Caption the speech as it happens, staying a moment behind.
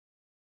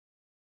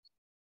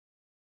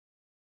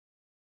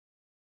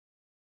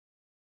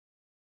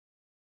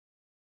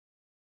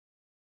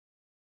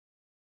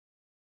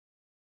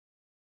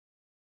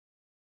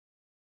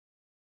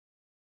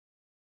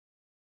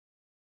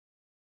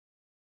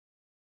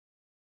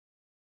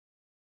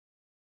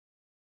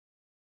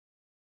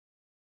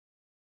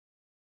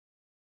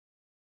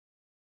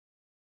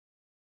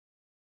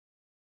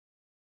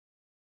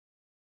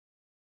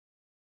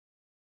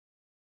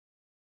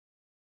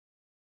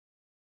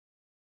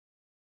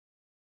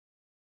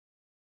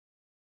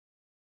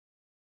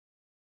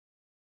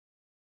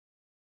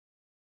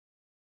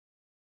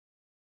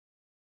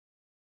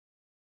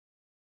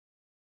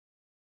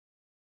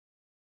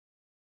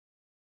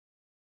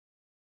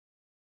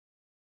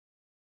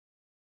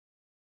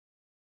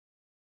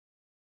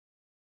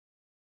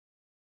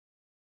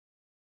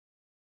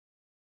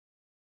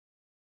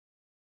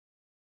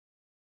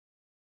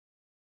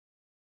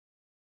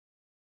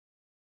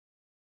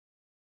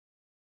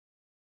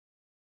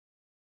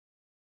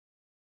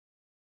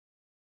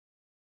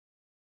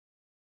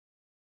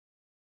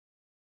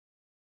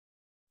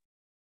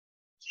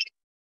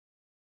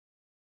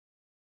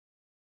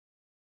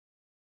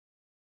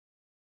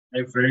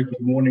A very good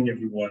morning,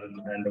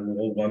 everyone, and a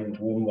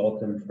warm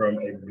welcome from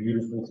a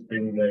beautiful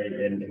spring day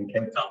in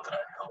Cape Town. I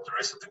hope the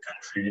rest of the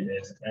country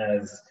is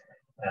as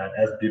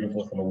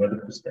beautiful from a weather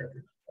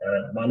perspective.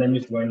 My name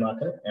is Dwayne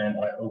Naka, and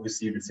I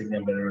oversee the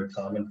Sygnia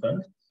Retirement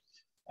Fund.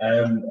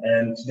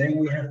 And today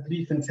we have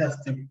three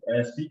fantastic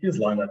speakers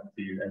lined up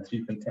for you and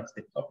three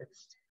fantastic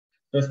topics.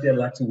 Firstly, I'd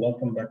like to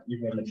welcome back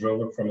Eva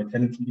Madrova from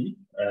maternity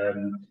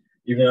leave.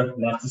 Eva,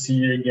 nice to see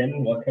you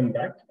again. Welcome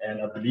back.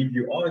 And I believe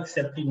you are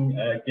accepting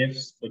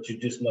gifts, but you're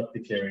just not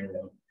declaring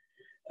them.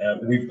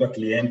 We've got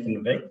Leanne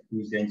van Wyk,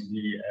 who's going to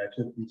be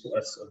talking to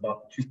us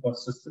about the two-part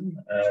system,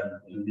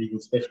 legal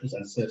specialist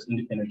and serves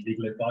independent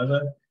legal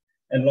advisor.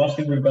 And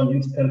lastly, we've got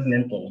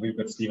Intercontinental. We've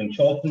got Stephen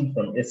Charlton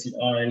from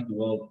SEI, the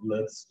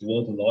world's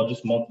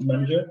largest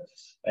multi-manager,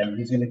 and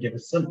he's going to give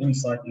us some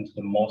insight into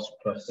the master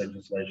trust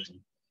legislation.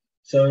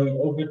 So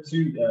over to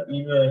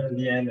Eva,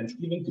 Leanne, and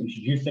Stephen to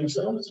introduce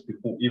themselves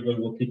before Eva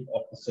will kick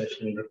off the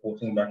session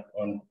reporting back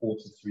on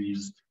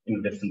Q3's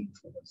investment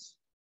performance.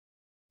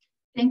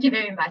 Thank you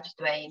very much,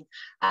 Dwayne.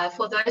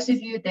 For those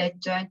of you that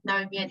don't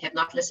know me and have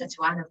not listened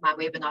to one of my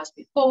webinars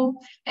before,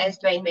 as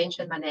Dwayne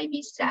mentioned, my name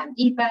is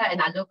Eva,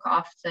 and I look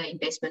after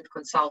investment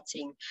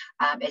consulting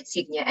at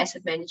Sygnia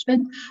Asset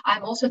Management.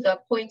 I'm also the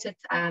appointed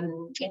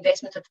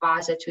investment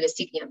advisor to the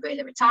Sygnia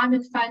Umbrella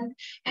Retirement Fund,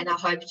 and I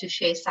hope to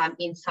share some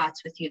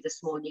insights with you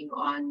this morning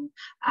on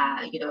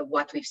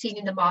what we've seen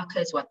in the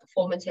markets, what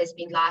performance has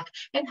been like,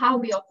 and how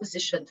we are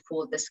positioned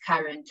for this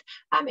current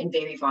and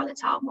very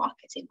volatile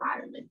market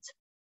environment.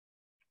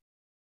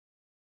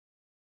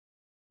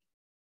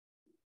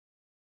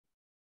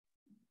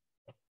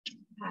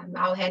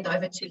 I'll hand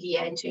over to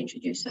Leanne to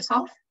introduce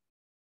herself.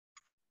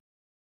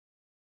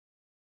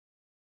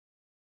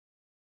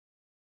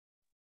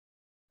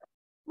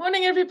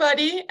 Morning,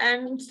 everybody,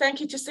 and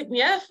thank you to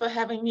Sygnia for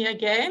having me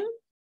again.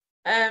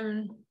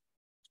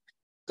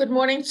 Good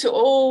morning to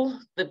all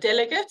the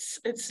delegates.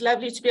 It's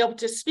lovely to be able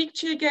to speak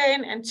to you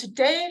again. And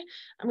today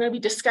I'm going to be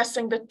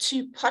discussing the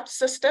two-pot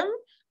system.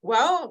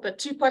 Well, the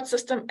two-pot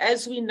system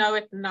as we know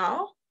it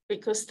now,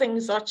 because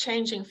things are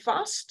changing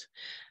fast.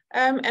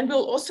 And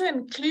we'll also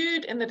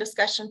include in the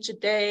discussion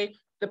today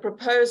the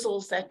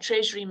proposals that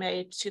Treasury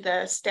made to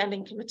the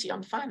Standing Committee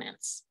on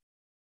Finance.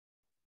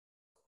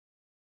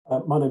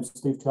 My name is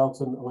Steve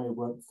Charlton. I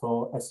work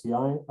for SEI.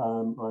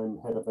 I'm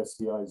head of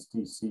SEI's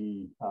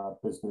DC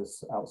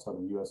business outside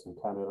of the US and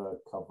Canada,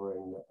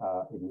 covering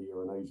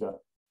EMEA and Asia.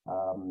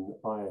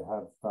 I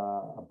have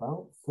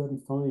about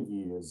 35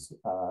 years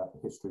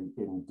history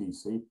in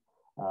DC.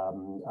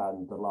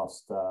 And the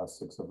last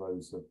 6 of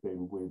those have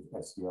been with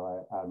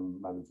SEI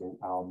and managing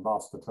our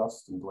master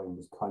trust. And Dwayne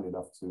was kind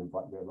enough to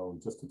invite me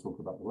along just to talk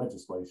about the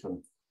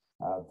legislation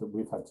that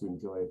we've had to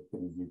enjoy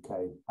in the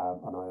UK.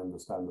 And I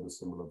understand that a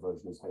similar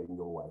version is heading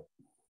your way.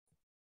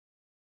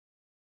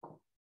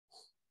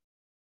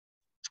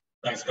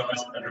 Thanks,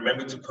 guys. And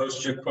remember to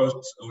post your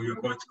quotes or your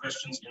quote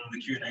questions in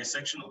the Q&A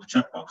section or the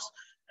chat box.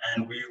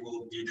 And we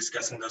will be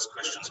discussing those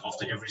questions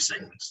after every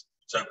segment.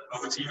 So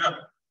over to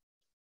Eva.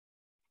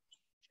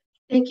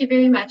 Thank you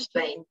very much,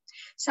 Dwayne.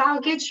 So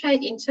I'll get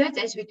straight into it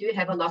as we do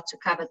have a lot to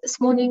cover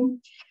this morning.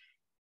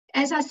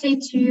 As I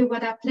said to you,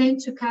 what I plan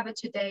to cover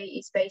today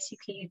is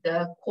basically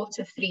the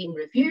Q3 in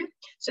review.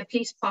 So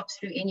please pop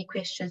through any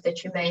questions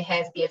that you may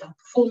have, be it on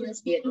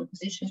performance, be it on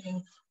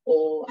positioning,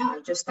 or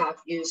just our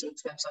views in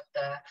terms of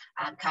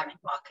the current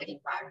market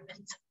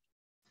environment.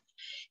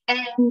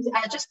 And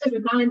just a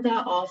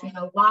reminder of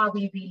why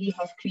we really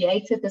have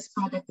created this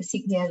product, the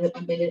Sygnia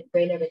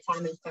Umbrella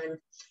Retirement Fund,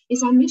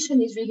 is our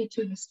mission is really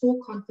to restore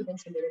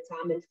confidence in the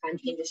retirement fund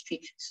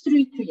industry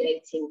through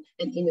creating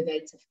an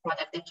innovative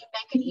product that can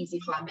make it easy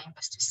for our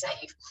members to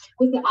save,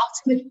 with the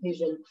ultimate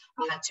vision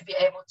to be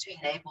able to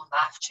enable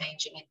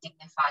life-changing and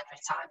dignified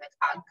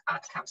retirement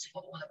outcomes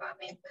for all of our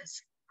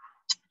members.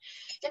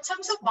 In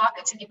terms of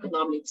markets and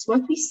economics,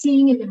 what we're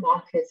seeing in the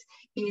markets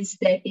is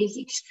there is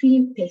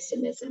extreme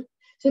pessimism.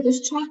 So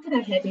this chart that I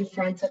have in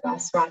front of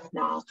us right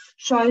now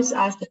shows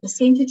us the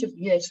percentage of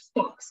US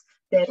stocks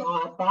that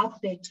are above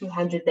their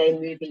 200-day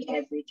moving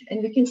average.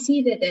 And we can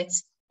see that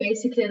that's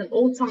basically at an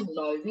all-time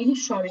low, really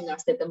showing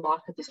us that the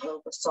market is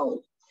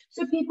oversold.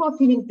 So people are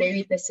feeling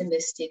very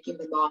pessimistic in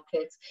the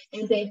market,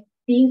 and they're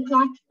being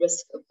quite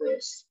risk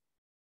averse,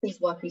 is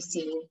what we're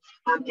seeing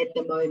at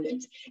the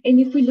moment. And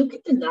if we look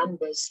at the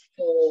numbers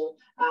for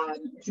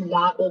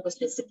July,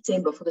 August, and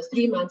September, for the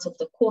 3 months of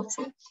the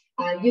quarter,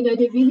 there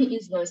really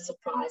is no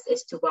surprise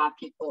as to why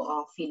people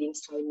are feeling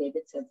so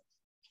negative.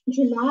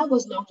 July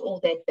was not all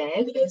that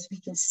bad, as we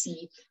can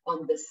see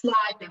on the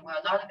slide. There were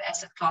a lot of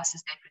asset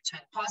classes that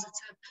returned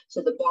positive.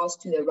 So the bars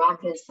to the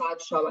right-hand side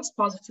show us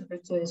positive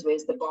returns,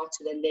 whereas the bar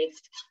to the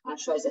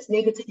left shows us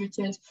negative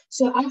returns.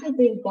 So other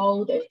than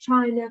gold and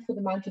China for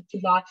the month of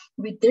July,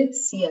 we did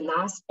see a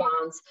nice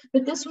bounce,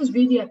 but this was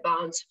really a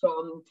bounce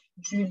from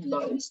June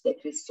lows that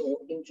we saw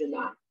in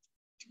July.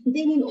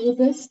 Then in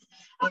August,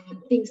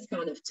 things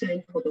kind of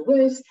turned for the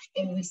worse,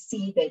 and we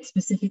see that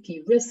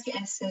specifically risk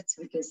assets,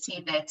 we can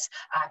see that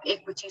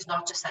equities,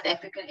 not just South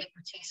African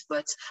equities,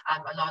 but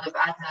a lot of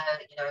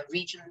other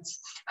regions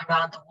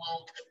around the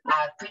world,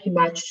 pretty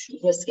much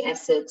risk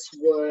assets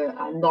were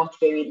not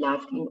very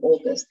loved in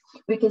August.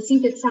 We can see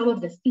that some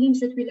of the themes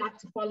that we like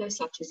to follow,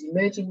 such as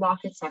emerging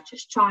markets, such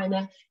as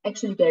China,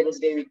 actually gave us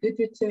very good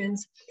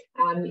returns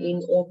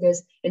in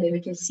August. And then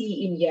we can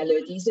see in yellow,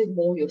 these are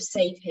more your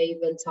safe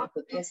haven type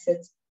of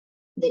assets,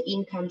 the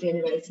income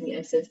generating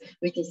assets.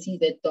 We can see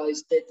that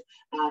those did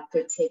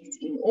protect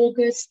in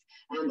August,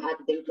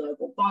 other than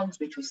global bonds,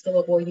 which we're still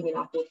avoiding in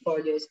our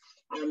portfolios.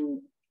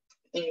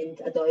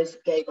 And those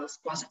gave us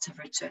positive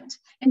returns.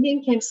 And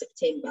then came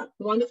September,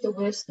 one of the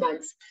worst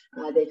months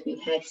that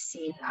we have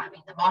seen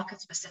in the market,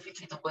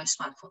 specifically the worst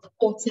month for the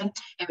quarter.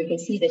 And we can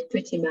see that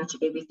pretty much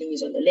everything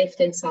is on the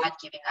left-hand side,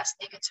 giving us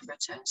negative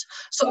returns.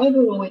 So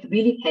overall, it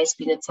really has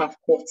been a tough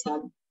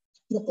quarter.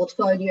 The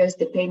portfolios,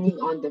 depending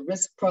on the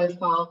risk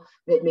profile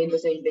that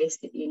members are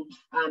invested in,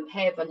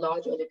 have a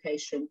large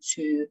allocation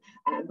to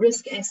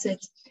risk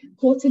assets.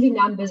 Quarterly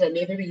numbers are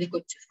never really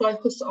good to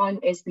focus on,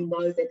 as we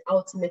know that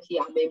ultimately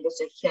our members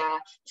are here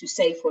to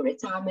save for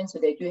retirement, so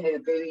they do have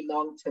a very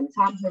long-term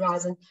time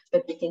horizon,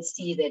 but we can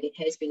see that it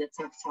has been a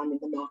tough time in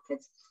the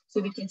markets.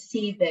 So we can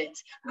see that,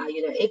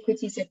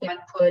 equities have done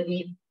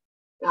poorly.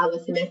 Our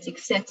thematic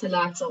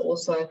satellites are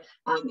also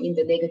in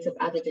the negative,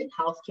 other than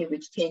healthcare,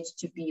 which tends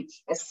to be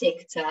a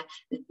sector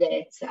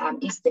that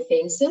is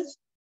defensive.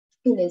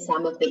 And then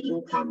some of the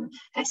income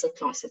asset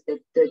classes that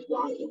did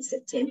well in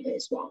September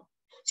as well.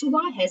 So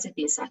why has it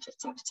been such a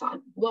tough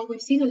time? Well, we've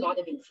seen a lot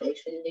of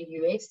inflation in the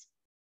US.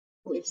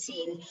 We've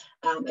seen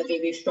a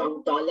very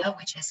strong dollar,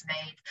 which has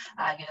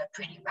made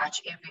pretty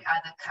much every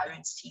other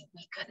currency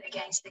weaken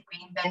against the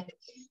greenback.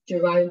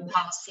 Jerome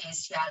Powell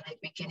says here that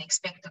we can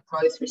expect a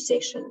growth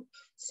recession.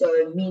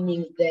 So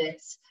meaning that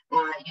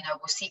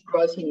we'll see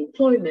growth in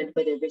employment,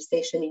 but a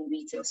recession in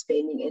retail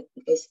spending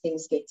as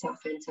things get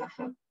tougher and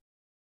tougher.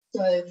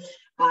 So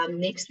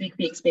next week,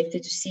 we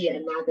expected to see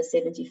another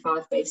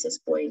 75 basis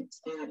point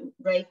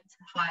rate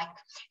hike.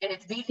 And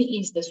it really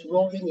is this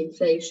roaring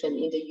inflation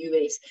in the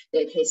US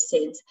that has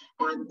sent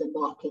the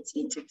markets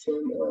into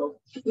turmoil.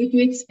 We do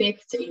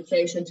expect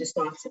inflation to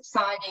start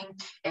subsiding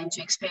and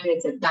to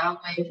experience a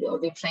downwave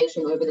of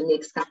inflation over the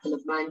next couple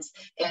of months,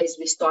 as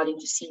we're starting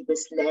to see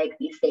this lag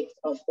effect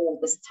of all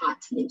this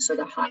tightening, so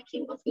the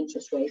hiking of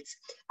interest rates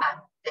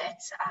that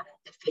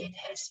the Fed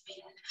has been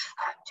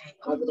doing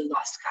over the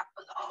last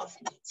couple of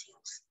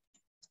meetings.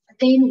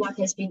 Then what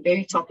has been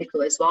very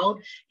topical as well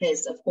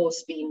has, of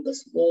course, been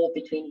this war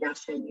between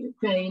Russia and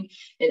Ukraine.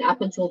 And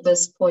up until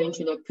this point,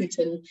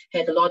 Putin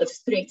had a lot of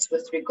threats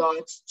with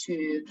regards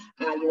to,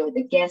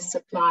 the gas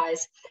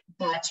supplies.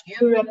 But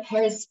Europe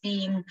has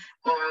been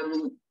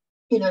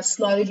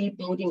slowly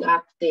building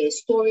up their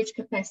storage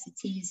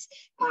capacities,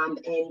 and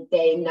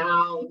they're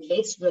now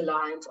less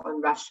reliant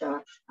on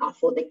Russia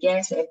for the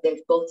gas.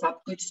 They've built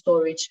up good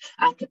storage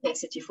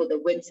capacity for the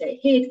winter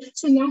ahead.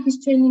 So now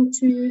he's turning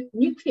to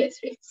nuclear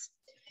threats.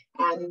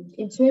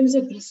 In terms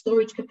of these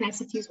storage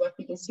capacities, what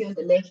we can see on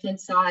the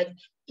left-hand side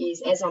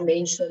is, as I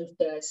mentioned,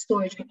 the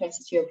storage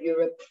capacity of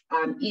Europe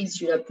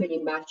is, pretty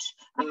much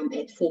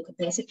at full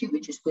capacity,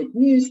 which is good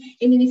news.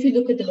 And then if you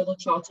look at the little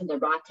chart on the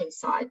right-hand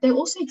side, they're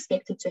also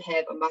expected to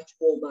have a much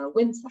warmer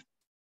winter,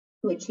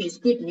 which is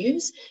good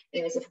news,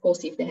 as of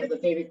course, if they have a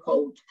very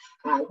cold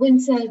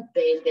winter,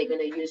 then they're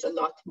going to use a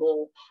lot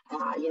more,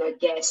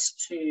 gas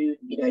to,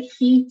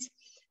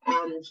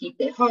 heat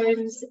their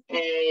homes,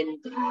 and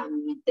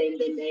then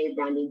they may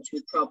run into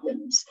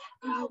problems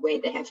where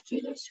they have to,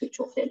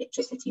 switch off their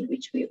electricity,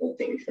 which we're all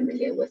very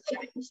familiar with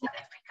in South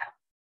Africa.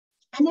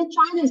 And then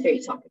China is very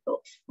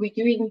topical. We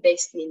do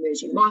invest in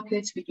emerging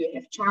markets. We do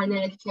have China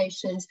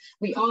allocations.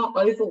 We are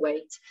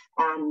overweight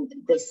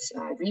this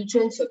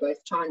region, so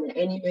both China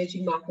and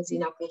emerging markets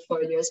in our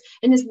portfolios.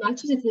 And as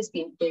much as it has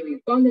been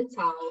very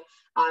volatile,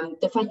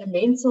 the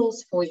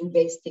fundamentals for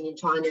investing in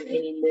China and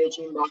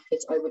emerging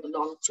markets over the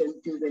long term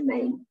do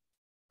remain.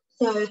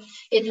 So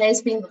it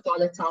has been a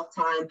volatile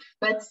time,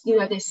 but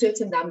there's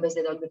certain numbers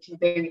that are looking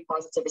very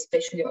positive,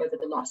 especially over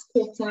the last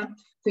quarter.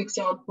 For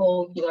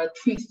example,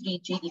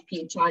 Q3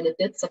 GDP in China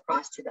did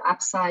surprise to the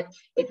upside.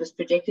 It was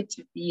projected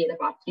to be at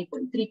about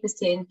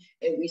 3.3%,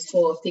 and we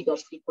saw a figure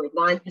of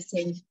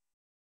 3.9%.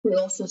 We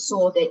also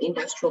saw that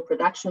industrial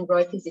production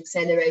growth is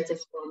accelerated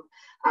from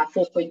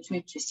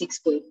 4.2 to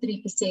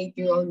 6.3%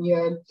 year on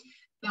year.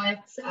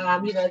 But,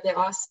 there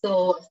are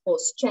still, of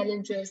course,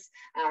 challenges.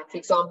 For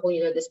example,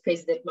 this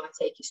president might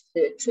take his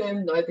third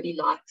term. Nobody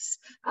likes,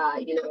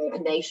 a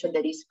nation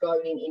that is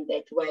going in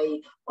that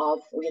way of,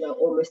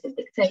 almost a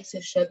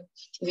dictatorship.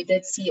 We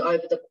did see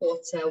over the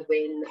quarter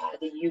when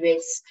the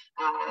US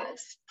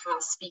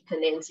House Speaker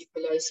Nancy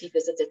Pelosi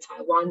visited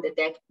Taiwan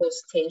that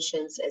caused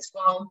tensions as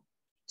well.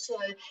 So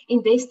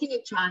investing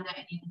in China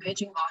and in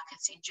emerging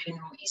markets in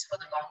general is for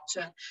the long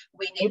term.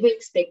 We never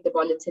expect the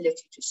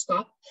volatility to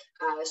stop.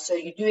 So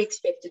you do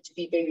expect it to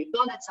be very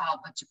volatile,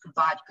 but to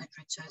provide good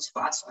returns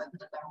for us over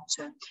the long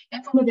term.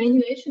 And from a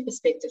valuation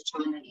perspective,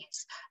 China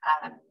is,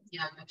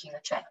 looking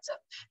attractive.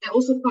 They're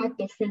also quite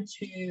different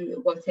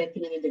to what's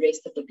happening in the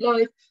rest of the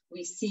globe.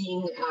 We're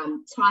seeing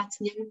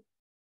tightening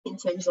in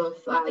terms of,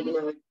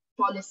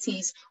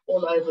 policies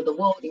all over the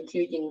world,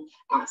 including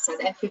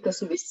South Africa.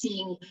 So we're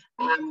seeing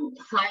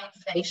high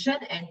inflation,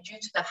 and due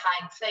to the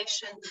high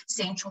inflation,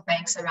 central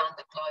banks around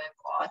the globe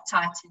are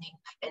tightening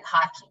and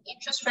hiking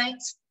interest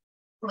rates.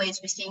 Whereas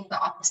we're seeing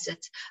the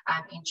opposite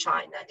in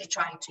China. They're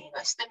trying to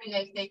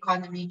stimulate the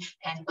economy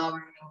and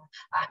lowering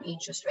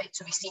interest rates.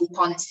 So we're seeing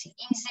policy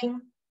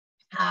easing.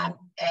 And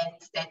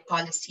that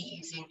policy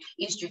easing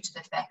is due to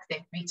the fact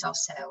that retail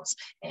sales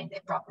and the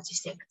property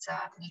sector,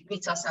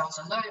 retail sales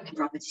alone, the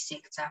property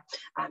sector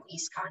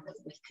is kind of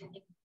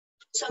weakening.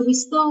 So we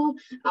still,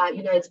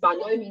 it's by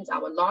no means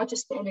our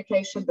largest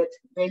allocation, but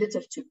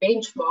relative to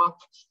benchmark,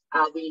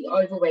 we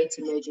overweight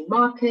emerging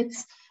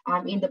markets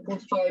in the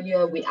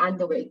portfolio. We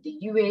underweight the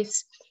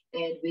US,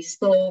 and we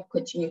still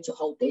continue to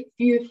hold that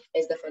view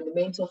as the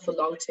fundamental for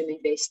long-term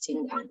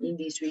investing in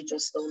these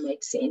regions still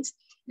makes sense.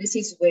 This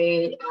is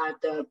where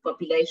the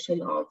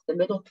population of the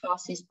middle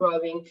class is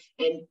growing,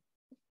 and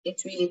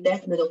it's really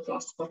that middle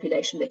class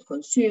population that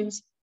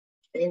consumes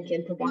and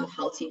can provide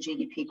healthy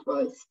GDP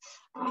growth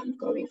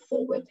going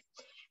forward.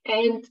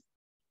 And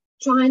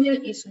China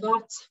is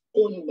not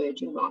all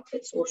emerging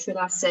markets, or should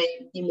I say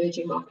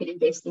emerging market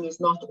investing is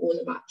not all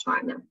about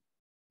China.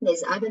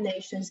 There's other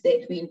nations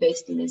that we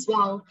invest in as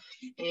well.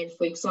 And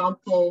for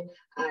example,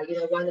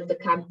 one of the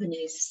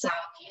companies,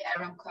 Saudi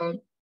Aramco,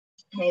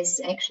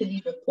 has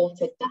actually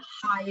reported the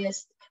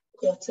highest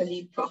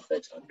quarterly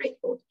profit on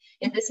record.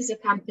 And this is a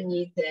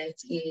company that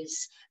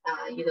is,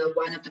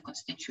 one of the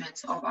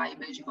constituents of our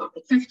emerging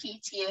market 50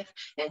 ETF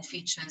and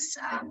features,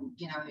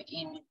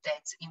 in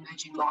that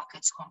emerging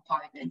markets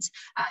component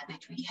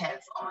that we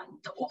have on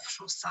the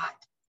offshore side.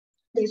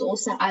 There's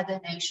also other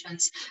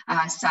nations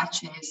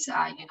such as,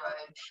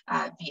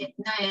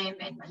 Vietnam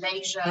and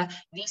Malaysia.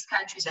 These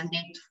countries are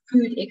net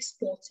food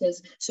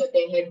exporters, so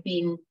they have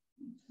been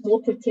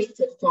more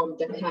protected from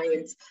the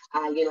current,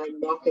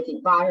 market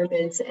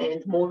environment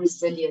and more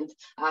resilient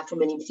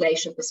from an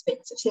inflation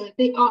perspective. So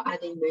there are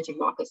other emerging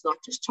markets, not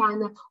just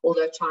China,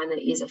 although China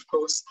is, of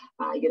course,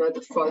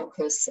 the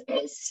focus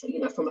as,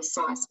 from a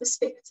size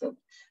perspective.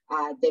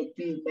 They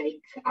do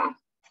make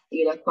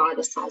quite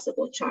a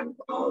sizable chunk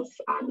of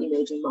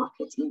emerging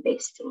market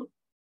investing.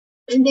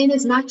 And then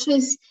as much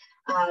as,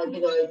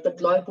 the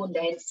global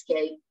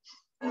landscape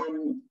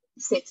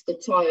sets the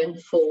tone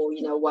for,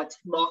 what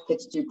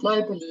markets do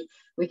globally,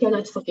 we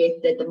cannot forget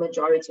that the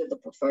majority of the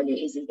portfolio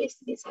is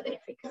invested in South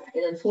Africa.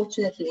 And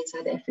unfortunately, in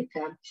South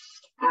Africa,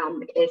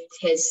 it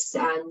has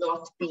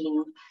not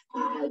been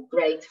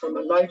great from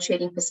a load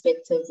shedding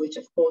perspective, which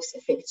of course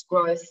affects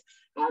growth.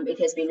 It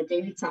has been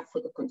very tough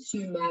for the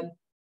consumer.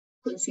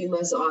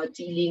 Consumers are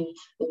dealing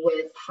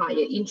with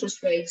higher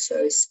interest rates,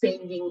 so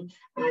spending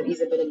is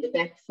a bit on the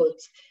back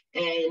foot.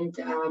 And,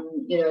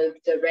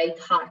 the rate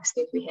hikes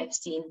that we have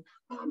seen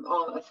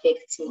are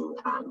affecting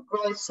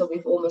growth. So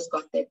we've almost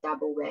got that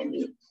double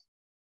whammy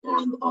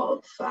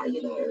of,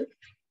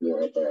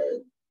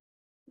 the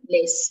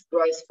less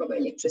growth from an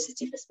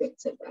electricity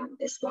perspective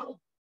as well.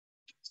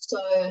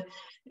 So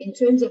in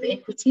terms of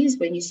equities,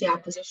 when you see our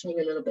positioning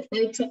a little bit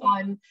later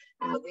on,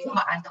 we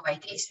are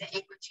underweight SA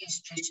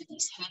equities due to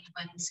these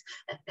headwinds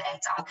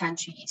that our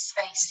country is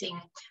facing.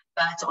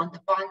 But on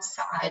the bond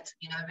side,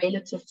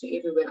 relative to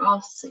everywhere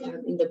else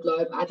in the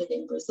globe other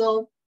than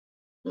Brazil,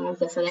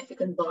 the South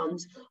African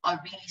bonds are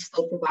really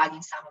still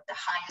providing some of the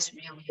highest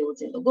real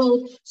yields in the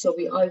world. So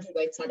we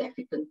overweight South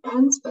African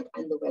bonds, but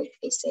underweight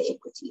SA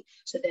equity.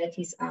 So that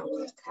is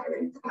our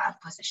current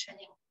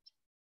positioning.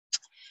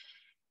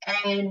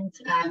 And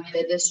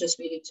this just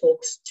really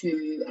talks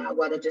to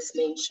what I just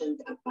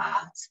mentioned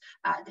about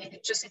the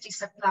electricity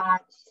supply.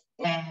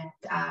 And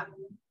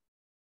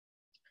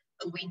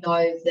we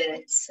know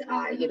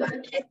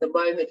that, at the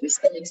moment, we're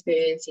still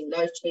experiencing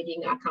load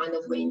shedding. I kind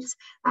of went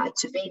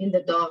to bed in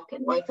the dark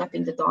and woke up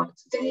in the dark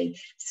today.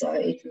 So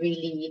it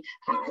really,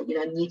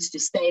 needs to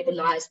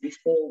stabilize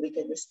before we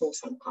can restore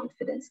some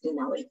confidence in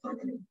our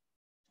economy.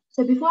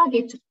 So before I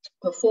get to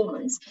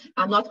performance,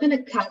 I'm not going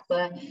to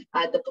cover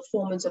the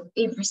performance of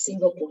every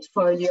single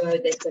portfolio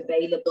that's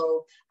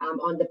available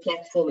on the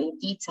platform in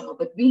detail,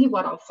 but really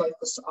what I'll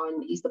focus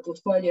on is the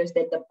portfolios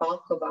that the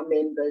bulk of our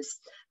members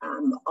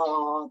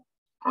are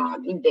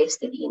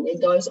invested in,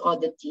 and those are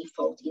the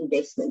default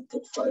investment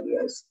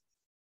portfolios.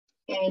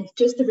 And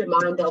just a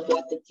reminder of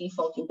what the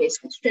default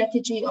investment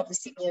strategy of the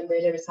Sygnia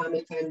Umbrella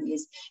Retirement Fund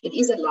is. It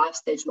is a life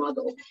stage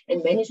model,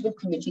 and management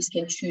committees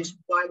can choose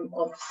one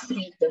of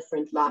 3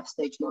 different life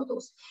stage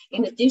models.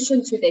 In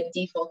addition to that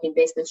default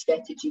investment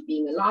strategy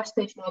being a life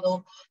stage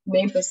model,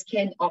 members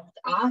can opt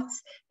out,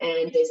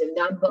 and there's a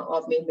number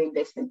of member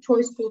investment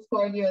choice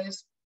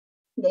portfolios.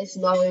 There's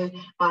no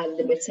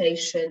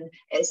limitation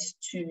as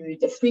to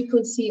the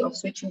frequency of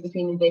switching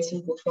between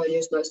investment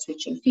portfolios, no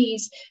switching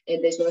fees,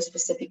 and there's no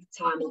specific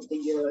time of the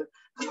year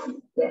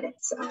that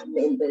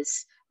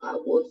members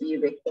will be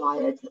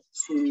required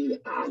to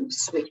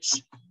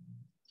switch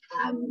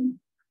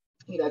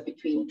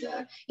between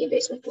the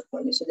investment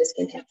portfolios. So this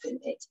can happen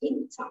at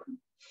any time.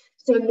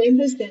 So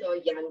members that are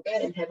younger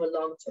and have a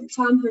long-term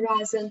time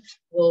horizon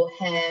will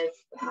have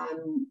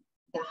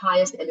the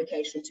highest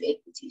allocation to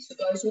equity. So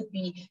those would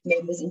be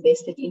members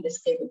invested in the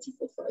 70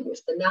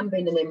 portfolios. The number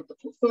in the name of the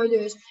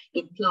portfolios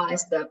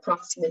implies the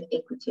approximate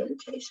equity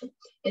allocation.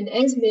 And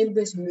as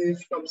members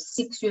move from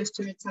 6 years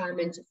to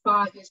retirement to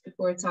 5 years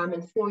before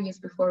retirement, 4 years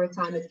before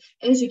retirement,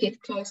 as you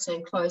get closer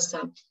and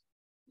closer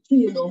to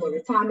your normal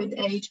retirement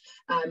age,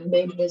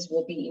 members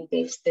will be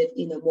invested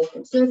in a more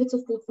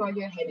conservative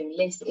portfolio, having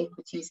less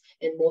equities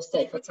and more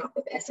safer type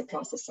of asset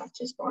classes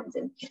such as bonds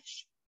and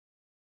cash.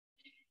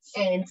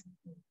 And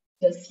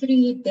the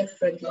 3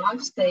 different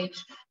life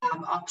stage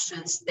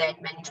options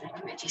that management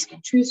committees can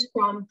choose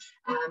from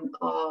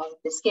are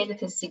the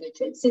skeleton,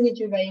 signature, and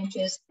synergy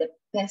ranges. The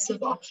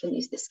passive option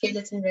is the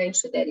skeleton range,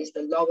 so that is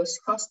the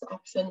lowest cost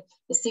option.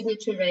 The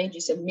signature range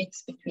is a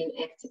mix between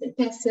active and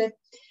passive,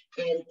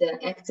 and the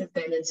active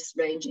balance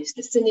range is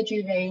the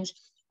synergy range,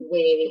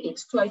 where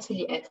it's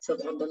totally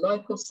active on the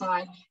local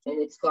side and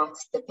it's got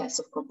the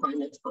passive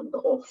component on the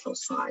offshore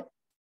side.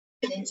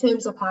 And in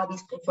terms of how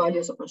these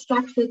portfolios are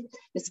constructed,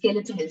 the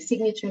skeleton and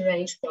signature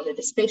range follow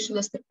the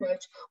specialist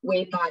approach,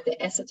 whereby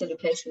the asset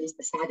allocation is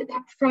decided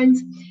up front,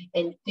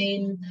 and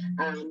then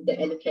the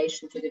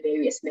allocation to the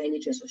various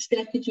managers or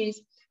strategies.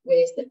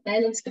 Whereas the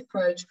balanced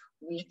approach,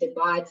 we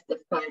divide the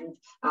fund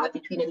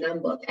between a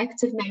number of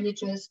active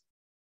managers,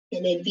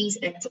 and then these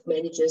active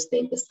managers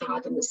then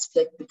decide on the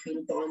split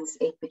between bonds,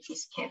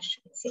 equities, cash,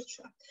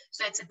 etc.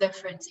 So it's a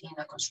difference in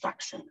the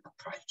construction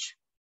approach.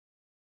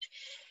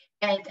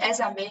 And as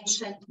I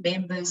mentioned,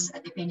 members,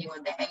 depending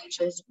on their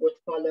ages, would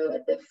follow a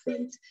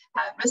different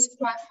risk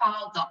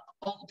profile. The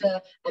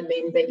older a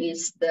member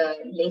is, the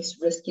less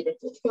risky the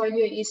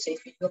portfolio is. So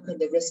if you look at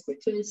the risk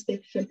return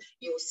spectrum,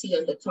 you'll see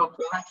on the top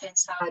right-hand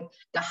side,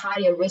 the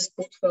higher risk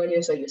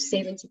portfolios are your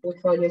 70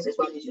 portfolios, as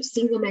well as your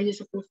single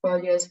manager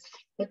portfolios.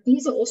 But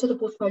these are also the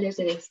portfolios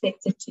that are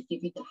expected to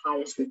give you the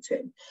highest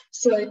return.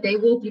 So there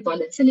will be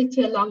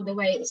volatility along the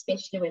way,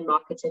 especially when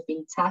markets have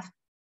been tough,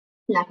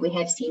 like we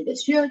have seen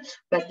this year,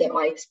 but they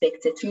are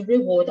expected to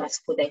reward us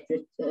for that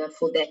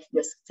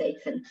risk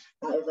taken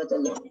over the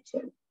long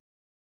term.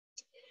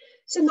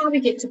 So now we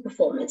get to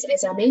performance.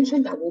 As I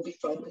mentioned, I will be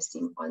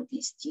focusing on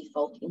these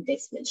default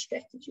investment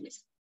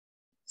strategies.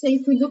 So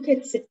if we look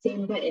at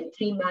September and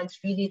 3 months,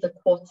 really the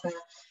quarter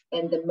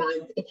and the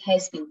month, it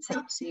has been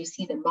tough. So you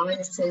see the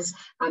minuses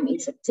in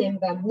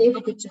September. Never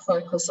good to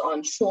focus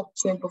on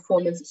short-term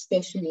performance,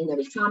 especially in a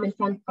retirement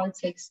fund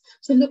context.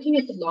 So looking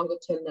at the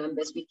longer-term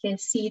numbers, we can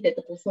see that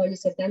the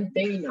portfolios have done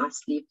very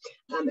nicely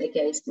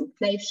against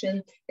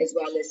inflation, as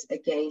well as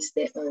against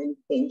their own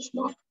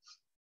benchmark.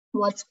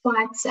 What's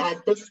quite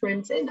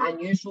different and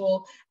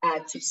unusual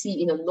to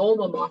see in a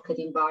normal market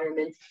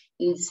environment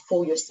is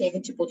for your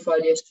 70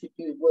 portfolios to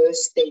do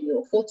worse than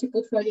your 40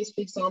 portfolios,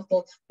 for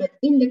example. But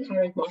in the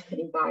current market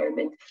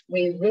environment,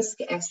 where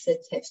risk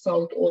assets have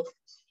sold off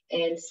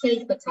and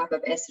safer type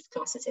of asset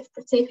classes have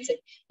protected,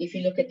 if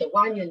you look at the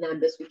 1-year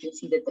numbers, we can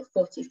see that the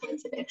 40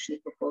 funds have actually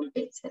performed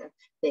better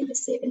than the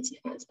 70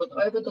 funds. But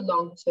over the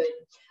long term,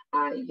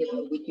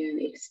 we do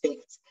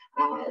expect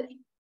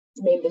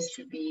members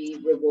to be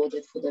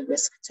rewarded for the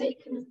risk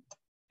taken.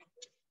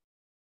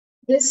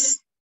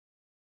 This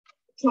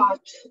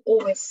chart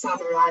always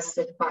summarizes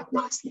it quite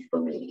nicely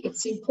for me.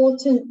 It's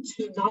important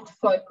to not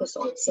focus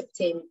on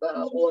September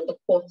or on the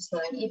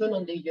quarter, even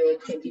on the year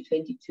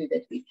 2022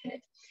 that we've had.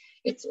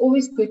 It's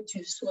always good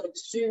to sort of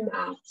zoom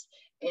out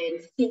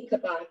and think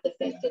about the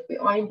fact that we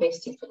are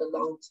investing for the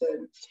long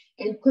term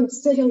and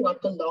consider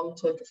what the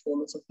long-term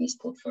performance of these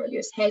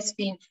portfolios has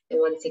been and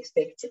what it's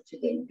expected to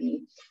then be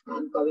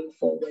going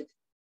forward.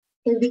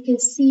 And we can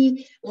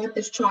see what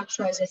this chart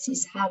shows us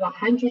is how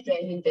 100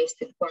 Rand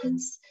invested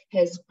funds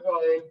has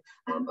grown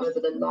over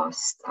the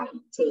last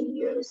 10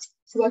 years.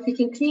 So what we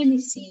can clearly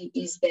see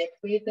is that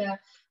whether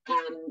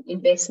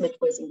investment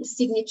was in the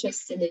signature,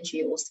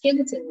 synergy, or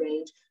skeleton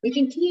range, we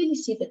can clearly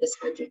see that this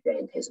 100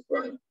 Rand has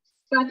grown.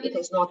 But it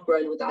has not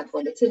grown without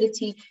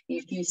volatility.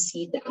 You do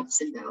see the ups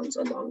and downs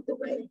along the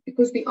way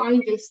because we are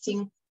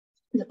investing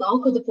the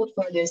bulk of the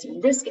portfolios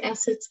in risk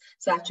assets,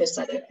 such as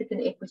South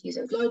African equities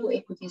and global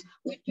equities.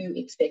 We do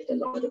expect a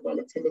lot of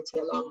volatility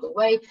along the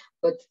way,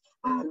 but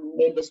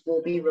members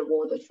will be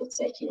rewarded for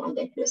taking on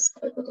that risk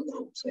over the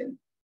long term.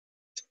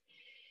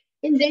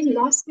 And then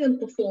lastly on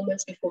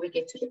performance, before we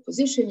get to the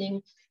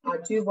positioning, I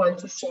do want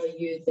to show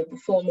you the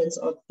performance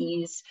of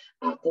these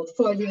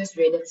portfolios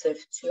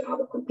relative to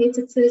our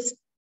competitors.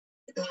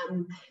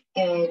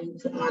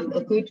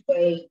 A good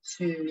way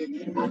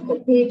to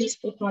compare these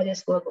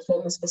portfolios from a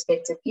performance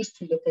perspective is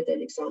to look at the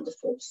Alexander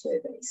Forbes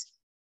surveys.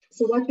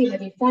 So what we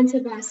have in front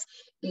of us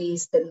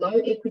is the low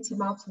equity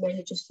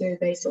multi-manager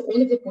survey. So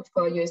all of the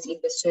portfolios in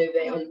the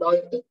survey are low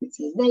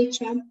equity in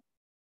nature.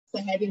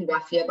 So having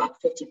roughly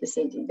about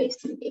 50%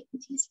 invested in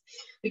equities.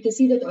 We can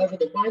see that over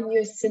the 1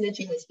 year,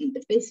 Synergy has been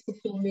the best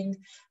performing,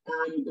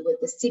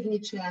 with the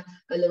Signature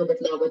a little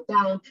bit lower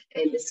down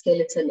and the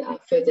Skeleton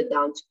further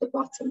down to the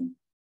bottom.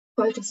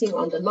 Focusing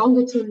on the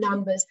longer term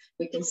numbers,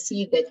 we can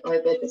see that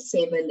over the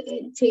 7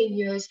 and 10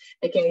 years,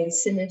 again,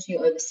 Synergy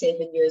over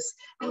 7 years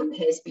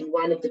has been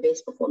one of the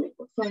best performing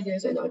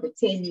portfolios, and over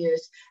 10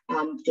 years,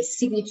 the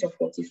Signature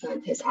 40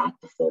 Fund has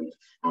outperformed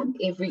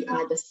every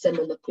other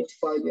similar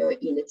portfolio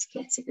in its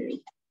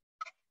category.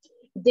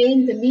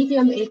 Then the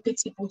medium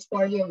equity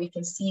portfolio, we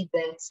can see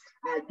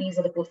that these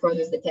are the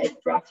portfolios that have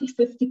roughly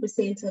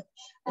 50% of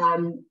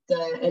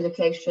the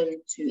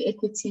allocation to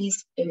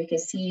equities. And we can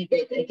see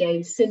that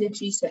again,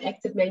 Synergy, so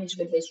active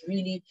management has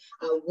really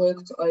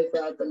worked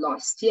over the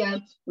last year.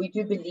 We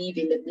do believe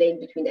in the blend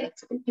between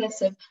active and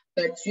passive,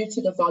 but due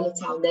to the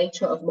volatile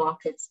nature of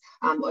markets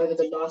over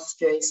the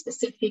last year in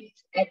specific,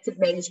 active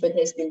management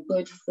has been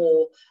good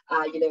for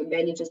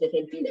managers that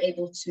have been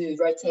able to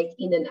rotate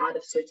in and out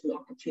of certain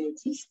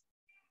opportunities.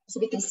 So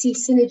we can see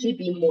Synergy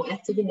being more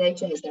active in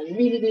nature has done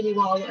really, really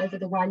well over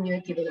the 1 year,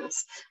 giving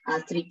us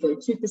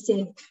 3.2%.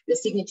 The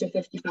Signature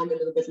 50 Fund a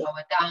little bit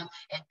lower down,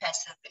 and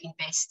passive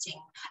investing,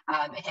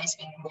 it has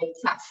been more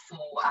tough for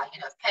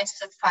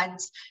passive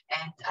funds,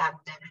 and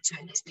the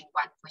return has been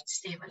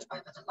 1.7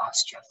 over the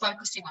last year.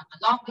 Focusing on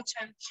the longer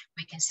term,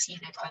 we can see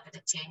that over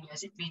the 10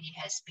 years, it really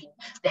has been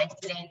that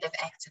blend of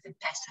active and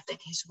passive that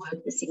has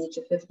worked, the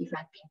Signature 50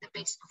 Fund being the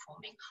best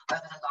performing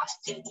over the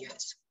last 10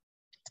 years.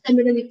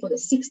 Similarly for the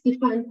 60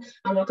 fund,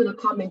 I'm not going to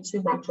comment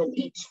too much on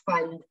each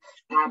fund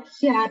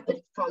here, but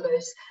it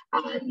follows,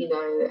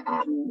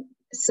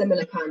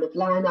 similar kind of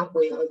lineup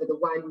where over the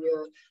 1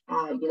 year,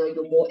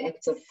 your more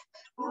active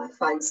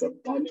funds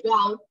have done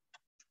well.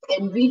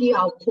 And really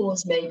I'll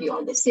pause maybe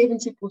on the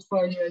 70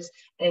 portfolios,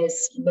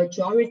 as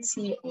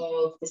majority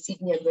of the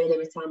Sygnia Umbrella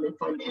Retirement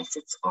Fund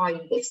assets are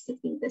invested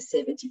in the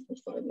 70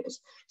 portfolios.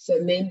 So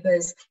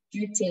members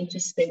do tend to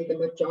spend the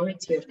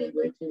majority of their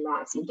working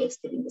lives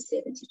invested in the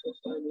 70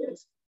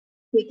 portfolios.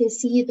 We can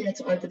see that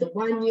over the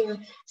 1 year,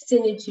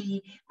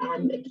 Synergy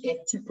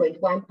at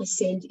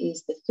 2.1%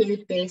 is the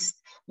third best.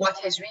 What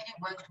has really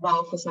worked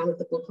well for some of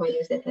the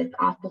portfolios that have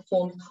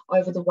outperformed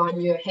over the 1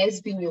 year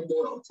has been your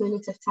more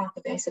alternative type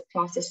of asset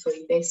classes, for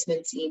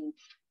investments in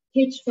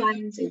hedge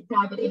funds, in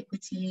private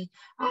equity.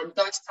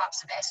 Those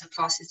types of asset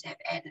classes have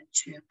added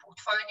to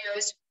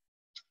portfolios.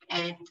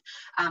 And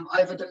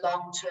over the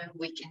long term,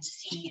 we can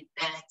see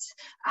that,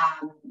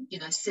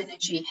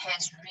 Synergy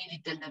has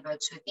really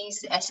delivered. So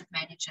these asset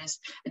managers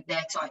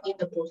that are in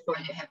the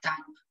portfolio have done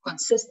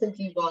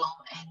consistently well,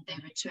 and their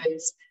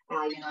returns,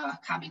 are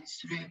coming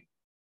through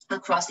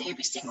across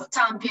every single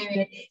time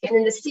period. And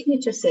in the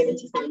Signature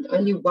 70 Fund,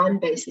 only 1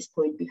 basis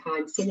point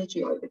behind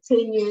Synergy over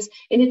 10 years.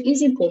 And it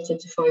is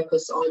important to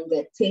focus on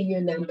that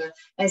 10-year number.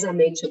 As I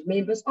mentioned,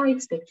 members are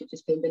expected to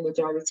spend the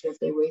majority of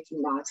their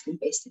working lives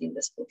invested in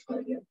this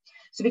portfolio.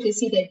 So we can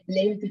see that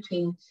blend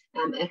between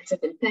active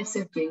and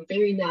passive doing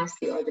very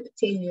nicely over the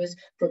 10 years,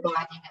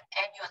 providing an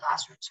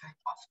annualized return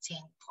of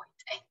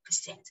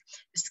 10.8%.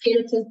 The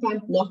Skeleton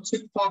Fund, not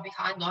too far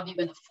behind, not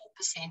even a 4%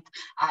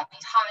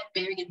 behind,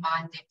 bearing in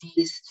mind that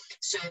these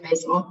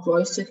surveys are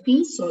gross of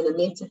fees. So on a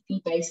net of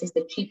fee basis,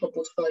 the cheaper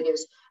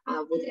portfolios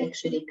would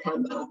actually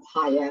come up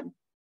higher.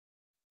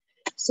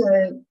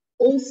 So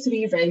all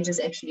 3 ranges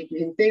actually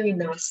doing very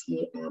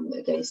nicely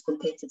against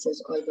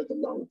competitors over the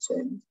long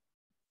term.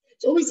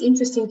 It's always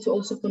interesting to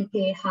also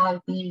compare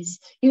how these,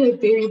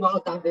 very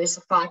well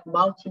diversified,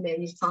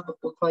 multi-managed type of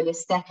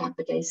portfolios stack up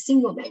against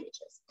single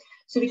managers.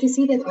 So we can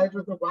see that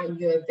over the 1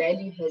 year,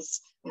 value has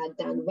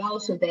done well.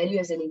 So value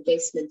as an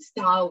investment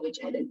style, which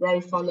Adam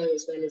Gray follow,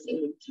 as well as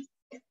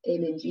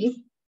MNG.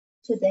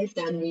 So they've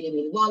done really,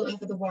 really well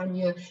over the 1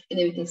 year. And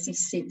then we can see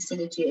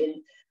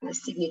Synergy and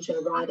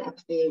Signature right up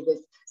there with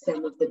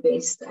some of the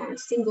best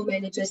single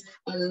managers.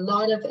 A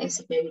lot of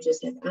asset managers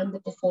have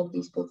underperformed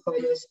these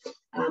portfolios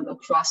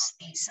across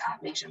these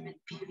measurement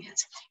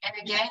periods. And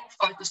again,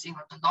 focusing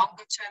on the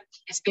longer term,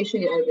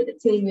 especially over the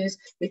 10 years,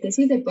 we can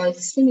see that both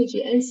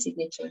Synergy and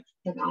Signature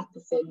have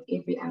outperformed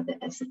every other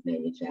asset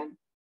manager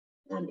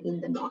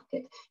in the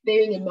market.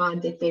 Bearing in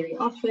mind that very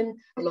often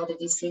a lot of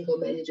these single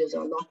managers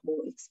are a lot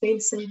more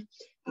expensive,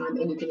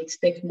 and you can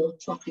expect more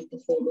choppy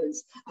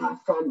performance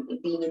from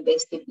being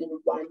invested in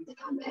one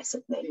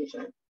asset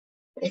manager,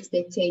 as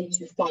they tend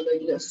to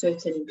follow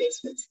certain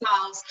investment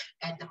styles,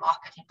 and the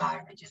market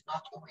environment is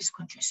not always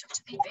conducive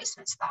to the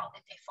investment style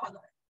that they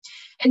follow.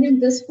 And then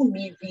this for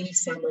me really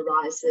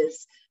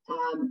summarizes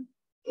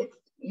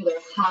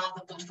how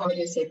the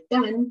portfolios have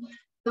done,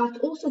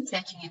 but also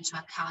taking into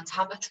account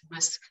how much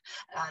risk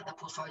the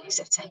portfolios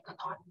have taken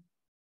on.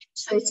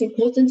 So it's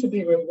important to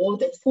be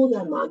rewarded for the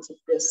amount of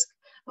risk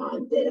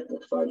that a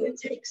portfolio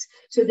takes.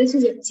 So this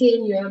is a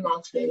 10-year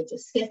multi-manager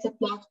scatter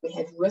plot. We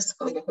have risk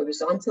on the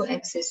horizontal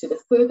axis. So the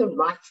further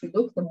right you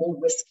look, the more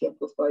risky a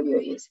portfolio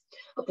is.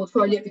 A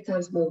portfolio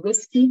becomes more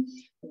risky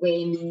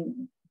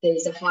when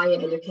there's a higher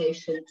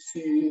allocation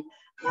to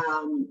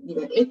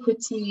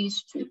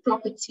equities, to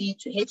property,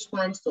 to hedge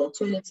funds, to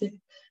alternative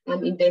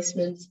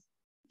investments.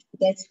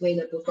 That's when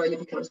the portfolio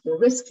becomes more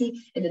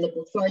risky, and then the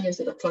portfolios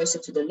that are closer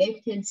to the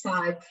left-hand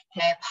side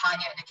have higher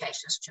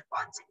allocations to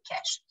bonds and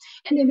cash.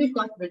 And then we've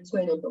got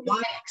return on the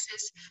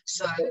y-axis.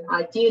 So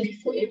ideally,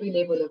 for every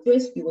level of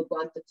risk, you would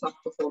want the top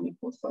performing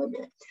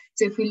portfolio.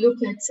 So if we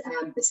look at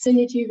the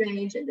synergy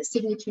range and the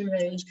signature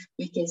range,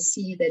 we can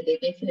see that they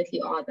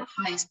definitely are the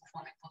highest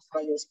performing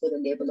portfolios for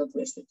the level of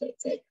risk that they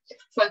take.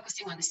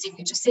 Focusing on the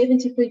signature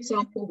 70, for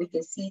example, we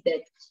can see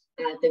that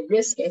the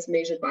risk as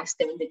measured by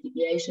standard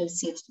deviation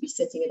seems to be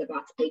sitting at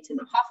about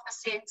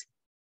 8.5%.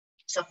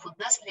 So for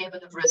this level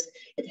of risk,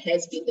 it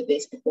has been the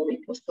best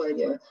performing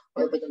portfolio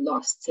over the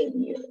last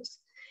 10 years.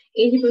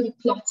 Anybody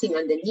plotting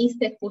underneath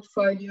that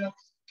portfolio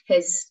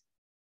has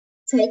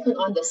taken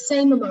on the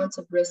same amount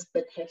of risk,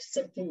 but have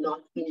simply not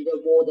been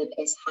rewarded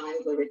as high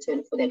of a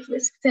return for that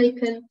risk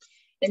taken.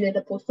 And then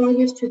the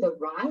portfolios to the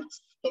right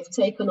have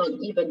taken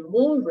on even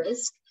more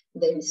risk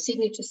than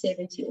signature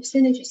 70 or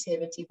synergy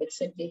 70, but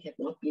simply have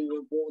not been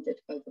rewarded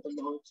over the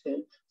long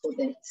term for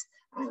that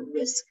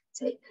risk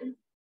taken.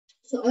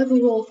 So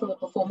overall, from a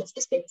performance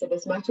perspective,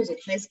 as much as it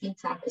has been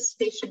tough,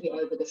 especially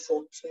over the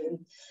short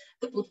term,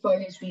 the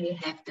portfolios really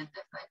have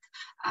delivered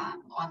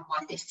on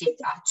what they set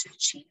out to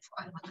achieve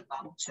over the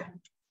long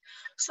term.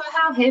 So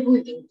how have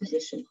we been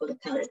positioned for the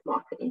current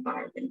market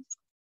environment?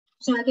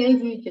 So I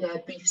gave you, a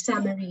brief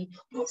summary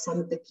of some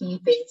of the key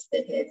events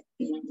that have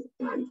been,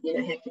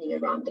 happening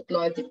around the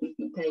globe that we've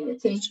been paying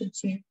attention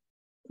to.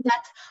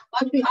 But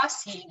what we are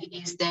seeing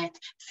is that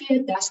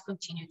fear does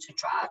continue to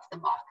drive the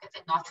market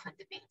and not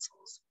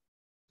fundamentals.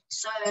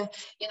 So,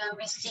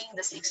 we're seeing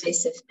this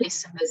excessive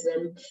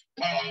pessimism.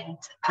 And,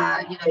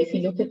 if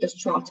you look at this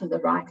chart on the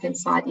right-hand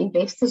side,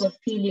 investors are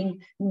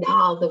feeling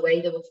now the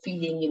way they were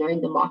feeling,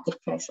 in the market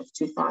crash of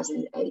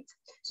 2008.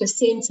 So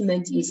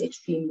sentiment is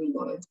extremely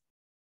low.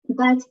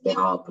 But there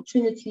are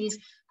opportunities,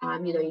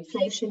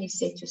 inflation is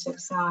set to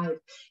subside.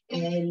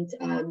 And,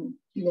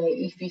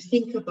 if you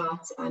think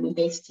about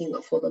investing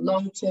for the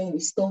long term, we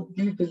still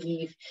do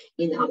believe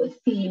in our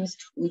themes.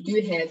 We do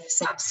have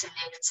some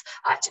select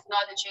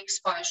technology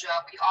exposure.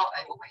 We are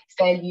overweight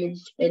value,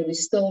 and we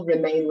still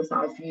remain with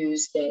our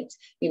views that,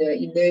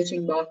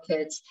 emerging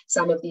markets,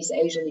 some of these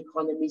Asian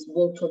economies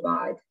will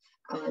provide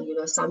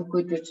some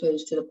good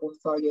returns to the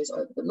portfolios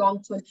over the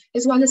long term,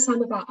 as well as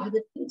some of our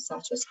other themes,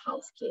 such as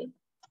healthcare.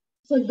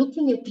 So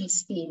looking at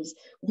these themes,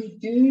 we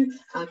do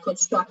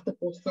construct the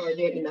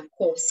portfolio in a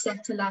core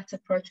satellite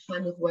approach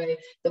kind of way.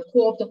 The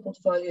core of the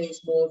portfolio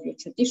is more of your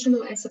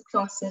traditional asset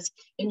classes,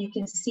 and you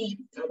can see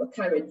our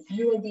current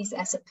view on these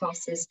asset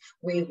classes,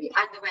 where we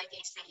underweight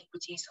SA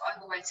equities,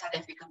 overweight South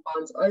African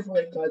bonds,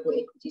 overweight global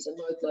equities, and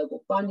no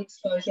global bond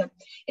exposure.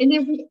 And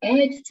then we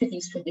add to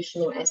these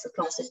traditional asset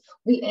classes,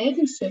 we add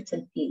in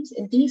certain themes,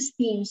 and these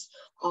themes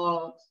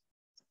are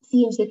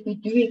themes that we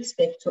do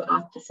expect to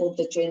outperform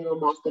the general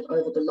market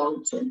over the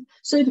long term.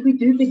 So we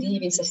do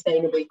believe in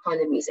sustainable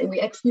economies, and we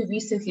actually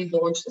recently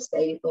launched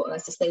a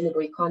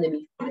sustainable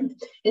economy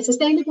fund. And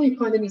sustainable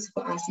economies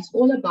for us is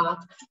all about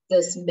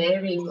this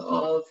marrying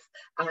of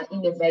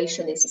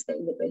innovation and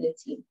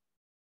sustainability.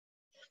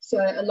 So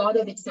a lot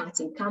of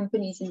exciting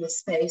companies in the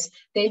space.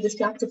 Then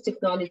disruptive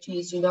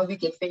technologies, we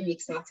get very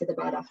excited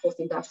about our Fourth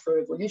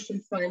Industrial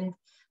Revolution Fund,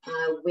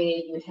 where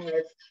you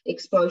have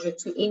exposure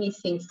to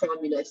anything from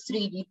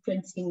 3D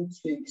printing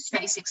to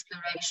space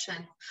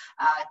exploration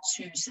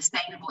to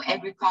sustainable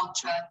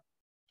agriculture.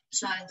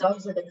 So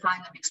those are the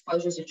kind of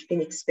exposures that you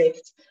can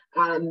expect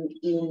from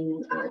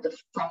the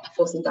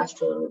Fourth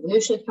Industrial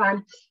Revolution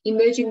Fund.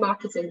 Emerging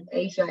markets in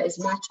Asia, as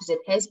much as it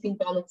has been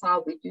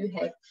volatile, we do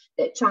have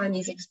that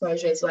Chinese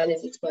exposure as well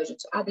as exposure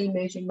to other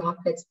emerging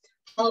markets.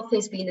 Health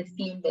has been a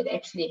theme that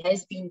actually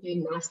has been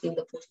doing nicely in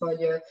the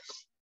portfolio.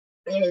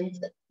 And,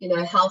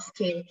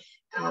 healthcare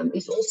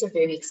is also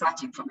very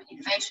exciting from an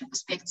innovation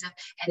perspective.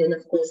 And then,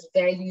 of course,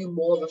 value,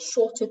 more of a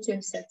shorter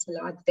term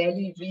satellite.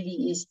 Value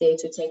really is there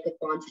to take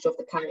advantage of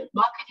the current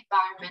market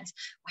environment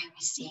where we're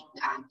seeing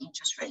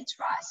interest rates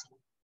rising.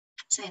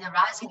 So in a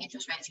rising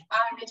interest rate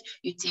environment,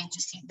 you tend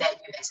to see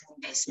value as an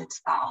investment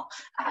style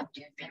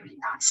do very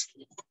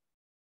nicely.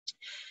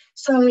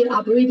 So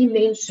I've already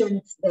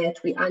mentioned that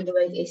we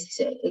underweight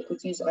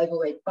equities,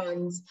 overweight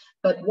bonds,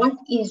 but what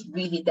is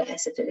really the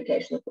asset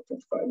allocation of the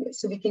portfolio?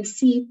 So we can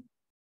see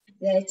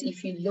that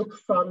if you look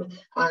from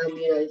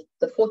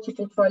the 40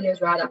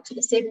 portfolios right up to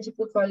the 70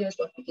 portfolios,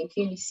 what we can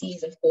clearly see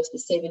is, of course, the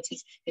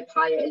 70s have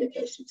higher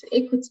allocation to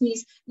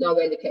equities,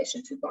 lower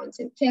allocation to bonds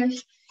and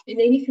cash. And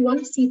then if you want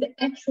to see the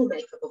actual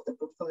makeup of the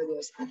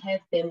portfolios, I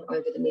have them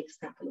over the next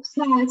couple of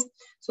slides.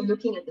 So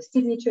looking at the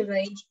signature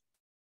range,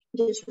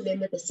 Just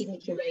remember the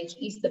Sygnia range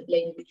is the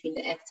blend between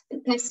the active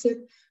and passive.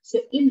 So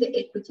in the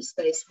equity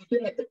space, we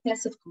do have the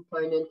passive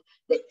component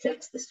that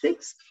tracks the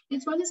SWIX,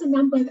 as well as a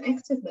number of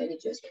active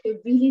managers. They're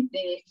really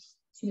there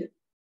to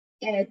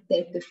add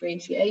that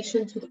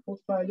differentiation to the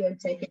portfolio and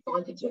take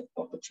advantage of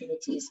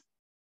opportunities.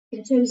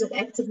 In terms of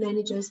active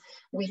managers,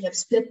 we have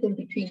split them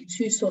between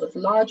two sort of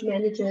large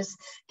managers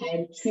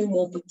and two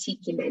more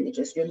boutique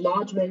managers. Your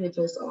large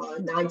managers are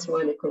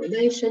 9-to-1 and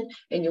Coronation,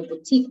 and your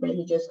boutique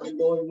managers are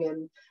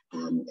Lorium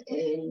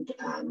and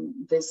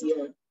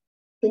Visio.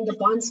 In the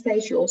bond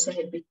space, you also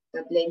have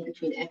a blend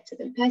between active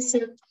and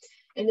passive.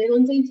 And then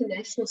on the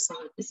international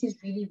side, this is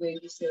really where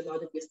you see a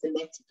lot of your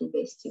thematic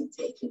investing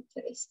taking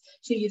place.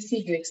 So you see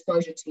your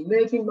exposure to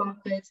emerging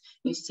markets,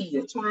 you see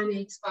your China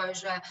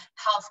exposure,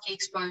 healthcare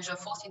exposure,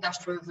 Fourth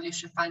Industrial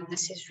Revolution Fund.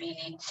 This is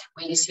really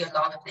where you see a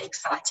lot of the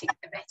exciting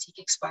thematic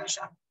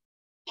exposure.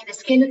 In the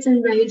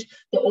skeleton range,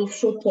 the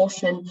offshore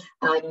portion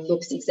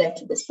looks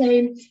exactly the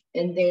same.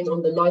 And then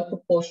on the local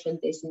portion,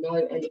 there's no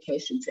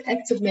allocation to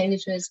active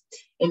managers.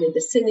 And in the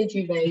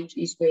synergy range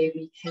is where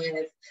we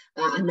have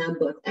a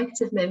number of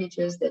active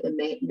managers that are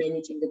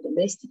managing the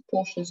domestic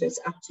portion. So it's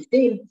up to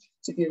them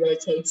to be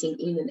rotating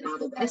in and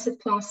out of asset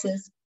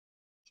classes.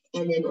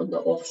 And then on the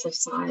offshore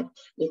side,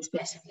 it's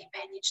passively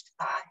managed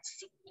by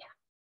Sygnia.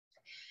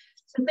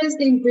 So this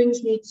then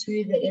brings me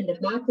to the end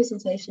of my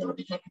presentation. I'll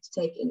be happy to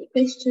take any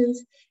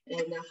questions, and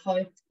I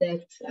hope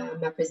that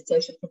my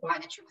presentation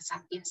provided you with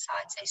some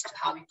insights as to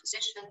how we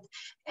positioned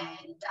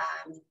and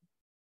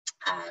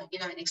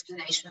an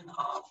explanation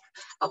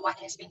of what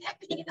has been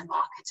happening in the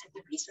markets and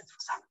the reasons for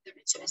some of the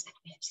returns that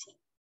we have seen.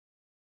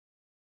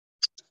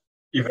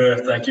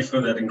 Eva, thank you for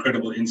that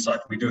incredible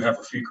insight. We do have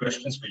a few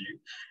questions for you.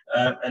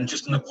 And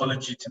just an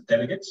apology to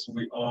delegates.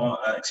 We are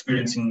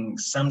experiencing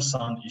some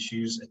sound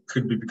issues. It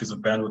could be because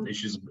of bandwidth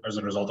issues as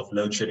a result of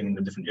load shedding in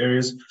the different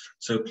areas.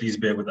 So please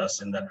bear with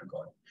us in that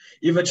regard.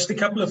 Eva, just a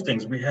couple of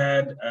things. We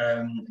had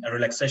a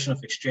relaxation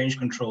of exchange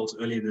controls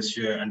earlier this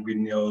year, and we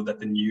know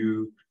that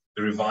the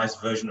revised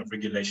version of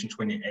Regulation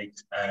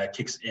 28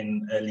 kicks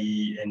in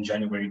early in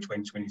January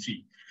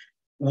 2023.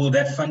 Will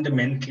that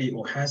fundamentally,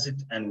 or has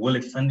it, and will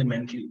it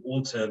fundamentally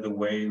alter the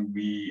way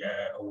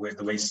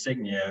the way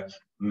Sygnia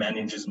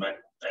manages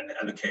and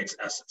allocates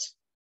assets?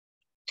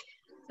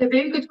 A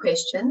very good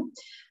question.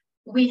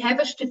 We have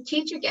a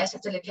strategic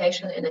asset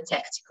allocation and a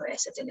tactical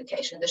asset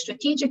allocation. The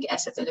strategic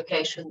asset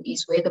allocation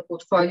is where the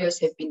portfolios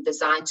have been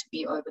designed to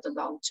be over the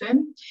long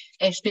term.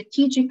 And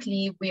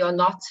strategically, we are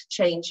not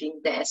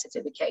changing the asset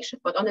allocation.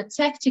 But on a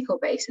tactical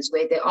basis,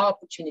 where there are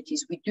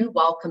opportunities, we do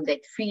welcome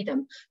that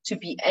freedom to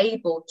be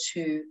able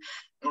to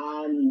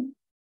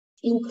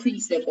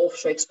increase that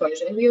offshore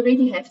exposure. And we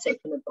already have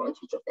taken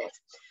advantage of that.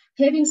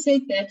 Having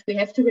said that, we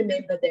have to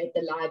remember that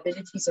the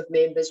liabilities of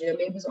members,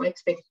 members are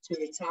expected to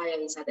retire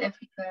in South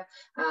Africa,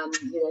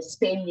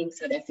 spending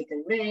South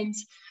African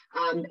rands.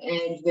 And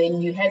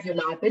when you have your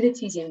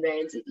liabilities in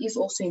rands, it is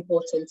also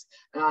important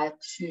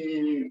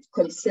to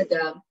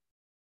consider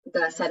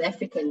the South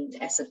African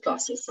asset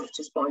classes, such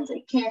as bonds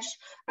and cash,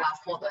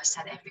 for those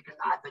South African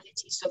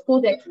liabilities. So for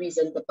that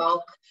reason, the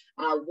bulk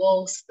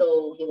will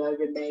still,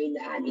 remain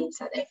in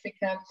South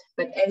Africa.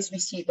 But as we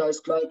see those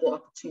global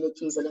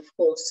opportunities, and of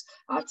course,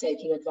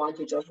 taking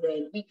advantage of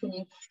rand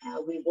weakening,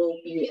 we will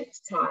be at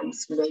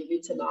times,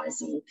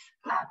 utilizing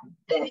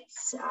that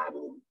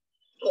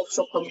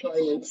offshore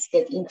components,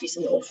 that increase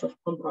in the offshore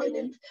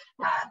component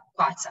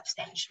quite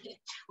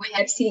substantially. We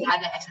have seen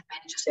other asset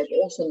managers have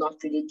also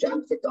not really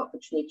jumped at the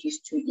opportunities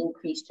to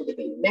increase to the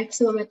very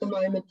maximum at the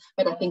moment,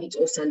 but I think it's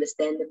also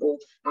understandable,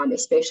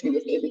 especially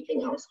with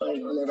everything else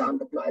going on around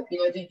the globe.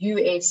 The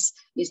US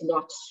is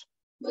not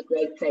a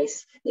great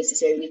place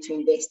necessarily to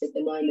invest at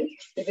the moment.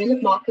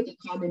 Developed market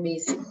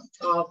economies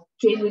are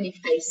generally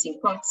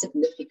facing quite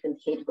significant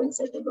headwinds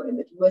at the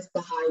moment with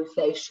the high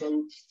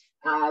inflation,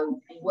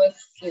 with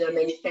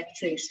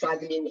manufacturing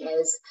struggling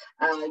as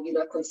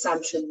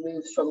consumption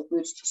moves from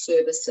goods to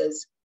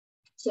services.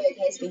 So it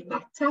has been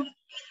quite tough.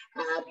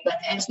 But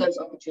as those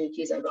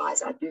opportunities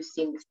arise, I do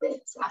think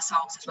that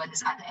ourselves as well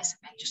as other asset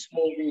managers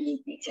will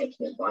really be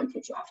taking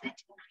advantage of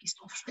that increased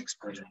offshore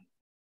exposure.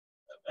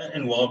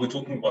 And while we're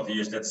talking about the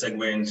US, let's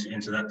segue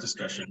into that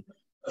discussion.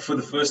 For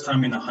the first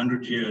time in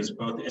 100 years,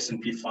 both the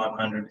S&P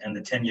 500 and the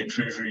 10-year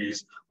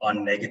Treasuries are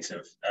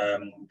negative.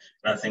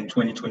 I think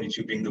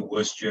 2022 being the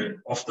worst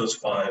year of those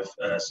five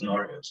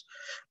scenarios.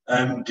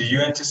 Do you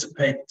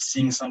anticipate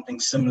seeing something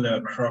similar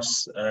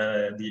across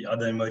the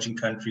other emerging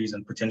countries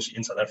and potentially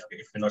in South Africa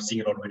if we're not seeing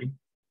it already?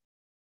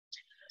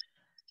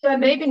 So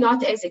maybe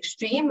not as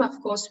extreme. Of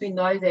course, we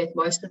know that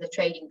most of the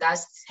trading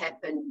does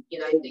happen,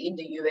 in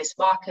the US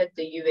market.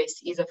 The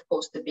US is, of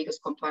course, the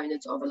biggest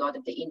component of a lot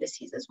of the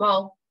indices as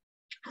well.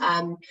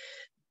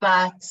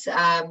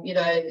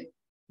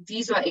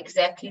 These are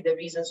exactly the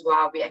reasons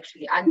why we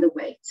actually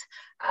underweight,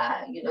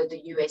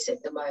 the US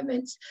at the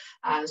moment.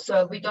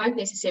 So we don't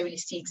necessarily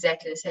see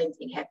exactly the same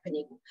thing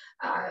happening,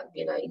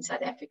 in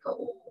South Africa,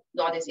 or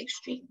not as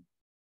extreme.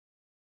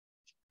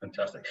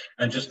 Fantastic.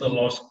 And just the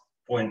last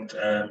point,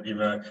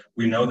 Eva,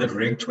 we know that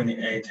Reg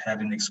 28 had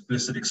an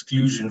explicit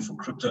exclusion for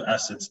crypto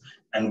assets,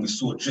 and we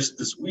saw just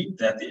this week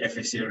that the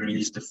FSCA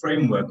released a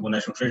framework, or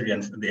National Treasury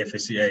and the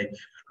FSCA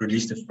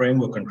released a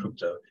framework on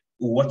crypto.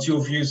 What's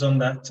your views on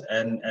that?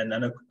 And I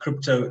know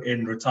crypto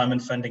in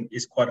retirement funding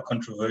is quite a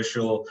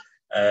controversial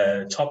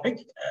topic.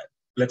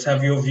 Let's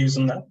have your views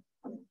on that.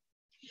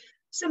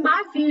 So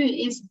my view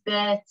is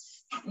that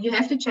you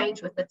have to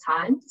change with the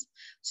times.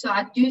 So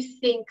I do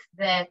think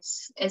that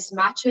as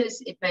much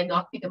as it may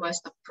not be the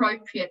most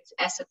appropriate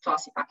asset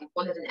class, if I can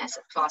call it an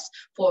asset class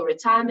for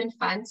retirement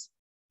funds,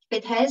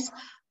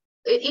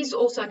 it is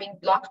also, I mean,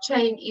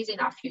 blockchain is in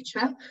our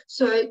future.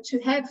 So to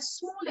have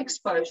small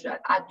exposure,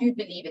 I do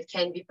believe it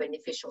can be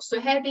beneficial. So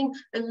having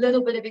a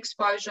little bit of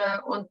exposure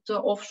on the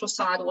offshore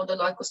side or the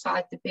local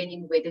side,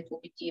 depending whether it will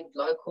be deemed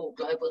local or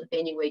global,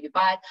 depending where you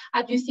buy it,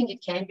 I do think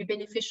it can be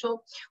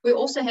beneficial. We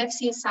also have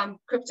seen some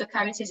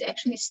cryptocurrencies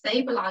actually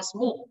stabilize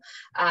more.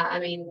 I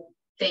mean,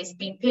 there's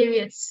been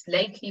periods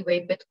lately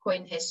where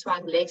Bitcoin has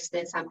swung less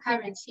than some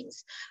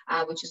currencies,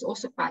 which is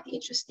also quite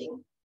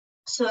interesting.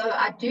 So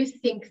I do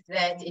think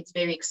that it's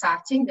very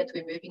exciting that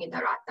we're moving in the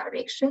right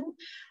direction,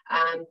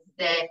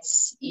 that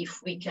if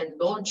we can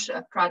launch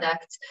a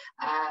product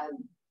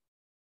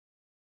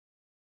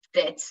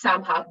that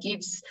somehow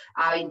gives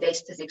our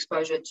investors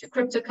exposure to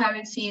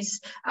cryptocurrencies,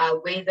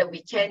 whether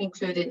we can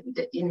include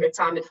it in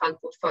retirement fund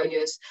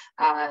portfolios,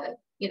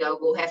 you know,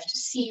 we'll have to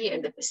see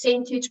and the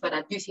percentage, but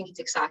I do think it's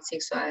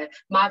exciting. So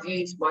my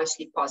view is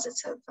mostly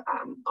positive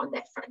on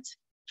that front.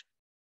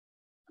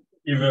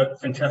 Eva,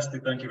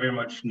 fantastic. Thank you very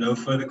much. No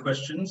further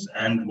questions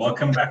and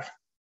welcome back.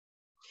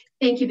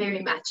 Thank you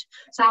very much.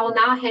 So I will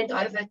now hand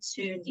over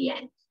to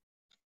Leanne.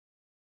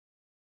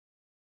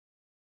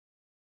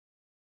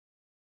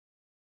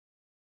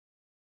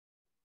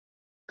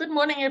 Good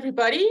morning,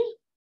 everybody.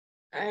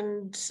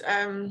 And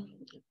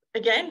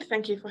again,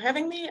 thank you for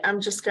having me.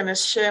 I'm just going to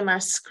share my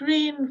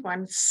screen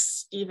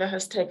once Eva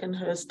has taken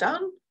hers down.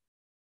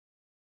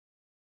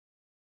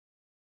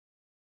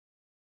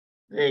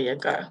 There you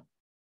go.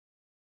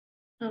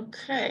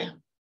 Okay.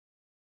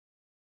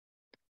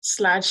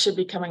 Slides should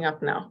be coming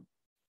up now.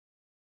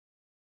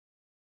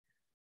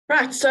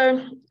 Right,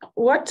 so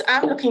what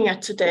I'm looking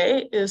at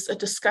today is a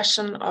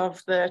discussion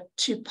of the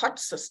two-pot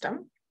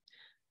system.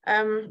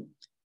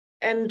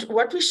 And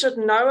what we should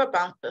know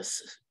about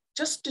this,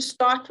 just to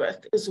start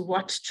with, is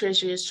what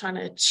Treasury is trying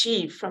to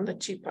achieve from the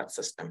two-pot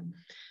system.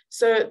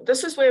 So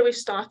this is where we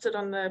started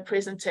on the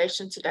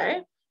presentation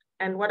today.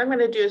 And what I'm going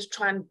to do is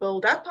try and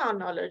build up our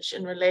knowledge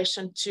in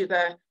relation to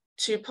the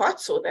two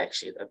pots, or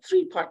actually the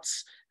three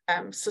pots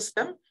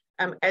system,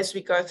 as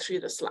we go through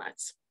the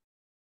slides.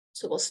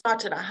 So we'll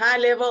start at a high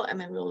level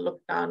and then we'll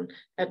look down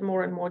at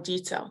more and more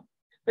detail.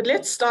 But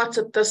let's start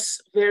at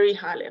this very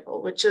high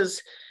level, which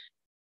is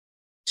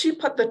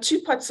the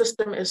two-pot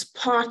system is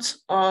part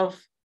of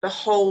the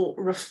whole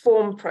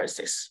reform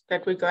process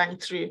that we're going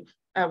through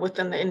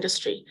within the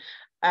industry.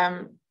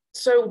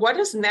 So what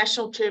is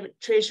National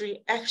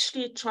Treasury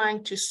actually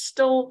trying to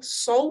still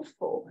solve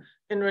for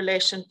in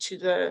relation to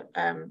the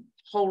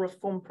whole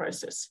reform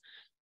process?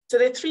 So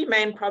there are three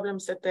main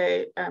problems that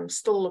they're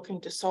still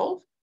looking to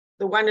solve.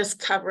 The one is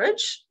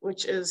coverage,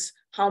 which is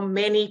how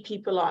many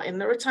people are in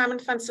the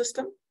retirement fund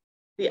system.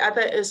 The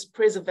other is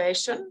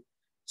preservation.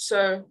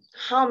 So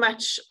how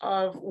much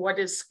of what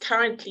is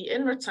currently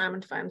in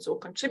retirement funds or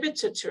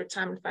contributed to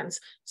retirement funds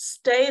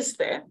stays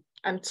there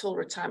until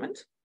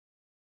retirement.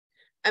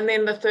 And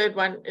then the third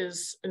one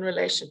is in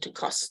relation to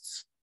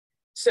costs.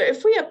 So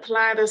if we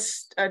apply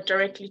this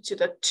directly to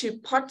the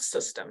two-pot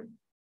system,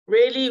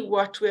 really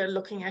what we're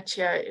looking at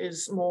here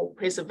is more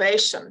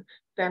preservation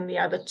than the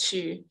other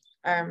two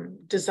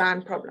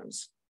design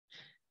problems.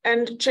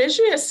 And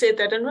Treasury has said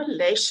that in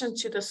relation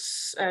to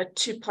this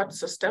two-pot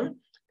system,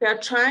 they are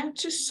trying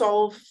to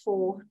solve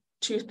for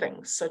two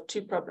things, so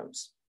two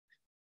problems.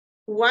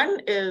 One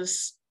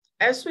is,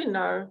 as we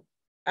know,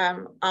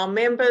 our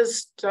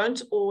members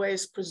don't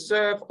always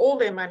preserve all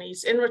their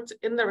monies in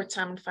the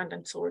retirement fund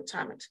until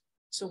retirement.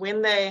 So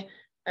when they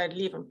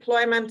leave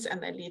employment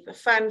and they leave the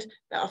fund,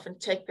 they often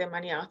take their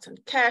money out in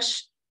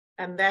cash,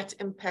 and that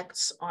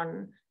impacts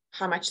on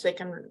how much they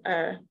can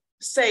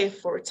save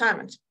for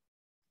retirement.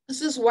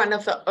 This is one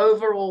of the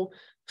overall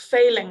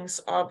failings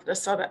of the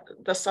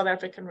South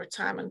African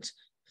retirement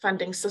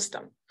funding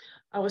system.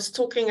 I was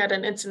talking at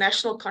an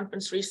international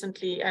conference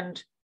recently,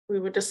 and we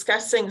were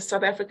discussing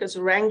South Africa's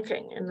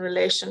ranking in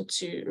relation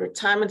to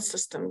retirement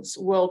systems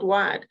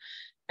worldwide.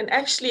 And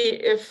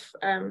actually, if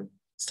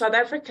South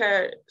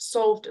Africa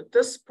solved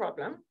this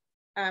problem,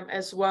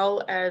 as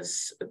well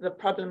as the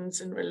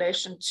problems in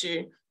relation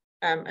to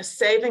a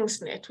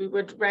savings net, we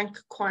would rank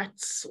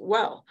quite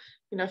well.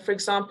 You know, for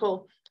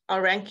example,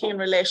 our ranking in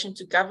relation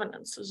to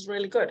governance is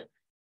really good.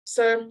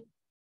 So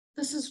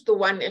this is the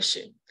one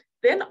issue.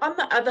 Then on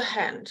the other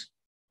hand,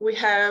 we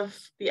have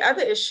the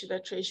other issue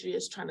that Treasury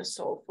is trying to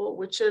solve for,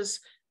 which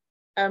is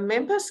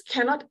members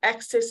cannot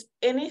access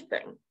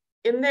anything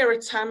in their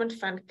retirement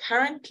fund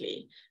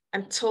currently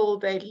until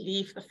they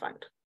leave the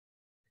fund.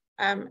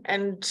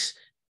 And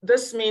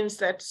this means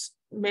that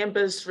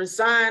members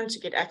resign to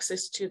get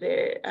access to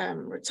their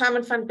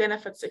retirement fund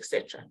benefits,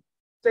 etc.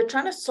 They're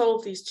trying to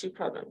solve these two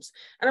problems.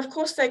 And of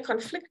course, they're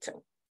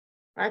conflicting,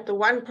 right? The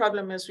one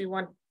problem is we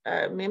want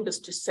members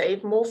to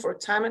save more for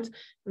retirement.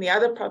 And the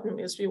other problem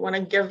is we want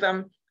to give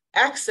them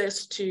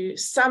access to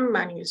some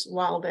monies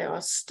while they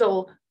are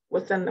still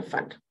within the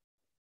fund.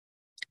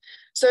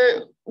 So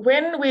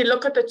when we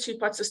look at the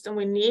two-part system,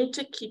 we need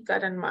to keep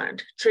that in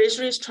mind.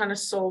 Treasury is trying to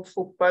solve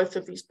for both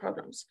of these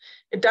problems.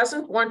 It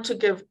doesn't want to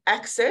give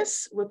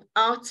access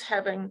without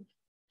having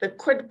the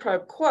quid pro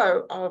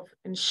quo of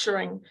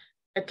ensuring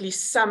at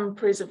least some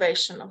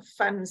preservation of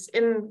funds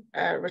in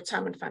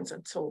retirement funds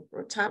until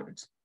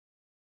retirement.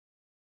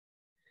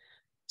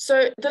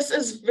 So this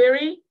is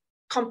very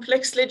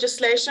complex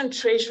legislation.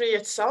 Treasury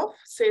itself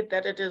said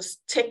that it is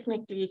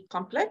technically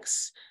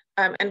complex.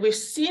 And we've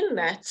seen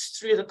that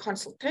through the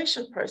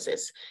consultation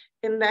process,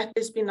 in that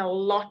there's been a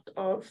lot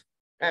of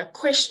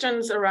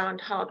questions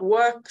around how it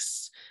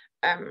works.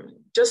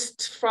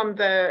 Just from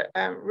the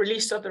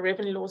release of the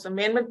Revenue Laws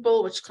Amendment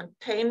Bill, which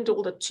contained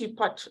all the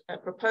two-part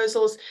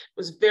proposals, it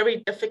was very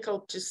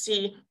difficult to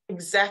see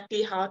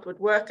exactly how it would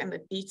work, and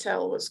the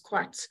detail was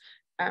quite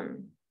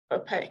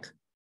opaque.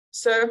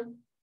 So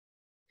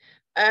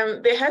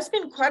there has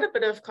been quite a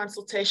bit of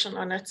consultation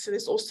on it. So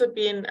there's also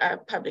been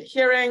public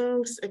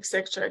hearings, et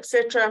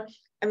cetera,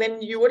 and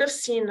then you would have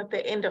seen at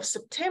the end of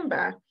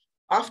September,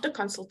 after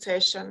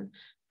consultation,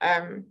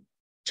 and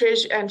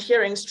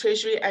hearings,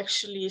 Treasury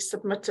actually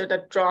submitted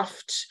a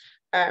draft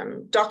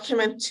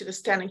document to the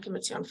Standing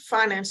Committee on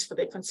Finance for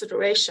their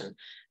consideration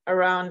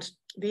around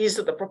these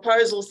are the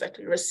proposals that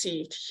we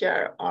received.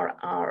 Here are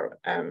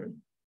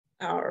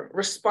our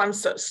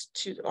responses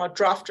to our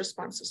draft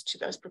responses to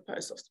those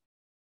proposals.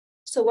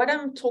 So what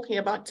I'm talking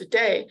about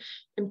today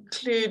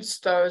includes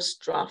those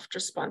draft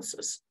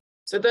responses.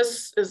 So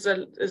this is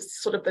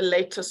sort of the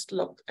latest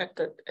look at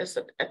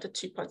the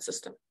two-part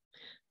system.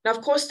 Now,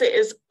 of course, there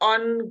is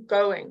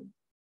ongoing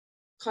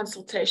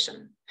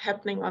consultation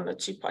happening on the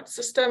two-part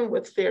system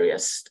with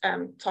various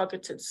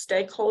targeted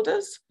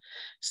stakeholders.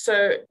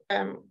 So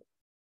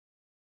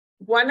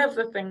one of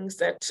the things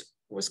that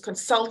was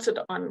consulted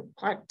on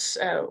quite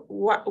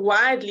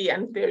widely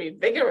and very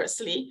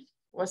vigorously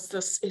was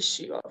this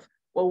issue of,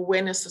 well,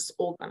 when is this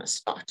all going to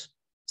start?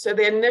 So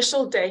the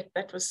initial date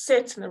that was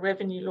set in the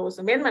Revenue Laws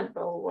Amendment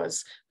Bill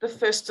was the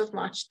 1st of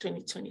March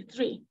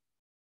 2023.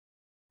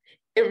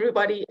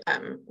 Everybody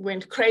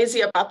went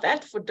crazy about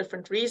that for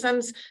different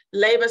reasons.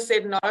 Labour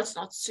said, no, it's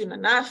not soon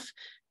enough.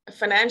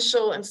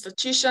 Financial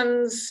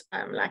institutions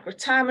like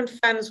retirement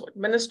funds,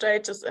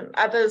 administrators and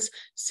others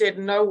said,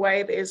 no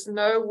way, there's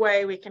no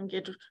way we can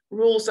get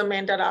rules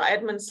amended, our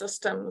admin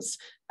systems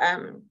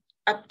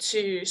up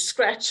to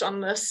scratch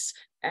on this,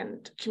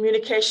 and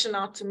communication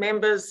out to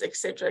members, et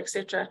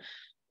cetera,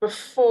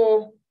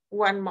 before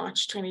 1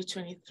 March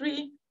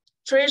 2023.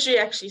 Treasury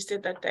actually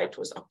said that date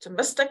was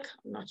optimistic.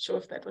 I'm not sure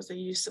if that was a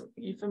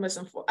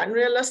euphemism for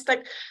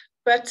unrealistic,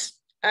 but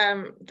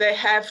they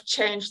have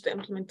changed the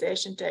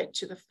implementation date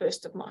to the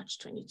 1st of March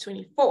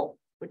 2024,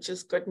 which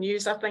is good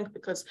news, I think,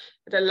 because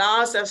it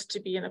allows us to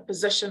be in a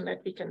position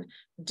that we can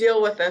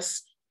deal with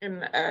this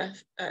in a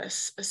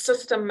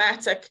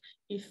systematic,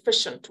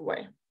 efficient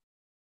way.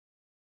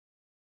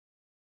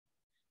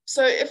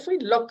 So if we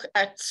look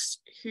at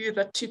who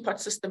the two-part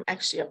system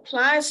actually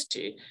applies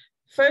to,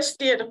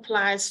 firstly, it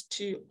applies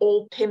to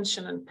all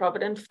pension and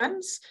provident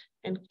funds,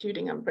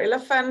 including umbrella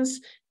funds.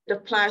 It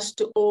applies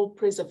to all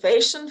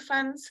preservation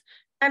funds,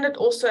 and it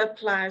also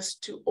applies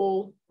to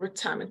all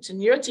retirement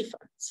annuity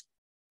funds.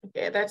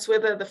 Okay, that's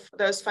whether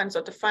those funds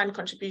are defined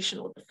contribution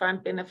or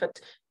defined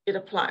benefit, it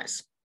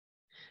applies.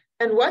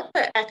 And what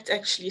the Act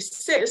actually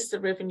says,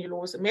 the Revenue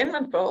Laws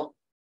Amendment Bill,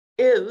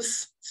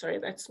 is, sorry,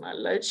 that's my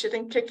load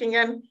shedding kicking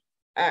in,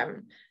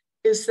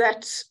 is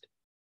that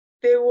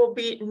there will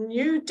be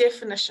new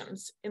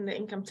definitions in the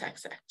Income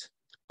Tax Act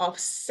of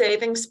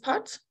savings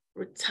pot,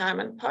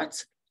 retirement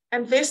pot,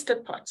 and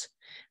vested pot,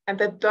 and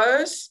that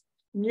those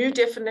new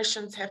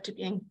definitions have to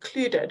be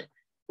included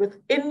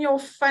within your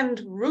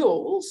fund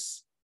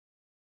rules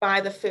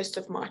by the 1st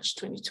of March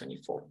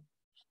 2024.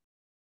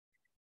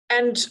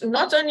 And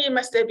not only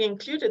must they be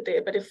included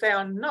there, but if they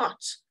are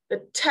not,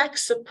 the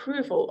tax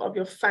approval of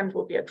your fund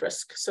will be at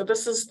risk. So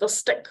this is the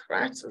stick,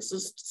 right? This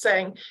is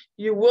saying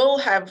you will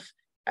have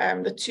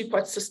the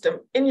two-part system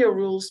in your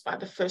rules by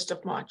the 1st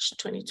of March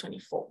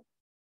 2024.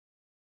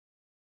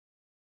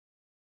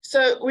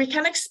 So we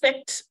can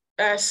expect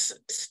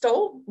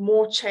still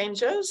more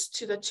changes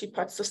to the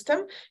two-part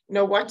system. You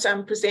know, what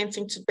I'm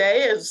presenting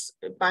today is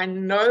by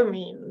no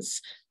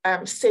means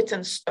set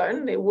in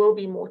stone. There will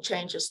be more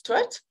changes to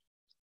it.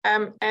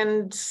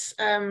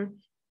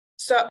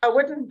 So I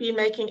wouldn't be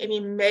making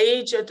any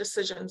major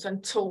decisions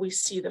until we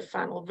see the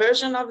final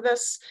version of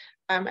this.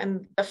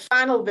 And the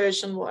final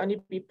version will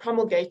only be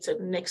promulgated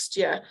next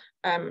year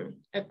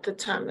at the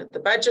time that the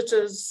budget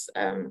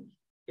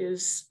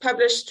is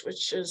published,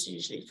 which is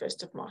usually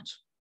 1st of March.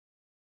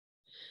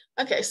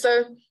 Okay,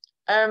 so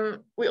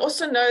We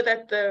also know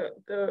that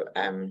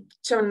the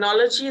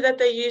terminology that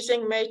they're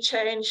using may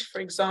change. For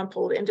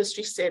example, the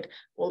industry said,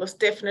 well, this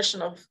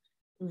definition of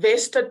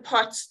vested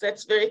pots,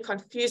 that's very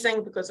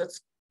confusing because it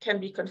can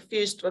be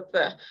confused with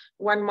the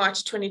 1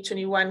 March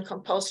 2021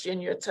 compulsory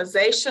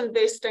annuitization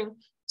vesting.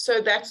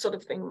 So that sort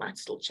of thing might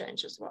still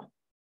change as well.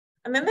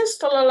 And then there's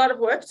still a lot of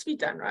work to be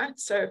done, right?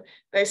 So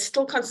they're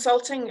still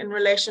consulting in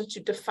relation to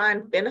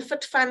defined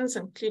benefit funds,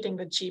 including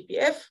the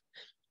GBF,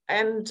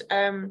 and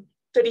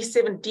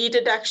 37D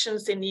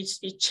deductions. There needs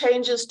to be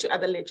changes to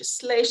other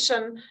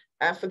legislation,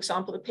 for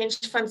example, the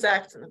Pension Funds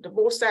Act and the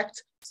Divorce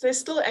Act. So there's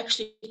still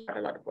actually quite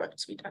a lot of work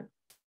to be done.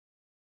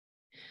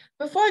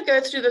 Before I go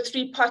through the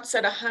 3 pots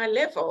at a high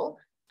level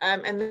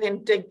and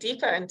then dig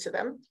deeper into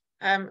them,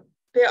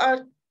 there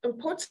are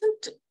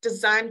important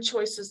design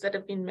choices that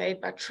have been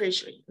made by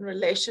Treasury in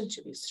relation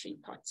to these 3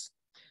 pots.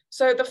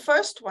 So the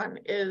first one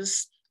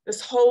is this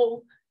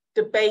whole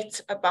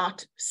debate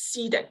about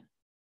seeding.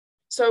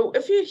 So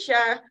if you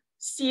hear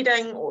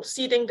seeding or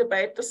seeding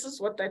debate, this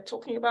is what they're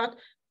talking about.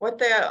 What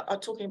they are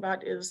talking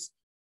about is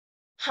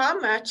how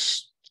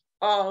much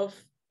of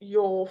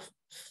your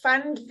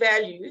fund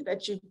value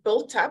that you've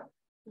built up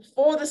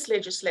before this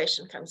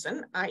legislation comes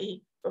in,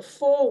 i.e.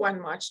 before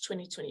 1 March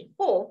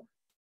 2024,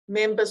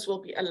 members will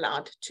be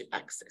allowed to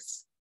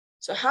access.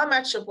 So how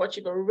much of what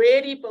you've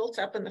already built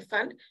up in the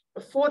fund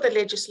before the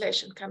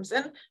legislation comes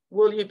in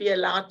will you be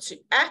allowed to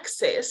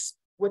access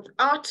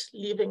without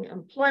leaving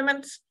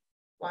employment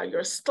while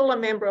you're still a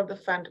member of the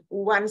fund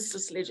once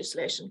this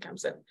legislation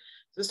comes in?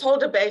 This whole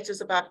debate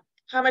is about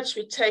how much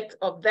we take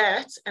of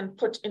that and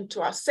put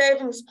into our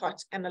savings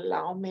pot and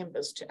allow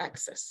members to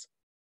access.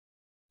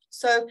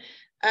 So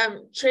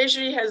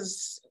Treasury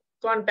has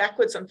gone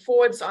backwards and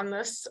forwards on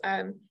this.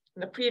 In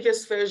the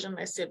previous version,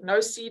 they said no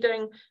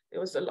seeding.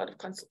 There was a lot of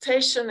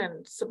consultation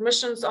and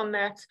submissions on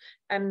that.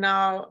 And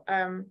now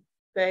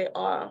they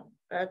are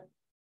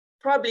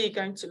probably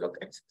going to look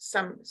at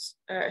some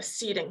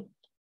seeding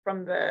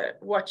from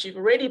what you've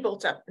already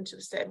built up into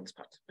the savings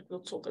pot. But we'll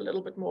talk a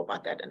little bit more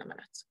about that in a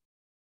minute.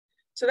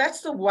 So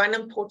that's the one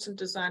important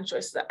design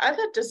choice. The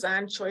other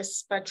design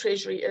choice by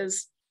Treasury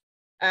is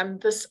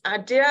this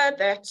idea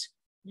that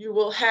you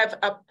will have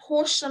a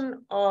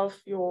portion of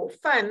your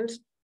fund,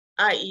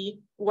 i.e.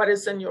 what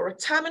is in your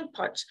retirement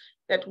pot,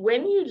 that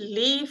when you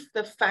leave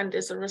the fund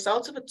as a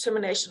result of a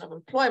termination of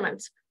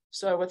employment,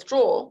 so a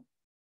withdrawal,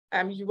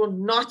 you will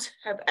not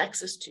have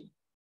access to.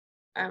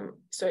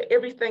 So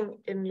everything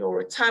in your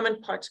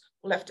retirement pot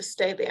will have to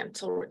stay there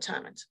until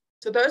retirement.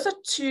 So those are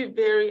 2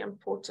 very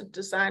important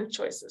design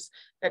choices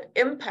that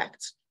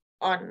impact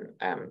on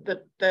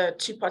the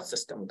 2-pot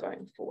system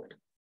going forward.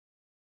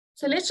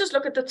 So let's just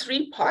look at the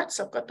 3 pots.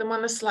 I've got them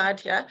on the slide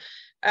here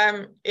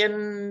at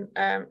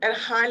a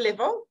high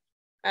level,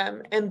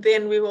 and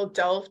then we will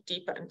delve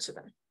deeper into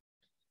them.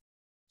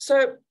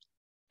 So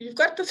you've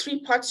got the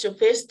 3 pots, your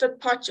vested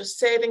pot, your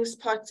savings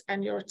pot,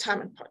 and your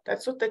retirement pot.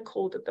 That's what they're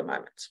called at the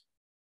moment.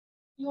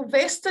 Your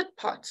vested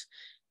pot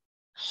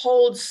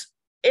holds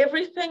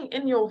everything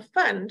in your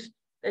fund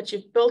that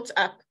you've built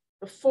up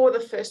before the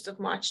 1st of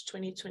March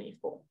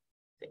 2024.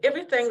 So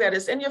everything that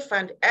is in your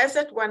fund as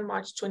at 1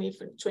 March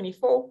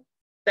 2024,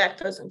 that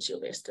goes into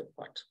your vested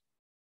pot.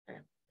 Okay.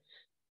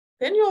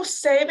 Then your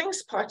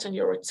savings pot and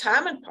your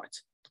retirement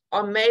pot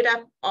are made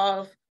up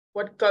of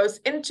what goes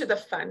into the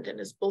fund and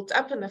is built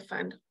up in the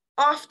fund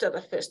after the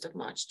 1st of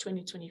March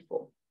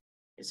 2024.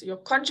 So your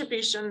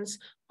contributions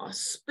are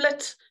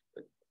split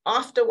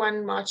after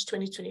 1 March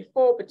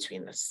 2024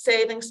 between the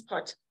savings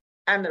pot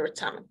and the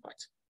retirement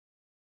pot.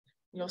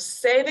 Your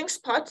savings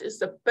pot is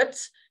the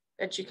bit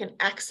that you can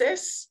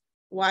access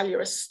while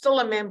you're still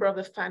a member of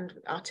the fund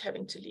without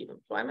having to leave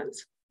employment.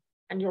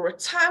 And your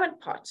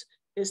retirement pot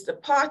is the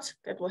part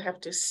that will have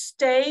to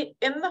stay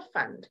in the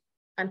fund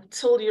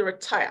until you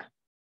retire.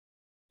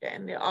 Okay,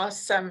 and there are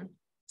some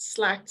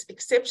slight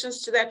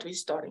exceptions to that we're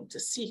starting to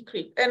see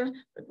creep in,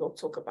 but we'll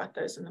talk about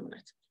those in a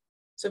minute.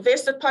 So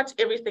vested pot,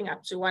 everything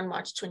up to 1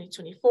 March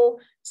 2024.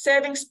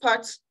 Savings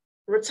pot,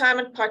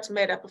 retirement pot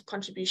made up of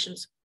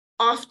contributions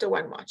after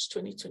 1 March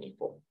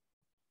 2024.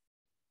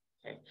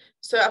 Okay,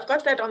 so I've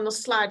got that on the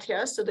slide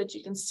here so that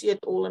you can see it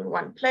all in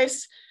one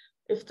place.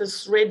 If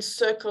this red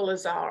circle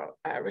is our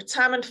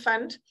retirement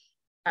fund,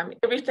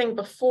 everything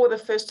before the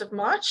 1st of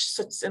March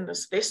sits in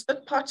this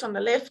vested pot on the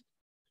left.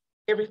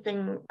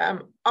 Everything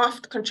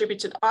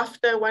contributed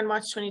after 1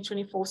 March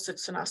 2024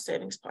 sits in our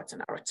savings pot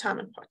and our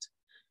retirement pot.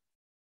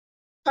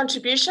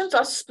 Contributions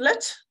are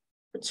split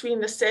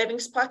between the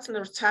savings pot and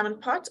the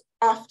retirement pot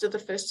after the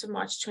 1st of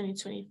March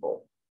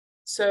 2024.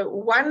 So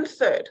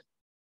 1/3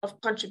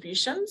 of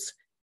contributions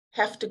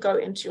have to go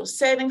into your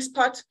savings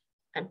pot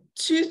and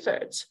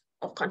 2/3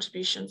 of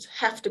contributions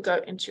have to go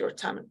into your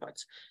retirement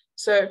pot.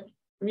 So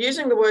I'm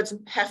using the words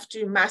have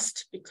to,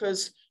 must,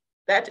 because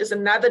that is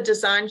another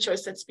design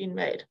choice that's been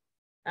made.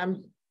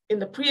 In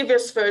the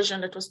previous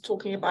version, it was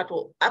talking about,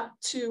 well, up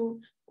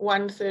to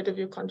 1/3 of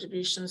your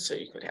contributions. So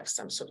you could have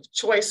some sort of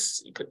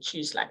choice. You could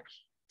choose like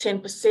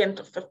 10%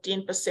 or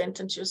 15%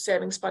 into your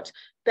savings pot.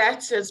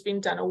 That has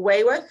been done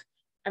away with.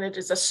 and it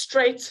is a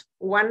straight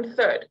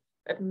 1/3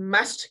 that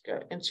must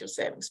go into your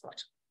savings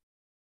pot.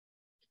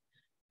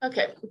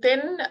 Okay,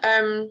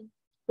 then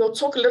we'll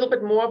talk a little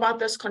bit more about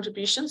those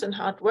contributions and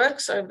how it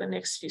works over the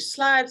next few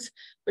slides.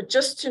 But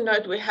just to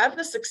note, we have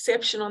this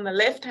exception on the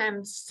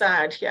left-hand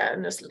side here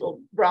in this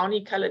little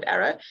brownie colored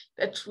arrow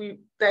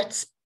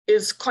that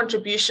is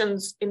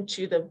contributions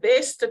into the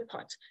vested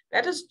pot.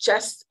 That is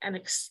just an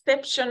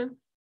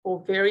exception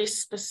for very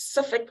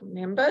specific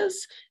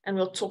members, and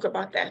we'll talk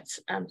about that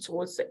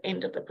towards the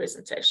end of the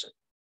presentation.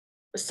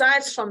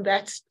 Besides from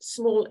that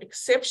small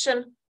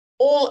exception,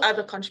 all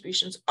other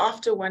contributions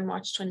after 1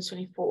 March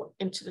 2024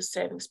 into the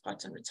savings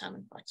pot and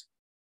retirement pot.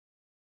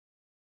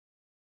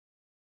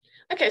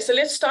 Okay, so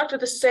let's start with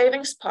the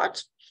savings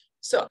pot.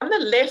 So on the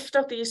left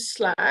of these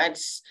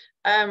slides,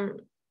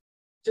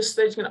 just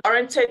so you can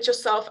orientate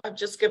yourself, I've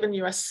just given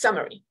you a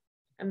summary.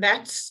 And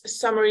that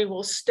summary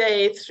will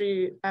stay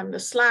through the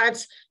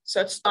slides.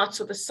 So it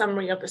starts with a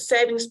summary of the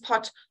savings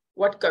pot,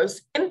 what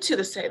goes into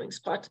the savings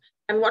pot,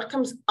 and what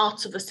comes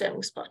out of the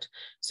savings pot.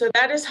 So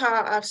that is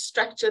how I've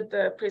structured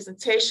the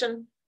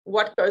presentation,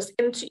 what goes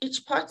into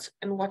each pot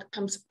and what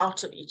comes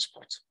out of each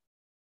pot.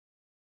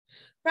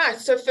 Right,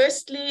 so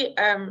firstly,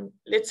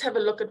 let's have a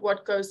look at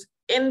what goes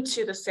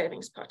into the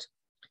savings pot.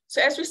 So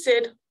as we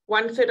said,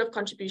 1/3 of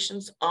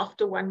contributions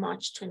after 1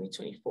 March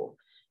 2024.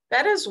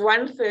 That is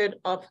 1/3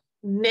 of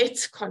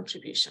net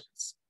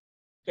contributions.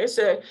 Okay,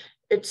 so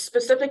it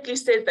specifically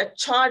says that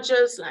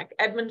charges like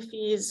admin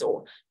fees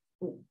or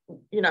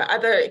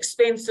other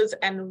expenses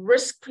and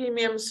risk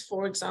premiums,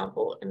 for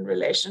example, in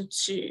relation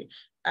to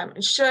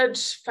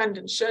fund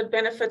insured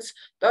benefits,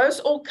 those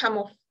all come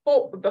off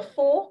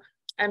before,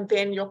 and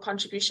then your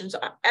contributions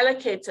are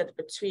allocated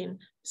between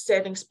the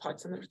savings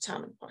pot and the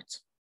retirement pot.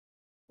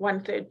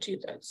 1/3,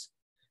 2/3.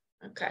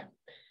 Okay.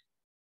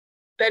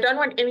 They don't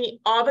want any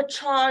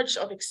arbitrage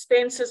of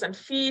expenses and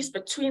fees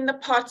between the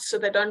pots. So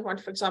they don't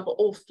want, for example,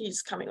 all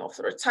fees coming off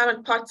the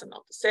retirement pot and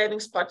not the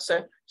savings pot. So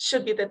it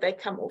should be that they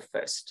come off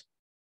first.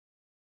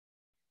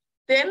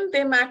 Then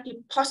there might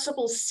be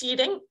possible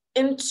seeding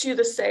into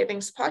the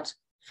savings pot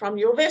from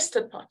your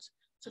vested pot.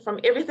 So from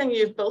everything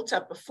you've built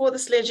up before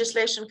this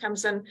legislation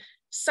comes in,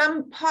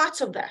 some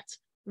part of that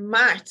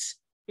might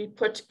be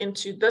put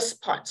into this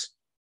pot,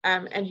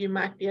 and you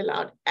might be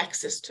allowed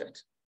access to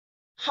it.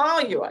 How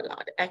you are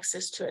allowed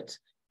access to it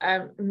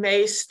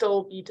may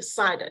still be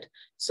decided.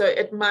 So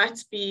it might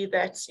be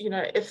that,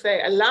 if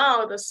they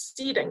allow the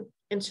seeding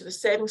into the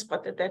savings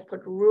pot, that they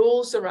put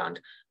rules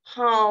around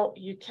how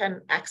you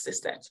can access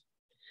that.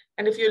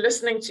 And if you're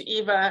listening to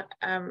Eva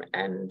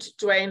and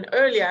Dwayne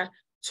earlier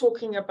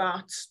talking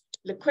about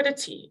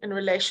liquidity in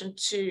relation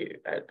to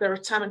the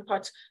retirement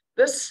pot,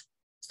 the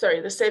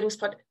savings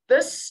pot,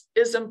 this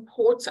is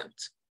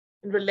important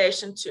in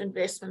relation to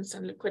investments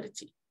and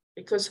liquidity,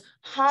 because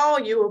how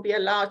you will be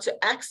allowed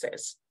to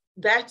access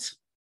that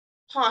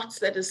part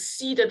that is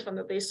seeded from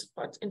the vested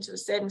pot into the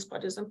savings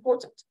pot is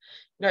important.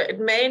 It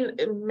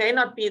may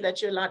not be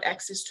that you're allowed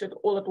access to it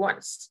all at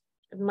once.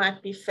 It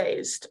might be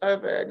phased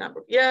over a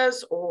number of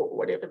years or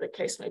whatever the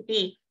case may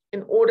be,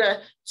 in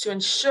order to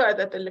ensure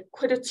that the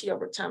liquidity of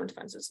retirement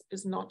funds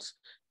is not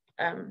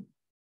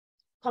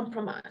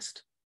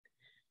compromised.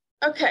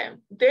 Okay,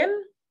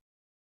 then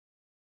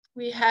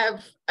we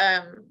have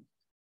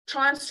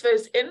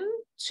transfers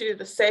into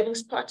the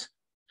savings pot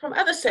from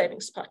other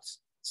savings pots.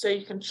 So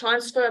you can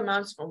transfer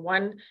amounts from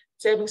one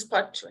savings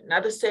pot to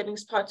another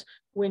savings pot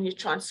when you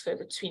transfer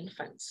between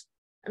funds.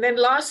 And then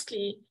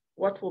lastly,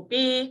 what will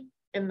be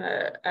in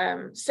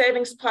the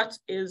savings pot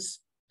is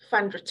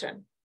fund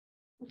return.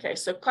 Okay,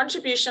 so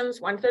contributions,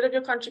 1/3 of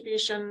your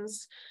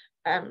contributions,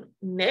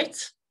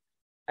 net,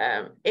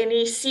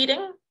 any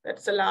seeding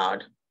that's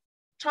allowed,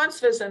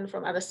 transfers in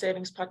from other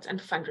savings pots,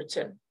 and fund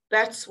return.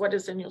 That's what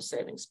is in your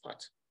savings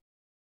pot.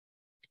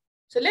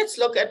 So let's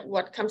look at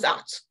what comes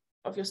out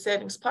of your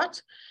savings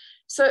pot.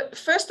 So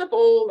first of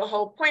all, the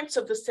whole point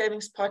of the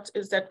savings pot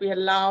is that we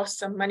allow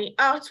some money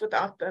out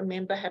without the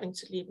member having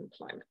to leave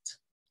employment.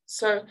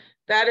 So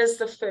that is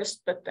the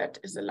first bit that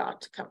is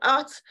allowed to come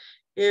out,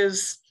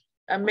 is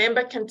a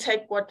member can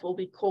take what will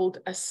be called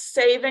a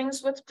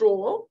savings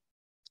withdrawal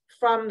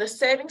from the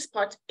savings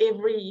pot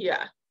every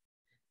year.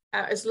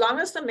 As long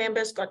as the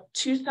member's got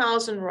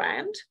 2,000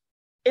 Rand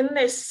in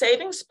their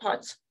savings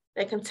pot,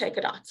 they can take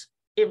it out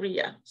every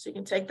year. So you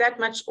can take that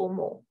much or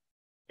more,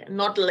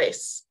 not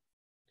less.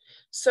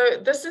 So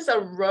this is a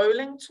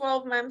rolling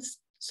 12 months.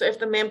 So if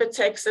the member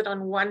takes it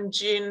on 1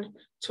 June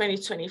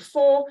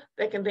 2024,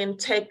 they can then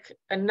take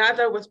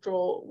another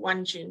withdrawal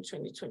 1 June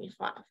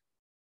 2025.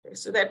 Okay,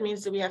 so that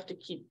means that we have to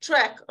keep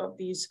track of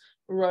these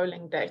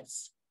rolling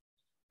dates.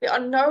 There are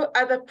no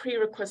other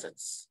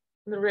prerequisites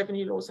in the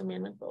Revenue Laws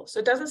Amendment Bill. So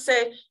it doesn't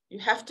say you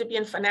have to be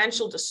in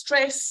financial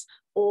distress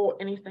or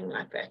anything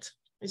like that.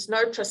 There's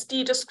no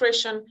trustee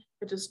discretion.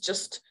 It is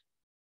just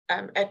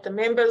at the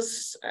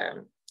member's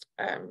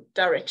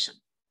direction.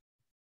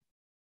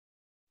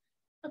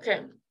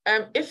 Okay,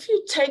 if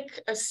you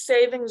take a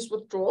savings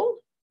withdrawal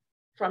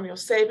from your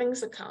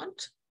savings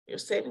account, your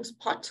savings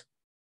pot,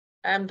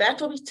 that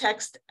will be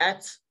taxed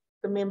at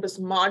the members'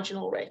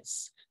 marginal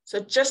rates. So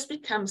it just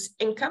becomes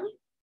income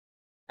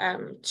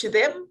to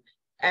them,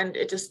 and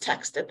it is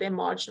taxed at their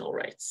marginal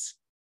rates.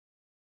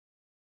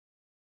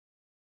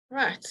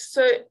 Right,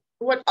 so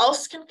what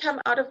else can come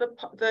out of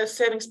the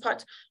savings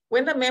pot?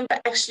 When the member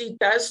actually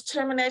does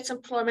terminate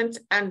employment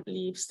and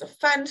leaves the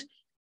fund,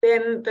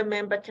 then the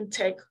member can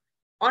take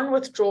on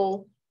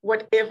withdrawal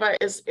whatever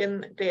is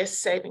in their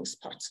savings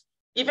pot.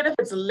 Even if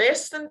it's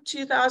less than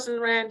 2,000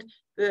 Rand,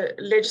 the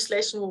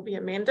legislation will be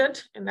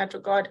amended in that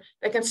regard.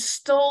 They can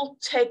still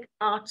take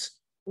out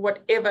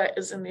whatever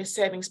is in their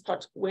savings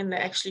pot when they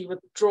actually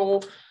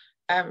withdraw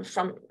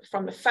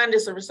from the fund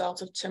as a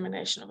result of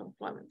termination of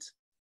employment.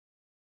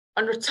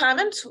 On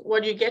retirement,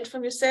 what do you get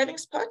from your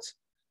savings pot?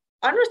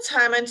 On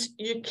retirement,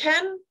 you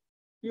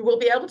will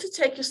be able to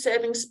take your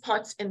savings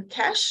pot in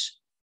cash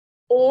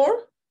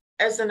or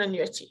as an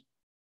annuity.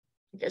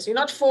 Okay, so you're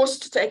not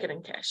forced to take it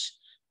in cash.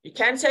 You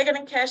can take it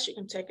in cash, you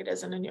can take it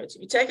as an annuity.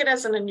 If you take it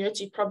as an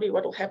annuity, probably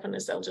what will happen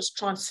is they'll just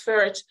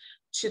transfer it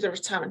to the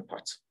retirement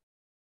pot.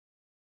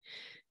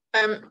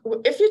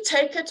 If you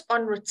take it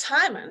on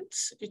retirement,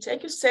 if you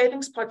take your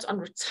savings pot on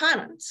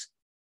retirement,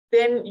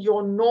 then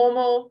your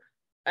normal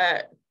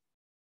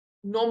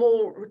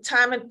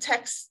retirement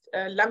tax,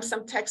 lump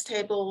sum tax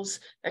tables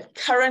that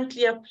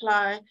currently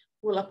apply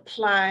will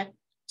apply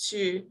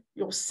to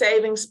your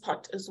savings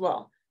pot as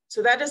well.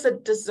 So that is a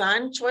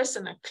design choice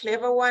and a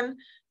clever one.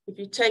 If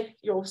you take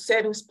your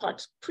savings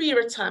pot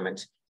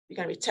pre-retirement, you're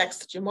going to be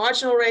taxed at your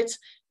marginal rates.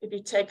 If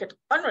you take it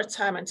on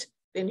retirement,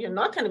 then you're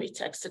not going to be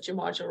taxed at your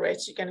marginal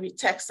rates. You're going to be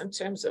taxed in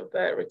terms of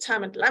the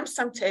retirement lump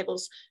sum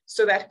tables,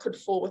 so that could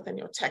fall within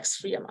your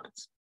tax-free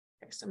amount.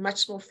 Okay, so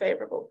much more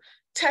favorable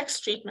tax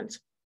treatment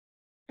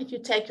if you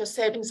take your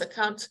savings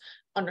account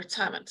on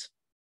retirement.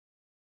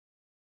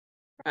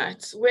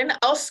 Right, when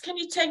else can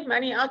you take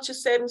money out your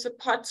savings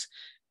pot?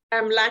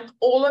 Like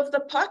all of the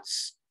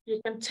pots, you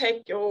can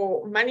take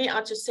your money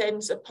out your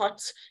savings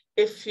pot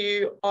if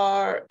you've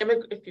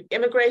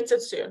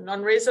immigrated, so you're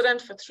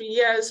non-resident for 3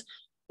 years,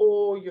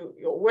 or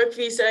your work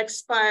visa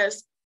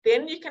expires,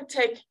 then you can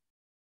take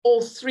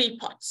all 3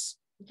 pots.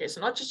 Okay, so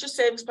not just your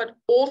savings pot,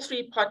 all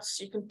 3 pots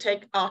you can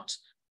take out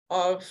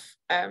of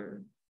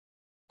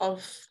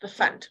the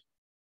fund,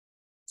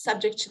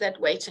 subject to that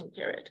waiting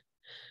period.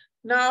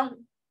 Now,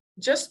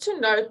 just to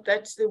note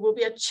that there will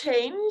be a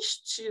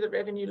change to the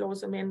Revenue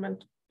Laws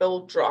Amendment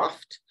Bill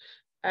draft,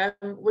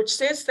 which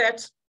says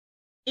that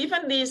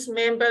even these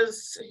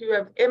members who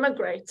have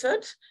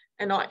immigrated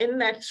and are in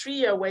that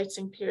 3-year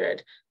waiting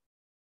period,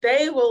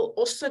 they will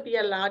also be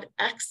allowed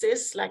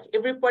access, like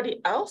everybody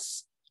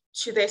else,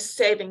 to their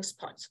savings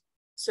pot.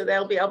 So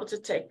they'll be able to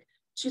take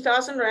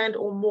 2,000 Rand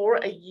or more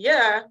a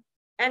year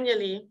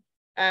annually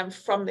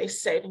from their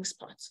savings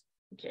pot.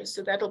 Okay,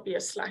 so that'll be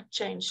a slight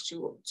change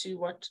to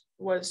what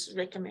was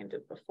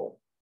recommended before.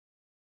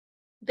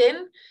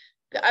 Then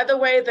the other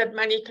way that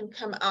money can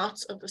come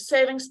out of the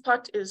savings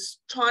pot is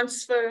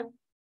transfer.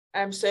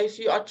 So if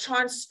you are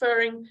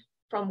transferring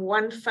from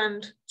one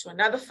fund to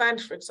another fund,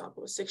 for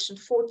example, a Section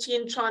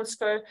 14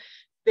 transfer,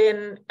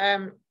 then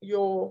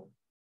your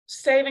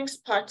savings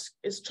pot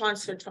is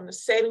transferred from the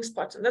savings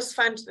pot in this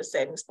fund to the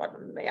savings pot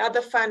in the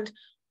other fund,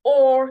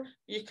 or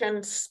you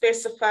can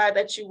specify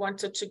that you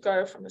want it to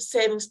go from the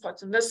savings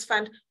pot in this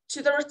fund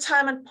to the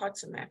retirement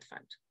pots in that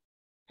fund.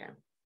 Okay.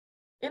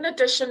 In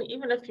addition,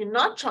 even if you're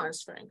not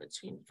transferring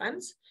between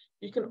funds,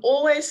 you can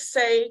always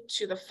say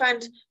to the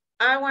fund,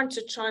 I want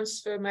to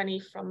transfer money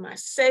from my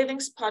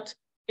savings pot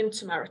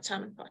into my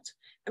retirement pot.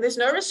 And there's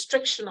no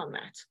restriction on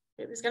that.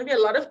 Okay. There's going to be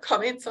a lot of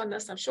comments on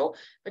this, I'm sure,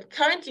 but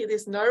currently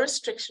there's no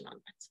restriction on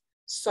that.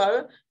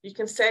 So you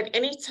can say at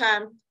any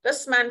time,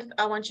 this month,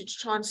 I want you to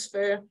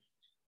transfer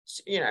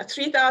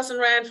 3,000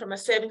 Rand from my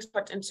savings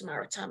pot into my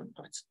retirement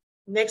pot.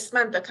 Next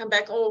month, I come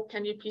back, oh,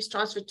 can you please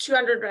transfer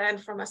 200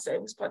 Rand from my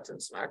savings pot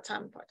into my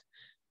retirement pot?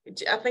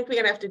 I think we're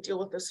going to have to deal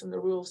with this in the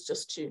rules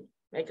just to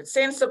make it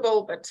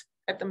sensible, but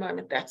at the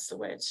moment, that's the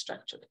way it's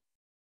structured.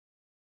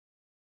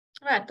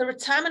 All right, the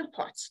retirement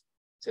pot.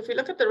 So if we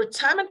look at the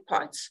retirement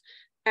pot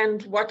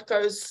and what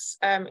goes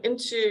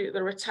into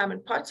the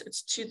retirement pot,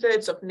 it's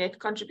 2/3 of net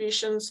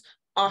contributions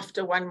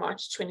after 1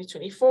 March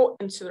 2024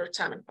 into the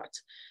retirement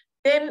pot.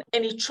 Then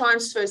any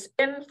transfers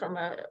in from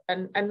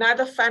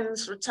another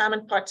fund's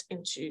retirement pot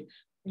into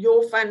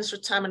your fund's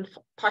retirement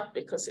pot,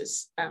 because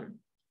it's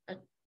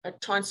a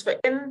transfer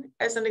in,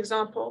 as an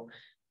example,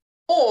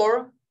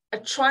 or a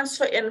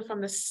transfer in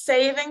from the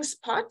savings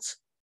pot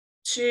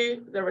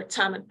to the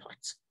retirement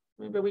pot.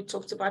 Remember, we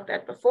talked about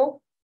that before,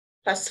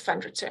 plus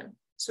fund return.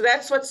 So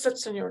that's what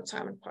sits in your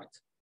retirement pot.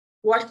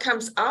 What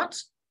comes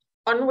out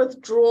on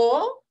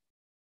withdrawal,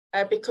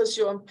 because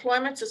your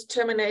employment is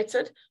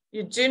terminated,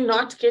 you do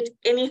not get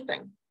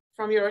anything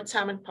from your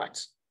retirement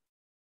pot.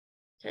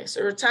 Okay,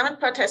 so retirement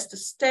pot has to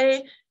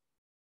stay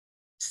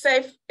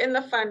safe in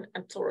the fund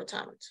until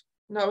retirement.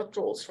 No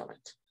withdrawals from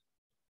it.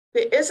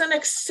 There is an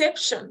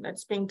exception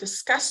that's being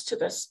discussed to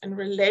this in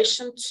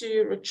relation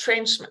to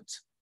retrenchment.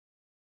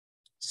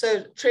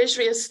 So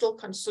Treasury is still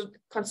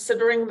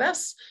considering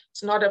this.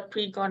 It's not a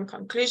pre-gone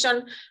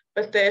conclusion,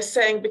 but they're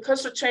saying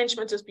because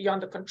retrenchment is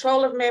beyond the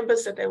control of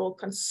members, that they will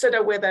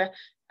consider whether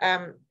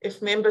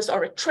if members are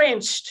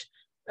retrenched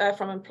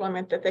from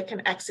employment, that they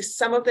can access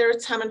some of their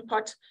retirement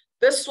pot.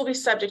 This will be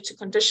subject to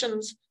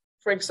conditions.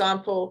 For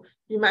example,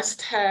 you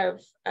must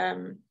have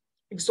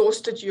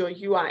exhausted your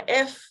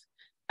UIF,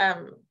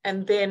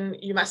 and then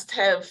you must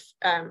have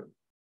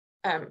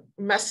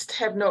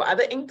no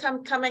other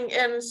income coming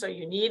in. So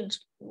you need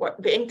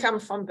the income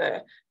from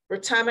the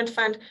retirement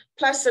fund,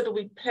 plus it will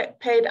be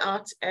paid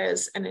out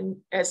as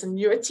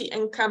annuity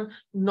income,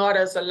 not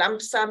as a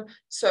lump sum.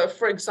 So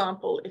for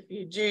example, if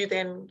you do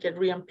then get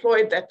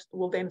re-employed, that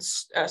will then,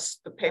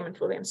 the payment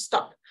will then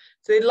stop.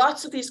 So there are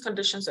lots of these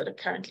conditions that are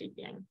currently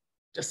being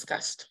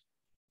discussed.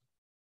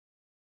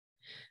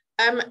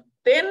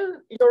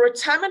 Then your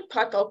retirement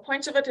pot, the whole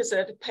point of it is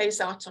that it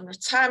pays out on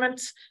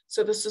retirement.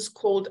 So this is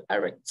called a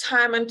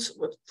retirement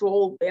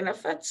withdrawal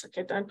benefit.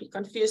 Okay, don't be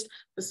confused.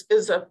 This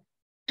is a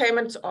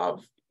payment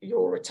of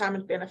your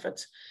retirement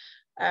benefit.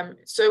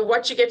 So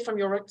what you get from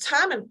your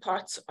retirement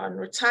pot on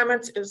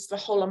retirement is the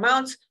whole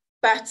amount,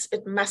 but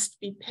it must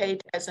be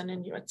paid as an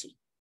annuity,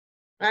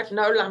 right?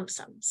 No lump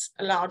sums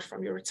allowed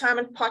from your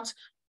retirement pot.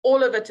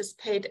 All of it is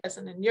paid as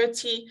an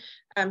annuity,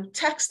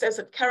 taxed as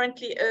it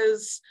currently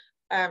is,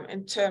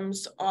 in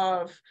terms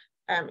of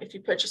if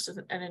you purchase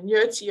an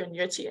annuity, your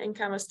annuity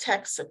income is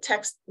taxed, so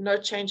taxed, no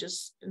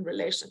changes in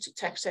relation to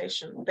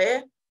taxation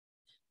there.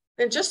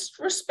 Then just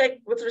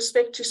with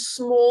respect to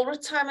small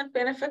retirement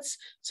benefits,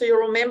 so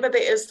you'll remember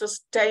there is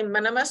this de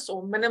minimis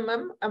or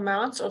minimum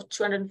amount of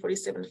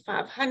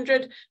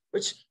 247,500,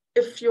 which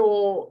if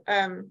you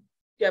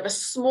have a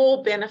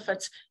small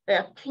benefit, they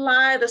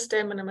apply this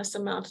de minimis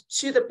amount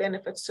to the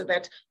benefit so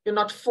that you're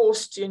not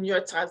forced to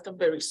annuitize the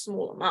very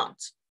small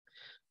amount.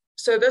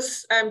 So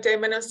this de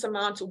minimis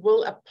amount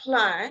will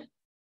apply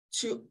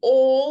to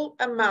all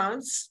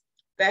amounts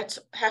that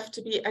have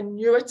to be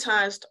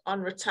annuitized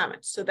on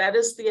retirement. So that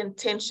is the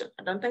intention.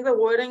 I don't think the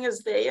wording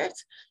is there yet,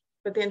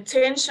 but the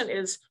intention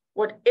is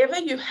whatever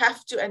you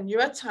have to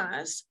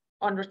annuitize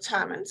on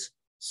retirement,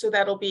 so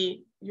that'll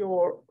be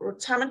your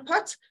retirement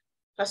pot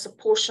plus a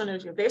portion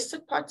of your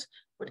vested pot,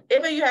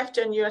 whatever you have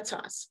to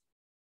annuitize,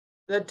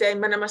 the de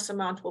minimis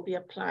amount will be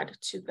applied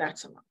to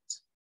that amount.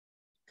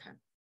 Okay.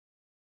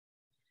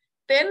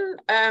 Then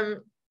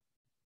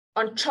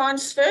on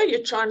transfer,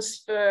 you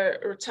transfer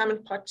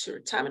retirement pot to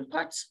retirement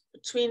pot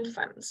between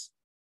funds.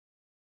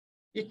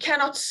 You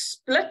cannot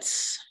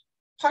split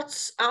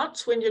pots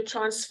out when you're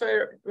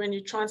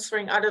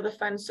transferring out of the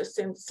funds, to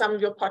send some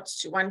of your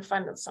pots to one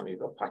fund and some of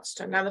your pots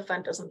to another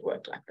fund. Doesn't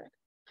work like that.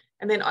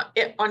 And then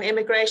on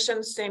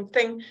immigration, same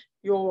thing.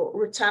 Your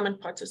retirement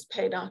pot is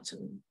paid out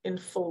in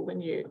full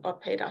when you are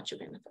paid out your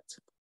benefits.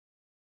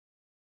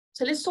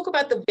 So let's talk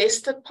about the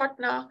vested pot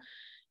now.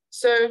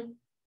 So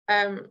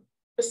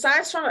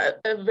besides from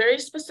a very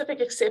specific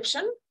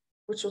exception,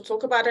 which we'll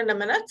talk about in a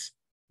minute,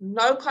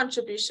 no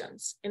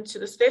contributions into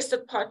this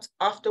vested pot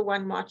after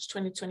 1 March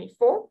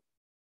 2024.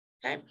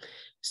 Okay,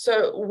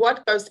 so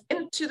what goes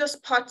into this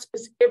pot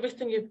is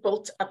everything you've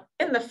built up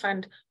in the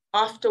fund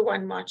after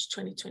 1 March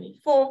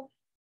 2024,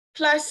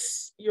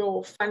 plus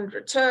your fund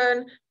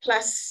return,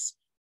 plus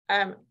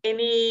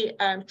any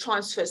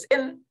transfers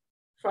in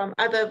from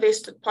other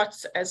vested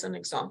pots as an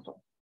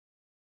example.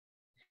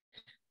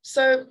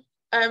 So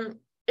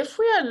if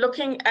we are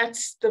looking at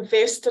the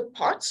vested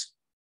pot,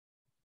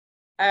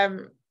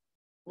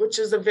 which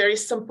is a very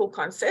simple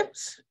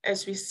concept,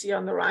 as we see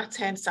on the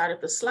right-hand side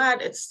of the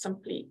slide, it's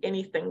simply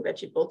anything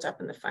that you built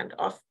up in the fund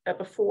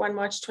before 1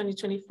 March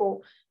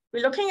 2024.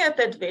 We're looking at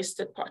that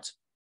vested pot.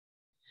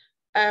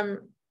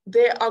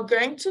 There are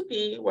going to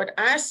be what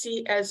I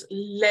see as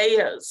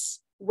layers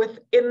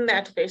within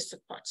that vested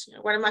pot. You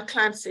know, one of my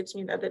clients said to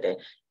me the other day,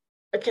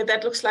 okay,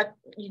 that looks like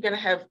you're going to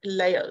have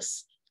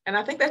layers. And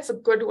I think that's a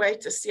good way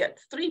to see it.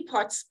 3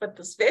 pots, but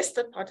this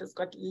vested pot has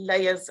got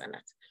layers in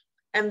it.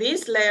 And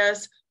these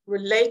layers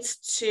relate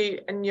to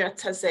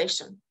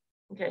annuitization.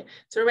 Okay,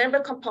 so remember,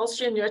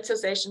 compulsory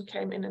annuitization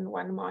came in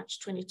 1 March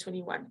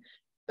 2021.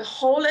 The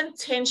whole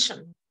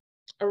intention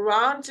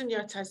around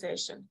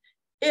annuitization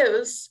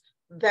is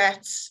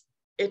that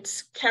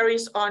it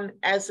carries on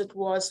as it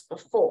was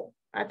before.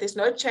 Right? There's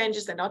no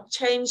changes, they're not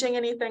changing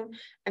anything,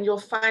 and you'll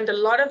find a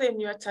lot of the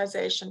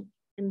annuitization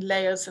in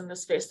layers in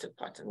this vested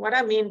pot. And what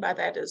I mean by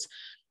that is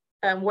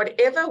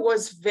whatever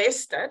was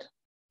vested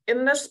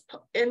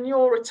in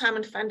your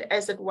retirement fund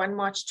as at 1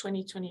 March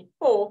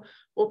 2024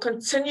 will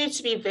continue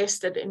to be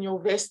vested in your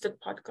vested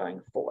pot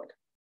going forward.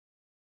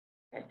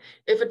 Okay.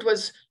 If it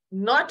was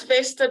not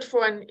vested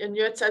for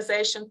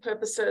annuitization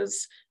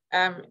purposes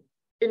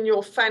in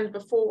your fund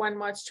before 1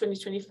 March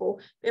 2024,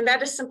 then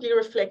that is simply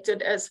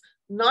reflected as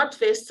not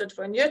vested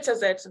for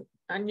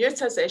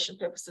annuitization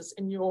purposes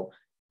in your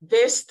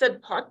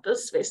vested pot,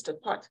 this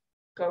vested pot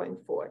going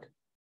forward.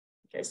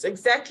 Okay, so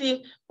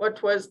exactly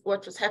what was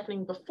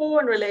happening before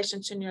in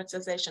relation to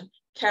annuitization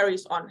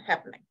carries on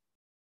happening.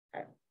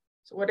 Okay,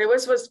 so whatever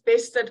was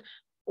vested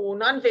or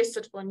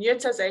non-vested for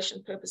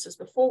annuitization purposes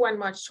before 1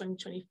 March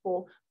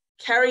 2024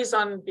 carries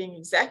on being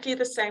exactly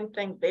the same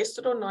thing,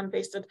 vested or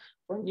non-vested,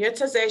 for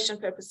annuitization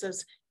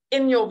purposes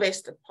in your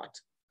vested pot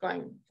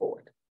going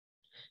forward.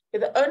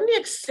 Okay, the only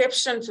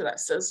exception to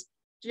this is,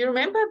 do you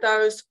remember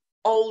those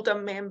older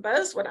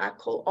members, what I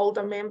call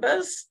older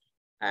members,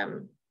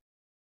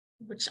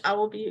 which I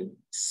will be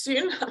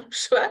soon, I'm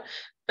sure.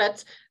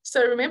 But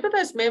so remember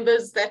those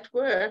members that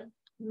were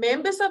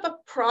members of a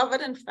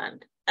provident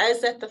fund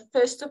as at the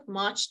 1st of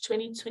March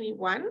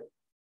 2021,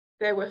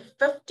 they were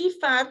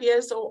 55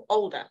 years or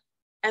older,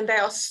 and they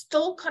are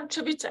still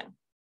contributing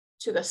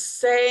to the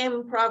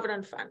same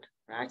provident fund,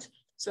 right?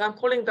 So I'm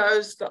calling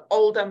those the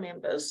older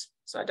members,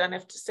 so I don't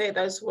have to say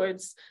those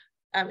words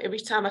every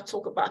time I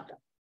talk about them.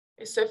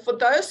 Okay, so for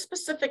those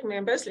specific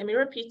members, let me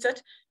repeat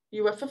it.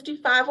 You were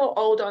 55 or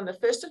older on the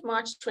 1st of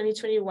March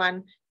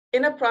 2021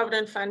 in a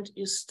provident fund,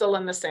 you're still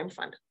in the same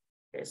fund.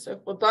 Okay, so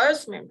for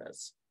those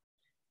members,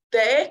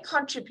 their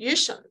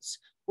contributions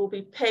will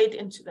be paid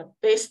into the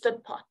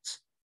vested pot.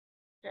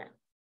 Okay.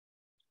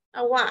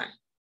 Now why?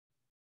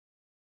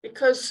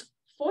 Because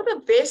for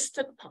the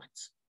vested pot,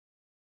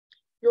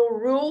 your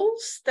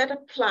rules that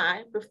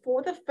apply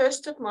before the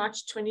 1st of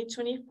March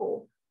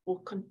 2024 will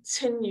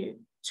continue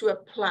to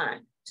apply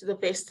to the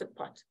vested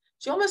pot.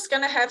 So you're almost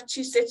going to have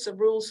two sets of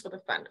rules for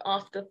the fund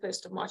after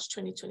 1st of March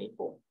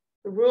 2024.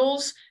 The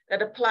rules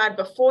that applied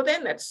before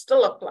then that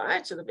still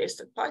apply to the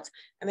vested pot,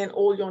 and then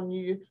all your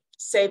new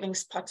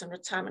savings pot and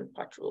retirement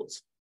pot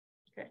rules.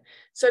 Okay,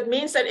 so it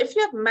means that if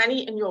you have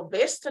money in your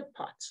vested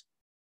pot,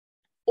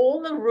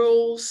 all the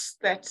rules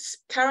that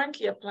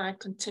currently apply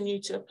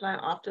continue to apply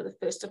after the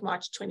 1st of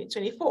March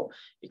 2024.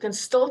 You can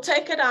still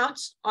take it out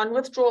on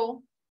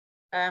withdrawal.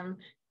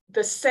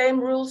 The same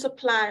rules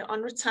apply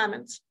on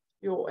retirement.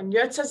 Your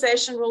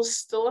annuitization rules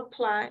still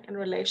apply in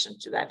relation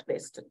to that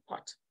vested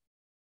pot.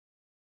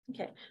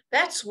 Okay,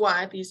 that's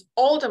why these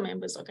older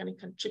members are going to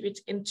contribute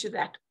into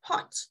that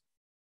pot,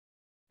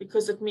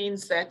 because it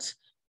means that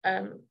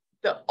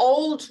the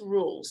old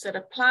rules that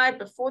applied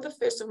before the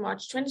 1st of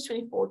March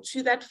 2024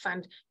 to that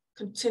fund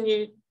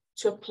continue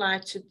to apply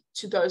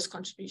to those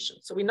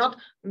contributions. So we're not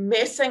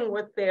messing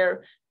with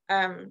their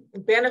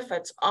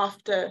benefits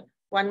after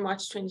 1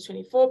 March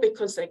 2024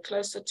 because they're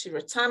closer to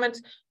retirement.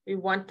 We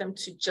want them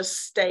to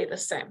just stay the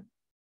same.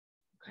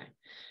 Okay,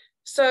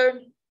 so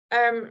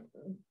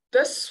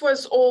this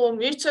was all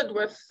mooted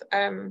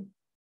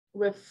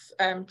with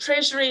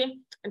Treasury,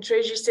 and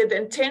Treasury said the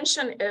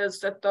intention is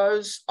that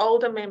those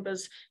older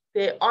members,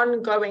 their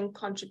ongoing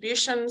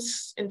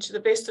contributions into the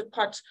vested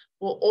pot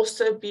will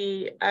also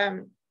be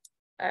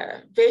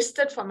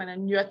vested from an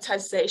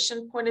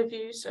annuitization point of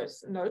view. So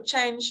it's no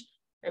change.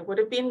 They would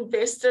have been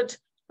vested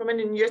from an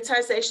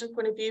annuitization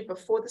point of view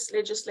before this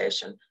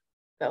legislation.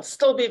 They'll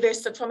still be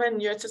vested from an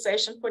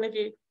annuitization point of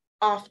view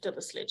after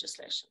this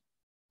legislation.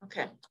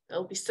 Okay,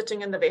 they'll be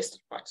sitting in the vested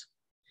pot.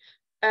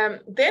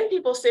 Then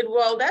people said,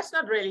 well, that's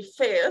not really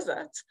fair, is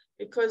it?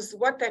 Because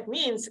what that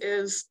means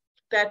is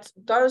that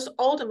those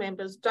older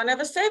members don't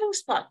have a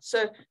savings pot,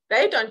 so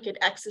they don't get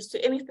access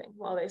to anything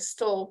while they're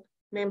still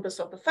members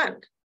of the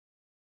fund.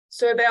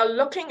 So they are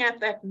looking at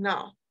that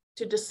now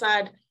to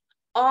decide,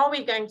 are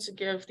we going to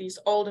give these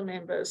older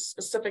members,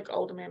 specific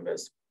older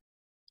members,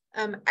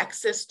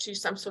 access to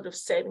some sort of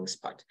savings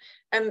pot?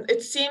 And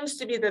it seems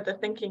to be that the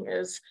thinking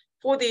is,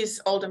 for these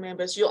older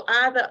members, you'll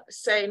either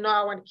say, no,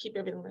 I want to keep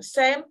everything the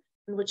same,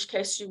 in which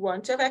case you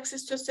won't have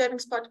access to a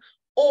savings pot,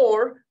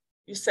 or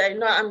you say,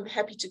 no, I'm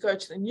happy to go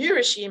to the new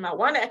regime, I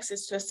want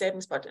access to a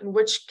savings pot, in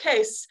which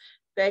case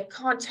they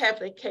can't have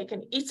their cake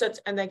and eat it,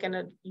 and they're going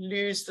to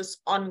lose this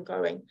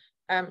ongoing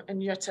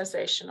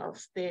annuitization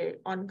of their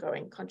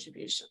ongoing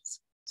contributions.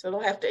 So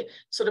they'll have to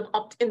sort of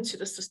opt into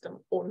the system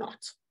or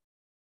not.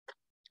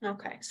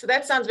 Okay, so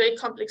that sounds very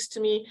complex to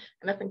me,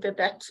 and I think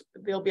that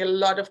there'll be a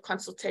lot of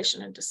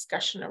consultation and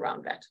discussion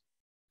around that.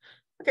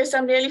 Okay, so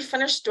I'm nearly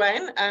finished,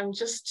 Dwayne.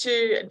 Just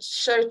to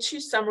show two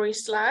summary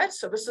slides.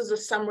 So this is a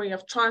summary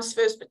of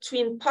transfers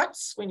between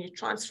pots when you're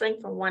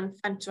transferring from one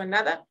fund to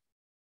another.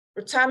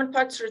 Retirement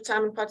pot to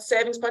retirement pot,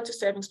 savings pot to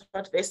savings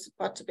pot, vested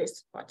pot to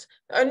vested pot.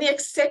 The only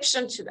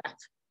exception to that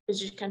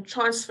is you can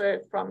transfer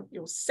from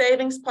your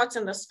savings pot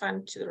in this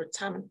fund to the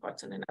retirement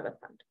pot in another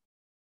fund.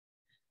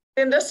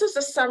 Then this is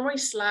a summary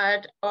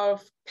slide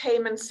of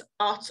payments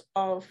out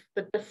of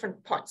the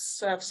different pots.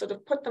 So I've sort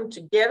of put them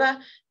together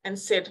and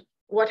said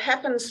what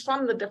happens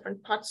from the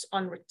different pots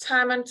on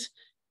retirement,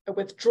 a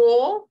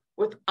withdrawal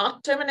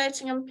without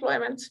terminating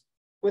employment,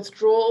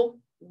 withdrawal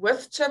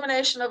with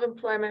termination of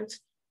employment,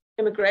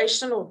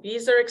 immigration or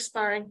visa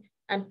expiring,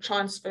 and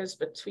transfers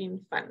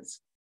between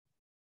funds.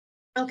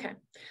 Okay,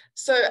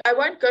 so I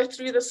won't go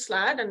through this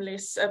slide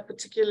unless a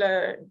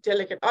particular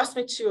delegate asks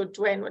me to or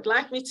Dwayne would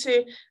like me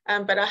to,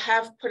 but I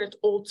have put it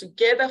all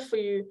together for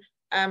you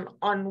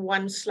on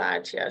one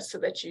slide here so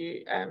that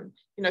you,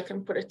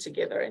 can put it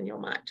together in your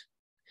mind.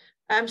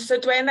 So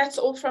Dwayne, that's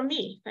all from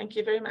me. Thank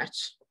you very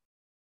much.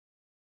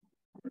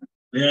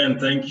 Leanne,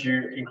 thank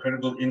you.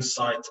 Incredible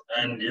insight,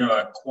 and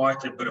yeah,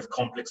 quite a bit of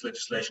complex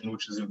legislation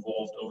which has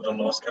evolved over the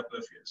last couple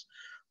of years.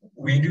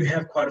 We do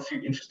have quite a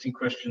few interesting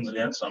questions,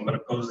 Leanne, so I'm going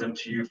to pose them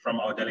to you from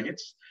our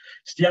delegates.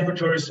 Stian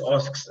Pretorius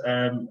asks,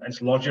 and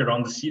it's largely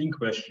around the seeding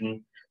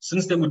question,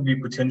 since there would be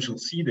potential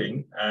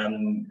seeding,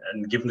 and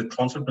given the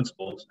transfer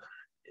principles,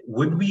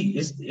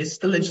 is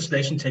the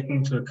legislation taking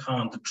into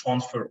account the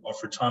transfer of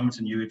retirement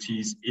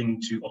annuities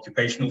into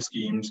occupational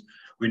schemes?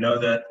 We know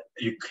that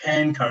you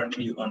can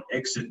currently on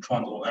exit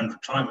and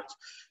retirement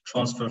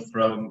transfer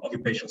from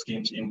occupational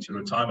schemes into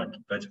retirement,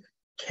 but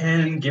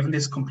given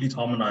this complete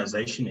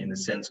harmonization in a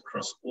sense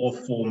across all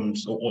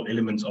forms or all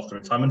elements of the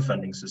retirement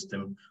funding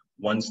system,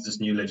 once this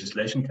new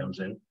legislation comes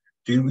in,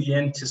 do we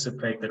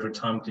anticipate that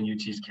retirement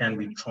annuities can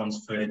be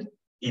transferred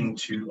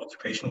into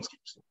occupational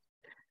schemes?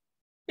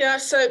 Yeah,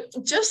 so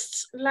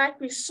just like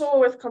we saw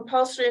with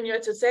compulsory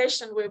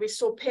annuitization, where we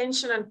saw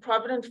pension and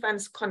provident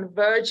funds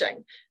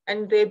converging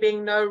and there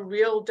being no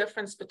real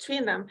difference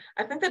between them,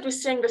 I think that we're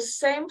seeing the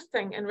same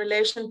thing in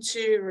relation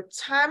to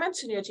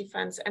retirement annuity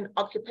funds and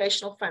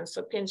occupational funds,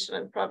 so pension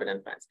and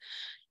provident funds.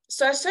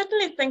 So I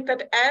certainly think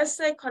that as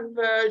they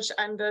converge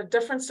and the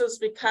differences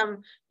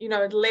become,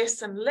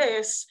 less and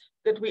less,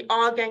 that we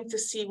are going to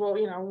see, well,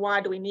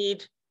 why do we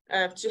need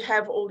to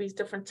have all these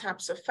different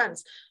types of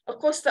funds? Of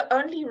course, the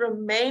only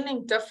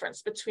remaining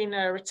difference between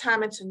a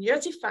retirement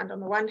annuity fund on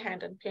the one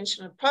hand and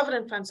pension and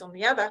provident funds on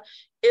the other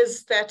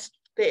is that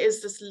there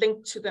is this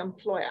link to the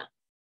employer,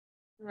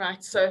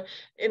 right? So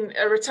in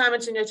a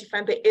retirement annuity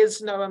fund, there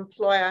is no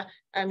employer.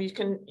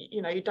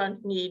 You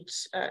don't need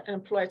an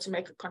employer to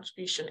make a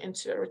contribution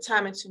into a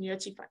retirement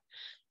annuity fund.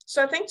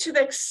 So I think to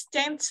the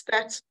extent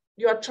that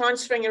you are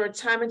transferring a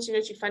retirement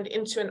annuity fund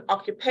into an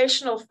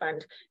occupational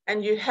fund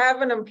and you have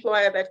an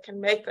employer that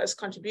can make those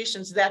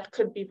contributions, that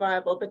could be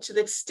viable. But to the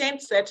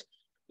extent that,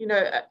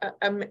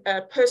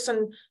 a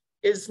person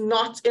is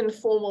not in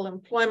formal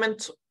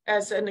employment,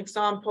 as an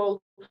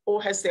example,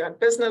 or has their own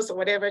business or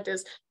whatever it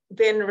is,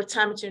 then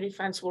retirement annuity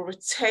funds will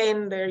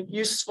retain their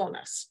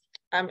usefulness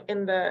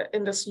in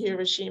this new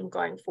regime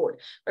going forward.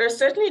 But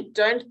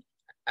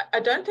I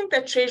don't think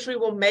that Treasury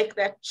will make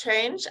that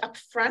change up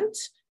front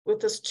with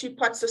this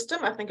two-pot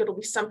system. I think it'll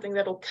be something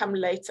that'll come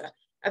later.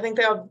 I think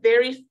they are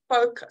very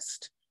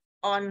focused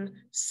on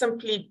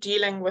simply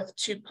dealing with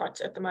two-pot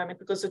at the moment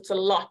because it's a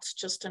lot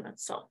just in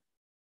itself.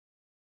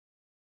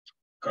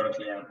 Got it,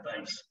 Leanne,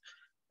 thanks.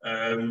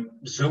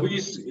 Zoe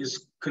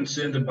is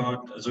concerned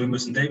about, Zoe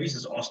Merson-Davies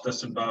has asked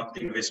us about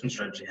the investment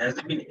strategy. Has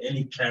there been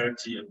any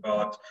clarity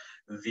about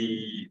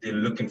the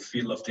look and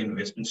feel of the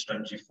investment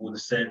strategy for the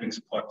savings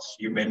pots?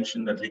 You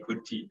mentioned that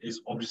liquidity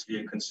is obviously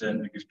a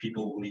concern because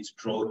people will need to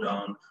draw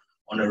down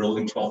on a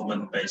rolling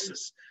 12-month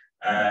basis.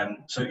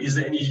 So is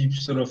there any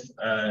sort of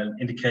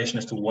indication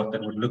as to what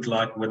that would look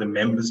like, whether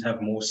members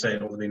have more say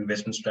over the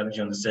investment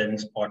strategy on the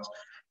savings pot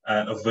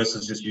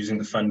versus just using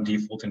the fund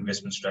default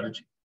investment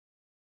strategy?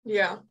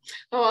 Yeah.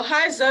 Oh,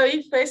 hi,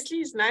 Zoe.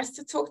 Firstly, it's nice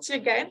to talk to you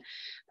again.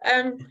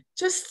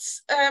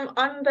 Just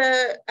on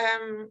the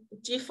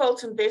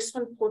default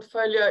investment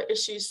portfolio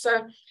issues.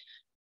 So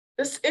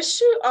this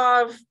issue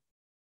of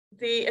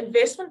the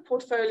investment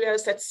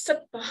portfolios that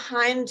sit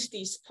behind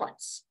these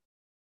pots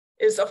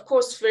is, of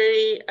course,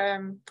 very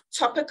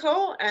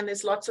topical, and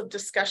there's lots of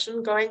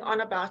discussion going on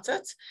about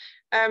it.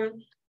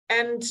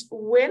 And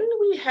when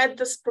we had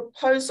this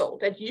proposal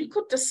that you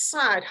could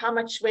decide how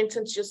much went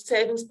into your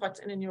savings pot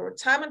and in your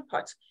retirement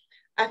pot,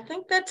 I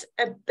think that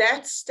at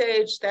that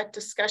stage, that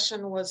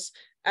discussion was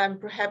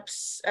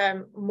perhaps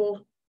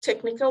more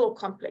technical or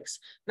complex.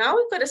 Now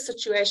we've got a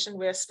situation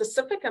where a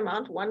specific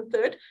amount,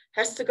 1/3,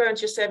 has to go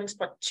into your savings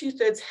pot,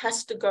 2/3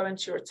 has to go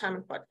into your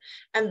retirement pot.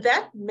 And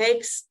that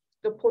makes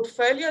the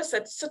portfolios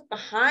that sit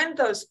behind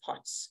those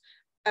pots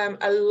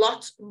a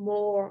lot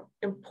more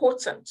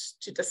important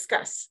to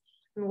discuss.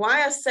 And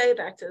why I say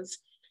that is,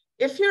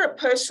 if you're a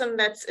person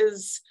that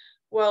is,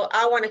 well,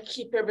 I want to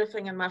keep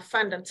everything in my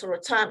fund until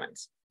retirement,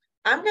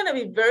 I'm going to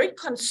be very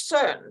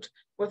concerned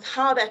with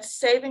how that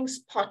savings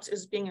pot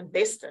is being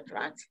invested,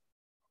 right?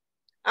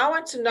 I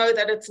want to know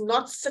that it's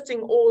not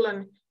sitting all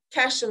in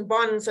cash and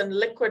bonds and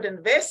liquid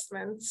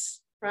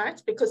investments, right?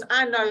 Because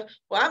I know,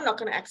 well, I'm not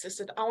going to access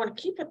it. I want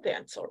to keep it there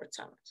until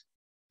retirement.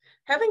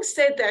 Having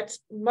said that,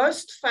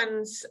 most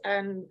funds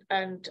and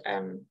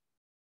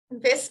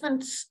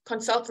investment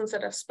consultants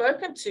that I've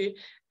spoken to,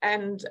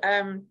 and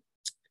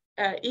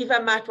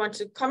Eva might want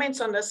to comment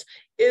on this,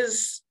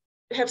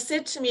 have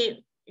said to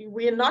me,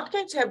 we're not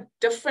going to have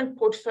different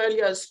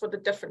portfolios for the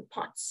different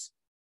pots,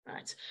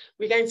 right?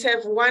 We're going to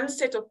have one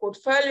set of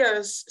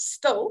portfolios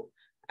still,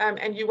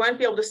 and you won't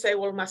be able to say,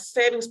 well, my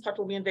savings pot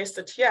will be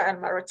invested here and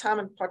my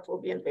retirement pot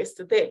will be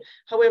invested there.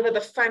 However, the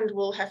fund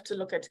will have to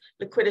look at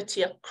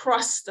liquidity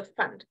across the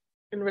fund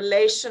in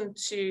relation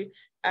to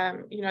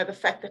the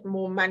fact that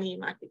more money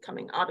might be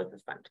coming out of the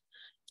fund.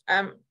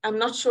 I'm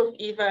not sure if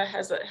Eva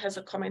has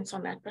a comment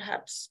on that,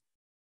 perhaps.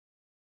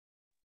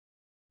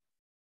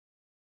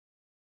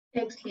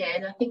 Thanks,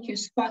 Leanne. I think you're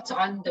spot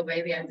on the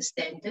way we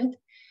understand it.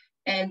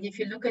 And if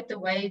you look at the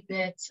way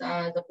that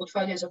the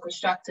portfolios are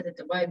constructed at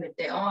the moment,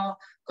 they are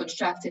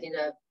constructed in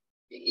a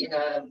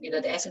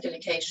the asset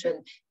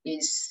allocation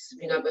is,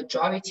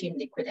 majority in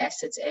liquid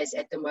assets, as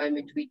at the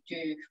moment we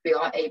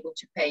are able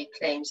to pay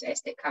claims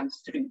as they come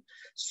through.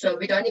 So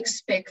we don't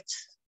expect,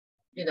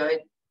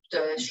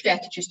 the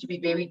strategies to be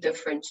very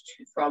different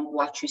from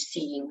what you're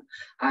seeing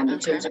in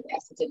terms of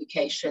asset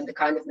allocation, the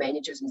kind of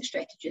managers and the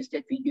strategies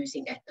that we're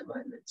using at the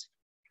moment.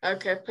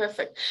 Okay,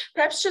 perfect.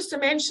 Perhaps just to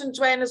mention,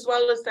 Dwayne, as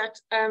well as that,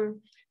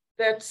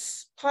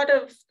 that's part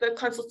of the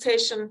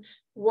consultation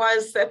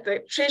was that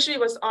the Treasury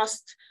was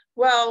asked,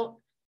 well,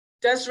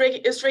 is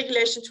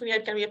Regulation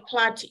 28 going to be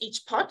applied to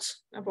each pot?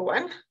 Number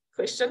one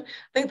question. I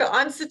think the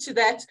answer to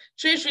that,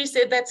 Treasury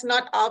said that's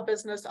not our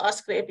business,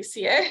 ask the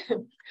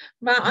FSCA.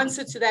 My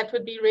answer to that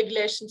would be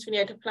Regulation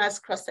 28 applies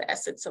across the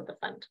assets of the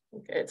fund.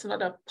 Okay, it's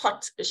not a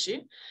pot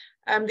issue.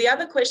 The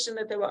other question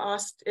that they were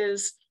asked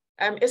is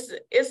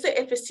the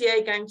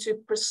FSCA going to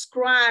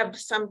prescribe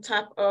some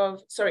type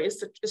of,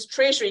 is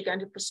Treasury going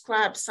to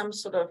prescribe some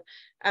sort of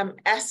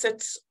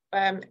assets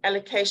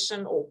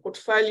allocation or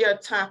portfolio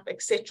type,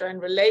 etc., in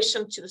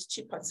relation to this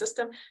two-pot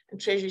system?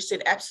 And Treasury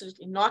said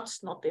absolutely not,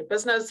 it's not their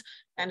business.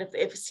 And if the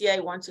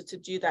FSCA wanted to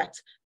do that,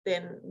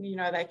 then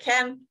they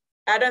can.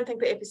 I don't think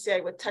the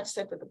FSCA would touch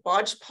that with a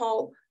barge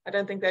pole. I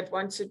don't think they'd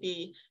want to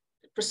be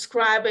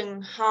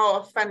prescribing how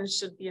a fund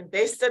should be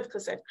invested,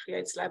 because that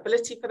creates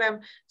liability for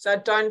them. So I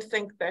don't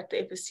think that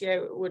the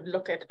FSCA would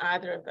look at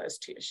either of those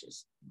two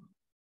issues.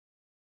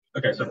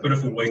 Okay, so a bit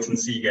of a wait and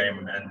see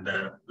game, and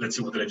let's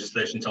see what the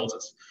legislation tells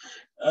us.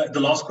 The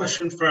last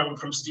question from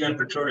Sygnia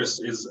Pretorius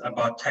is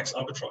about tax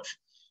arbitrage.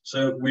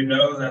 So we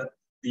know that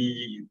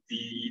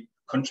the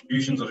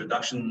contributions or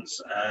deductions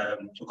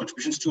or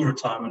contributions to a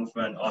retirement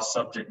fund are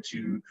subject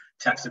to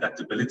tax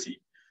deductibility.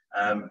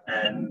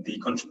 And the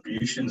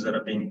contributions that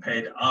are being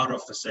paid out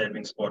of the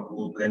savings pot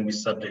will then be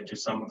subject to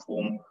some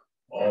form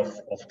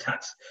of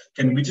tax.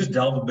 Can we just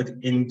delve a bit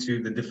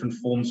into the different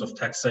forms of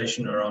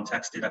taxation around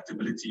tax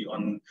deductibility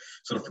on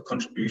sort of the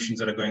contributions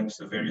that are going to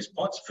the various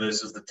pots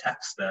versus the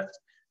tax that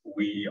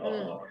we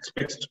are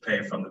expected to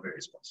pay from the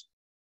various pots?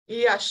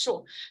 Yeah,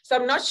 sure. So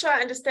I'm not sure I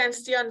understand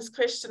Stian's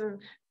question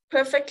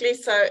perfectly.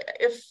 So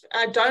if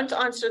I don't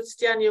answer it,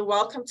 Stian, you're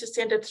welcome to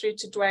send it through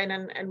to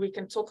Dwayne and we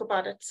can talk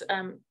about it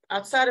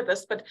outside of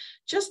this. But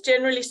just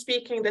generally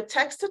speaking, the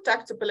tax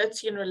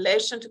deductibility in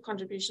relation to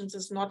contributions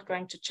is not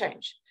going to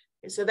change.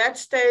 So that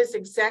stays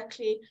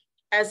exactly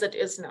as it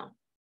is now.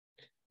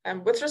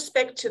 With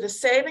respect to the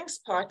savings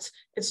part,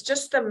 it's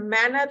just the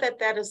manner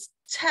that is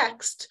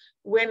taxed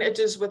when it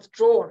is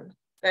withdrawn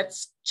that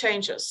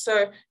changes.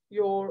 So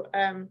your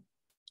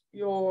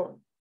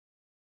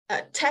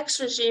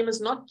tax regime is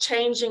not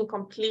changing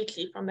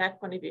completely from that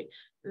point of view.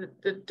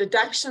 The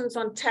deductions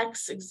on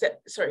tax,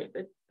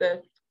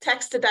 the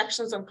tax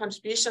deductions on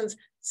contributions,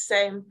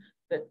 same.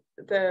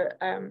 The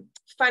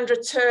fund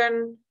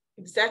return,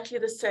 exactly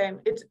the same.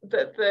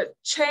 The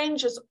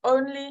change is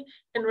only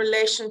in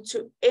relation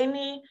to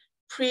any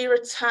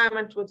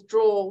pre-retirement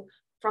withdrawal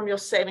from your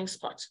savings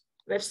pot.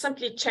 They've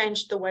simply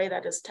changed the way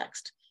that is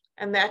taxed.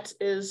 And that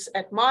is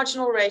at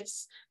marginal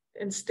rates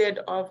instead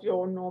of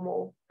your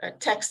normal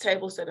tax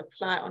tables that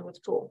apply on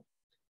withdrawal.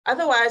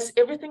 Otherwise,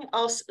 everything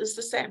else is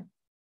the same.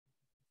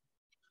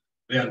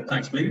 Yeah,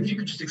 thanks. Maybe if you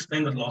could just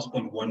explain that last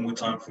point one more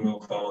time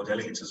for our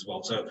delegates as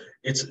well. So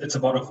it's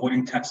about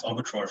avoiding tax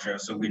arbitrage here.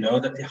 So we know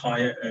that the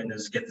higher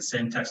earners get the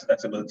same tax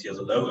deductibility as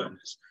the low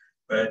earners.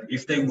 But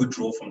if they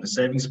withdraw from the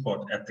savings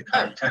pot at the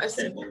current tax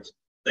tables,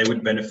 they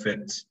would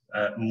benefit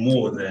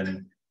more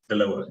than the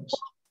low earners.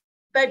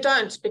 They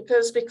don't,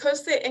 because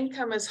their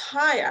income is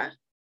higher,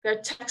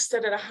 they're taxed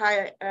at a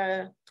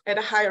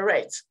higher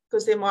rate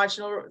because their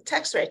marginal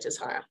tax rate is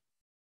higher.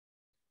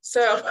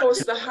 So of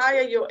course, the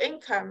higher your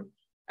income,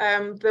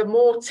 the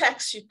more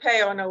tax you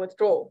pay on a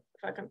withdrawal,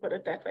 if I can put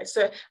it that way.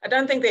 So I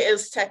don't think there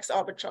is tax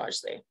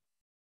arbitrage there.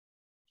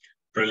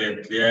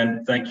 Brilliant,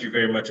 Leanne. Thank you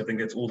very much. I think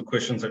that's all the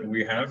questions that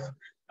we have.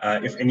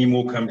 If any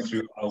more come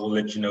through, I will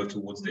let you know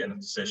towards the end of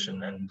the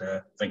session. And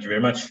thank you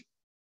very much.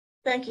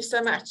 Thank you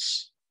so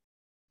much.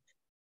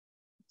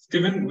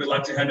 Stephen, we'd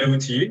like to hand over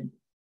to you.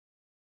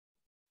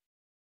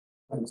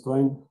 Thanks,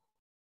 Dwayne.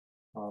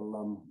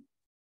 I'll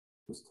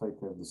just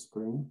take over the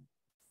screen.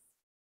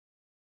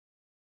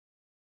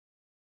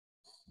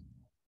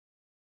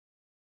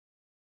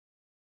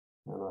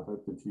 And I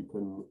hope that you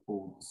can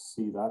all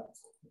see that.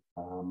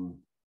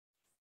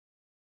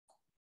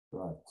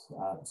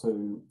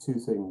 So two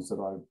things that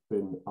I've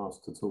been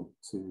asked to talk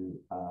to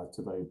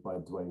today by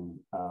Dwayne.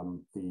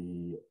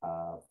 The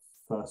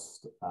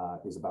first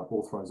is about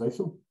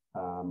authorization,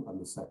 and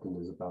the second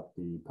is about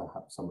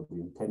perhaps some of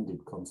the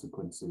intended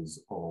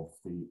consequences of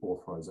the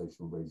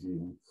authorization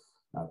regime,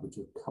 which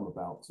have come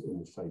about in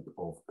the shape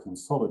of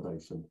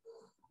consolidation.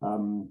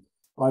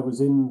 I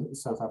was in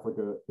South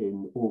Africa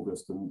in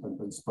August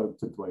and spoke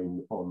to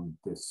Dwayne on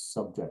this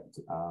subject,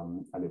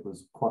 and it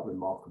was quite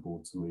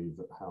remarkable to me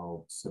that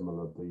how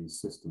similar the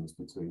systems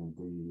between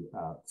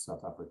the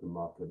South African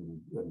market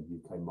and the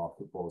UK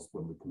market was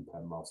when we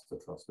compare master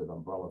trust with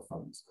umbrella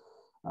funds.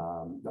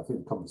 I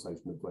think the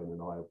conversation that Dwayne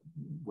and I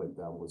went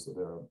down was that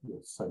there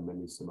are so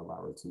many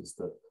similarities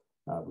that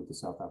with the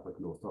South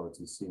African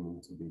authorities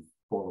seeming to be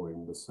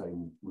following the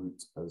same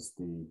route as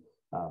the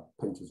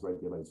pensions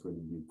regulator in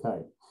the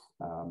UK.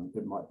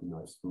 It might be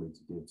nice for me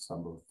to give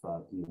some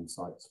of the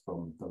insights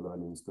from the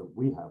learnings that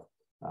we have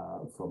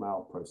from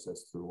our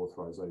process through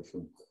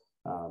authorization.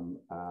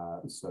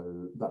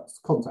 So that's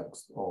the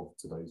context of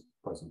today's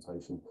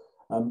presentation.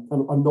 And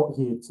I'm not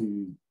here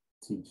to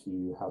teach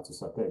you how to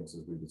suck eggs,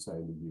 as we would say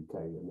in the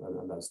UK,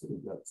 and that's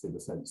in a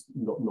sense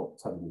not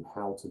telling you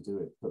how to do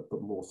it,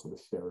 but more sort of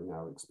sharing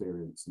our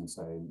experience and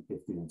saying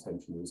if the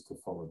intention is to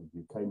follow the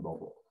UK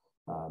model,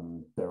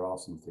 there are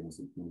some things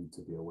that you need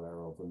to be aware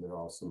of, and there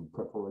are some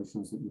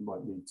preparations that you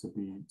might need to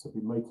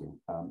be making.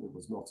 It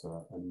was not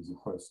an easy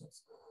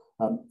process.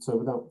 So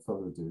without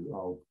further ado,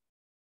 I'll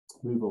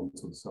move on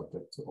to the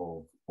subject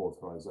of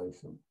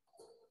authorization.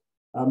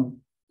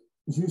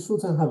 It's useful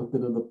to have a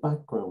bit of the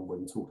background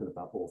when talking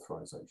about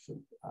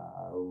authorization.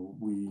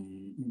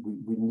 We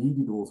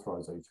needed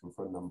authorization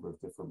for a number of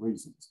different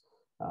reasons.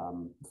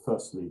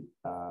 Firstly,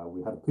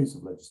 we had a piece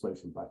of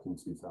legislation back in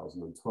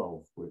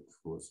 2012, which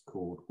was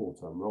called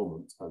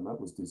auto-enrollment, and that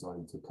was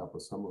designed to cover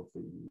some of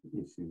the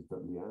issues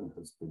that Leanne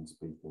has been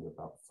speaking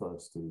about.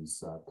 First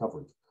is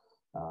coverage,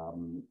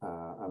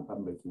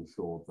 and making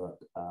sure that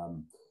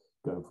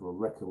going from a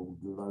record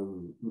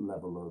low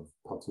level of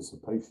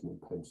participation in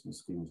pension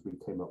schemes, we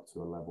came up to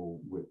a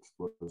level which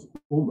was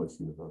almost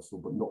universal,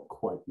 but not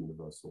quite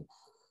universal.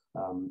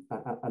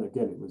 And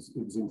again, it was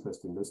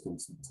interesting listening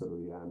to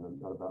Leanne and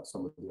about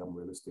some of the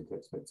unrealistic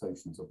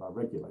expectations of our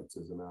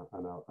regulators and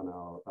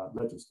our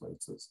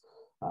legislators.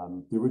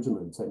 The original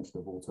intention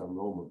of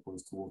auto-enrollment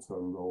was to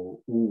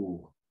auto-enroll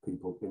all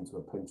people into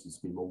a pension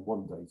scheme on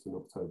one date in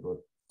October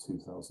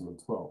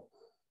 2012.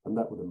 And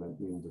that would have meant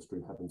the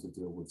industry having to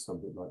deal with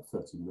something like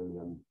 30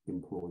 million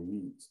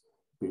employees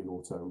being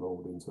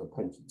auto-enrolled into a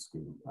pension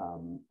scheme.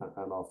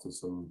 And after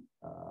some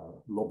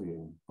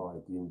lobbying by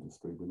the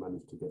industry, we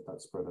managed to get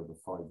that spread over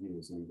 5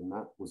 years. And even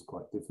that was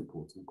quite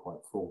difficult and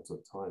quite fraught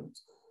at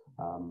times.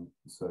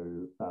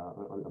 So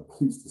I'm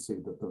pleased to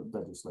see that the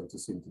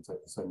legislators seem to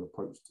take the same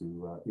approach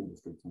to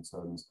industry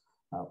concerns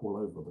all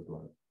over the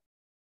globe.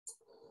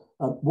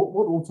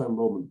 What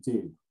auto-enrollment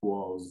did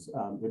was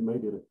it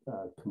made it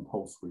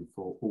compulsory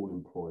for all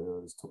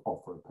employers to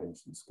offer a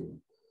pension scheme.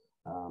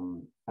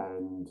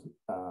 And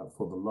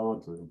for the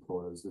larger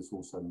employers, this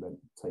also meant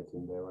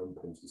taking their own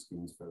pension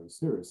schemes very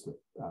seriously,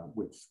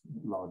 which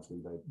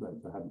largely they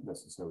hadn't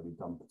necessarily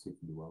done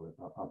particularly well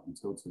up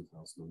until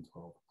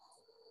 2012.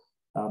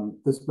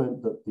 This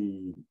meant that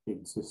the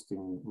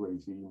existing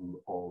regime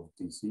of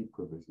DC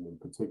provision in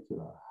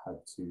particular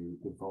had to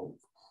evolve.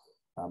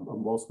 And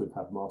whilst we've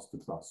had master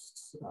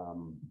trusts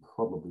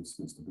probably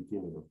since the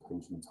beginning of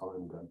pension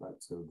time, going back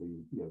to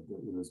the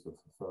Elizabeth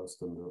I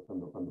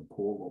and the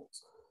Poor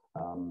Laws,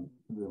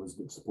 there was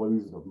an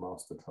explosion of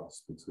master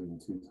trusts between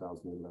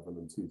 2011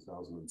 and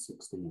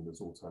 2016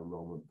 as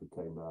auto-enrollment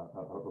became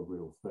a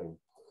real thing.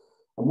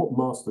 And what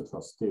master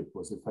trust did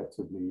was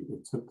effectively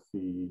it took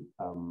the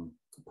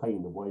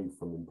pain away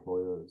from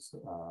employers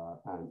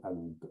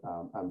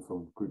and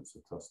from groups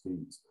of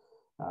trustees.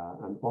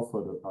 And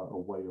offered a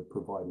way of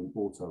providing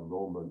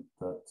auto-enrollment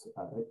that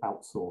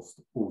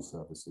outsourced all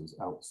services,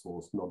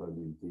 outsourced not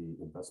only the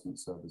investment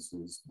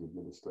services, the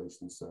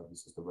administration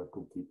services, the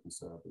record keeping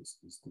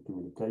services, the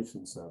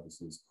communication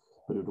services,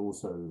 but it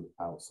also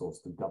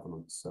outsourced the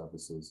governance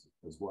services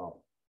as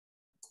well.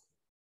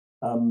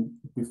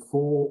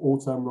 Before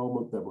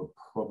auto-enrollment, there were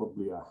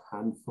probably a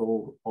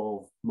handful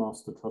of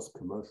master trusts,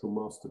 commercial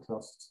master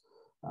trusts.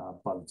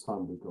 By the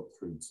time we got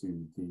through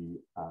to the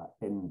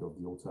end of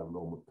the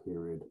auto-enrollment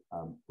period,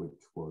 which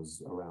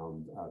was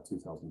around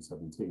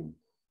 2017,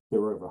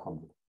 there were over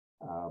 100.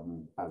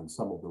 And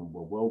some of them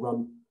were well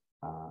run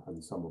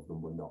and some of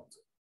them were not.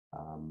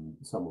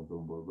 Some of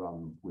them were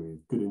run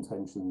with good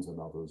intentions and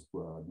others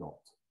were not.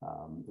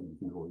 And you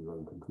can draw your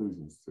own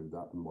conclusions through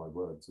that and my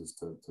words as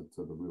to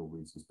the real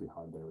reasons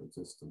behind their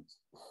existence.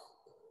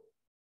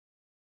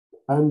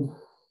 And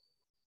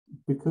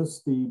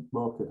because the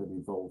market had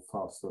evolved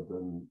faster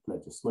than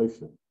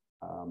legislation,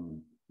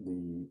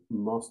 the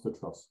master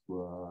trusts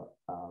were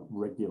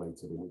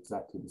regulated in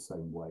exactly the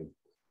same way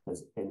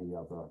as any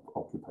other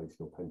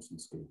occupational pension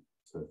scheme.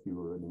 So if you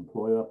were an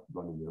employer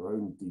running your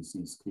own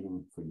DC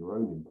scheme for your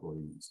own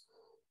employees,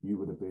 you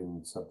would have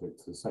been subject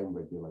to the same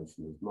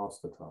regulation as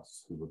master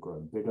trusts, who were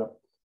growing bigger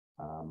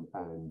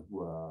and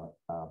were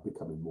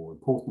becoming more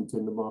important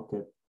in the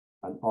market.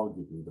 And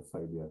arguably the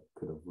failure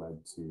could have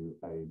led to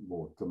a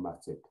more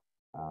dramatic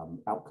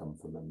outcome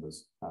for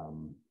members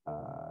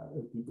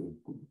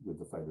with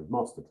the failure of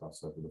master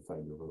trusts over the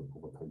failure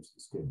of a pension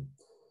scheme.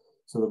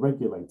 So the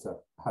regulator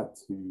had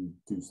to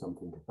do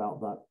something about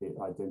that. It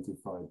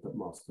identified that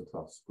master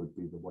trusts would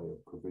be the way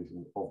of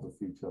provision of the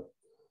future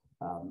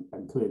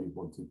and clearly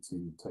wanted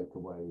to take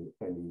away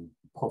any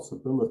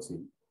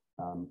possibility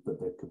that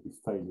there could be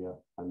failure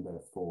and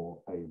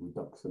therefore a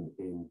reduction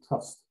in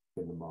trust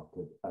in the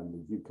market. And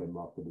the UK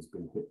market has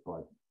been hit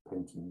by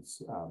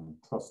pensions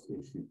trust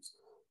issues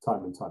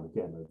time and time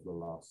again over the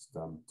last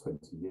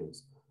 20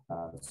 years.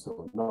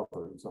 So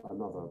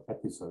another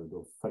episode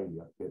of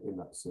failure in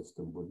that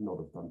system would not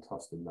have done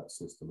trust in that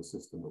system, a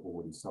system that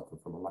already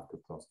suffered from a lack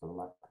of trust and a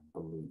lack of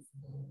belief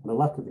and a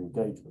lack of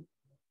engagement.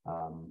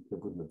 It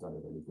wouldn't have done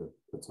it any good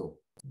at all.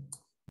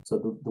 So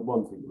the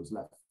one thing that was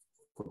left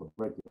for the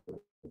regulator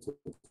to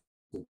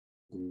do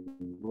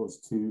was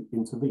to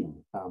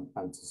intervene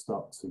and to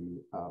start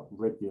to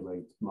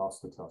regulate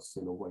master trusts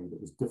in a way that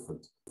was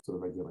different to the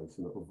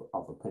regulation of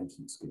other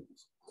pension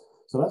schemes.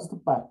 So that's the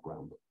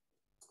background.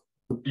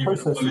 The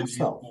process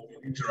itself.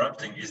 For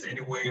interrupting. Is there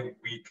any way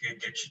we could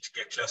get you to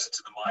get closer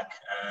to the mic?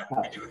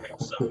 We do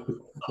have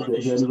some.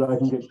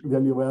 The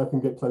only way I can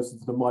get closer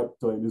to the mic,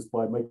 Dwayne, is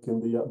by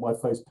making my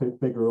face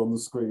bigger on the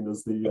screen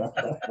as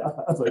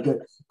as I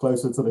get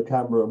closer to the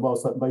camera. And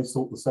whilst that may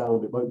sort the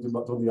sound, it won't do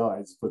much on the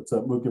eyes. But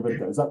we'll give it a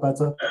go. Is that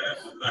better?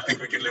 I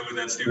think we can live with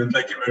that, Stephen.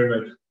 Thank you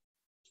very much.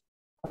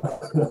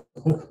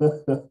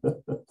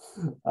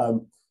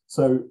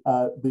 So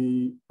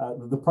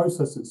the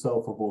process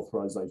itself of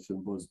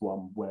authorization was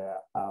one where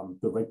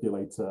the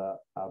regulator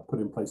put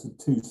in place a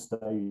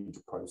two-stage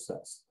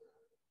process.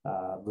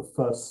 The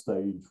first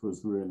stage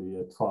was really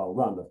a trial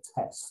run, a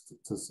test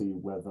to see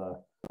whether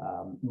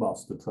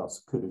master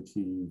trusts could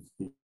achieve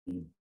the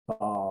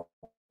bar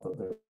that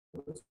they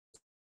were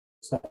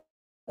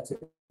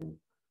setting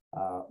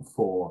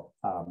for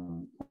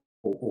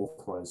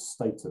authorized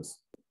status.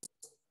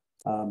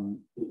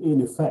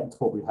 In effect,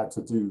 what we had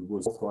to do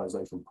was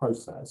authorization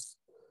process,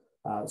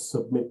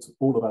 submit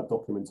all of our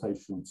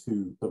documentation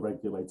to the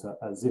regulator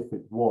as if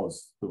it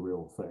was the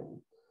real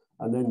thing,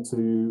 and then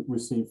to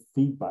receive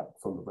feedback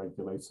from the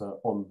regulator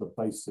on the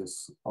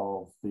basis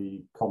of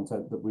the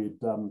content that we'd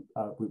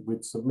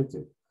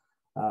submitted.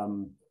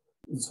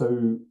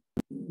 So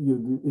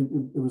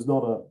it was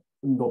not a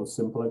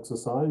simple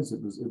exercise.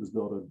 It was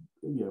not a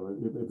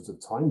it was a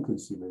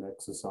time-consuming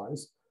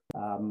exercise.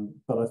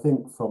 But I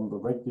think from the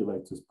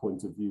regulator's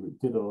point of view, it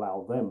did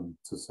allow them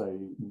to say,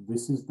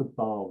 this is the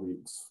bar we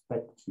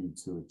expect you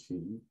to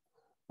achieve.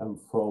 And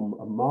from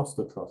a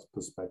master trust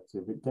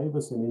perspective, it gave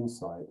us an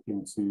insight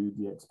into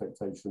the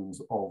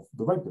expectations of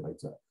the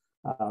regulator.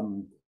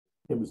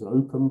 It was an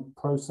open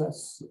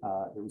process.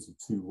 It was a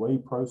two-way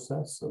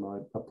process. And I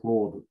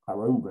applaud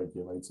our own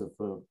regulator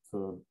for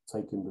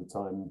taking the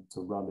time to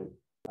run it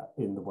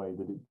in the way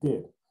that it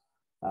did.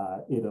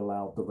 It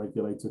allowed the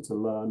regulator to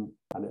learn,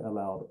 and it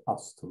allowed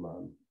us to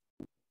learn.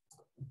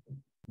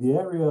 The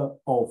area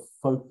of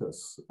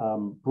focus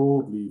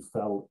broadly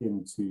fell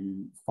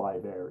into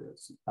 5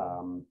 areas.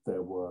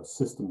 There were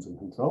systems and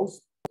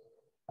controls,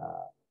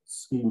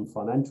 scheme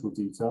financial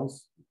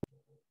details,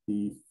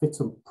 the fit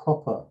and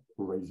proper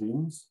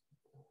regimes,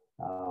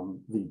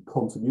 the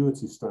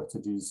continuity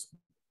strategies,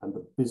 and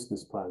the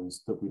business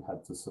plans that we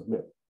had to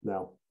submit.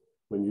 Now,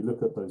 when you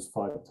look at those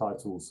 5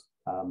 titles,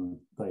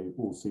 they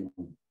all seem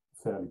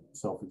fairly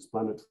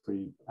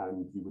self-explanatory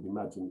and you would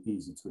imagine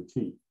easy to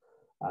achieve.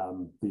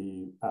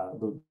 The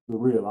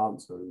real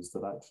answer is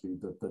that actually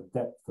the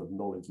depth of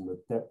knowledge and the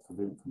depth of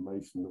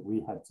information that we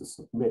had to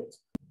submit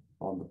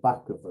on the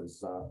back of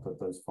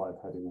those 5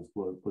 headings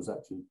was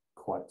actually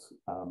quite.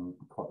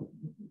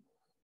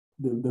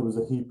 There was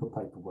a heap of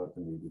paperwork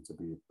that needed to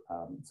be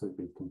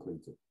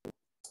completed.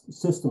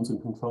 Systems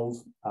and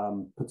controls,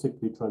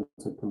 particularly trying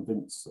to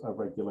convince a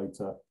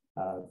regulator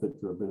that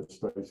your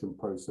administration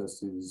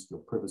processes,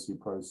 your privacy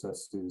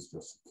processes,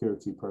 your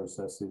security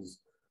processes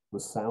were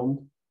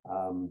sound,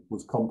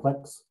 was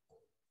complex.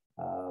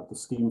 The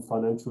scheme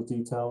financial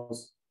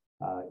details,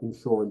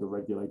 ensuring the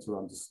regulator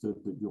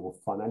understood that your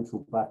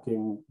financial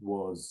backing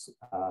was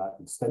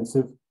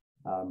extensive,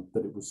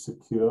 that it was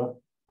secure,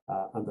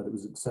 and that it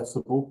was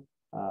accessible,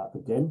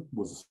 again,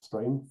 was a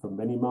strain for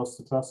many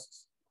master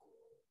trusts.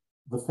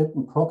 The fit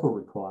and proper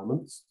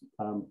requirements.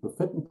 The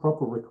fit and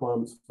proper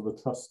requirements for the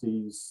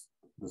trustees,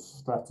 the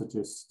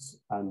strategists,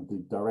 and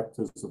the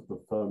directors of the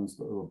firms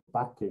that were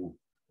backing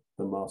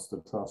the master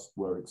trust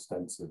were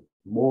extensive,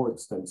 more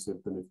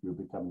extensive than if you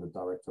were becoming the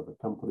director of a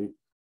company,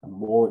 and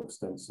more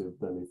extensive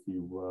than if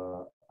you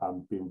were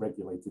being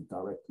regulated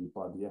directly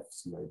by the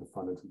FCA, the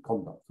Financial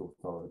Conduct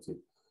Authority.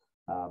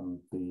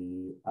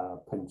 The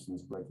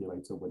pensions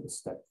regulator went a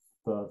step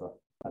further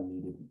and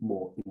needed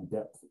more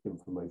in-depth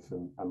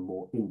information and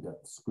more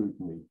in-depth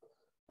scrutiny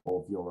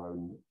of your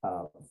own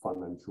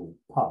financial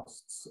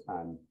pasts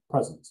and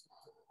presents.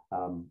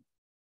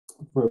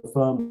 For a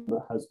firm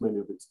that has many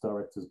of its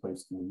directors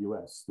based in the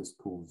US, this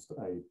caused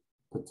a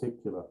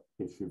particular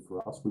issue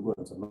for us. We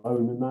weren't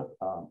alone in that.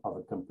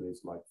 Other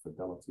companies like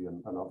Fidelity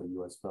and other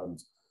US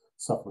firms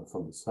suffered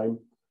from the same.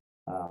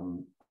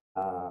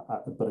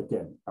 But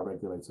again, our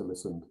regulator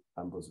listened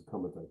and was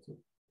accommodating.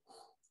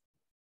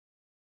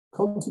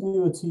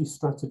 Continuity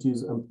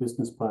strategies and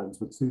business plans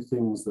were 2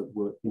 things that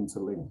were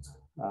interlinked.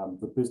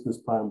 The business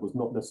plan was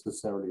not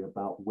necessarily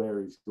about where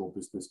is your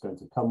business going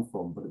to come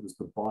from, but it was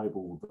the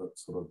Bible that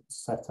sort of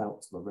set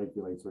out to the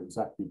regulator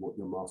exactly what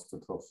your master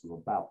trust was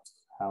about,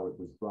 how it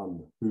was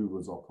run, who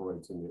was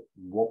operating it,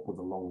 what were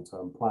the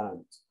long-term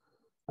plans.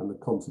 And the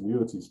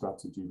continuity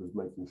strategy was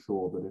making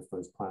sure that if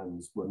those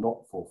plans were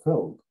not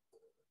fulfilled,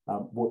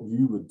 what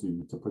you would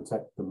do to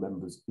protect the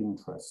members'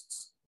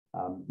 interests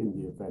in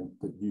the event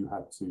that you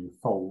had to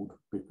fold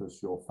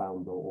because your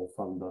founder or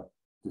funder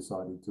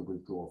decided to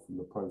withdraw from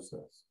the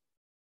process.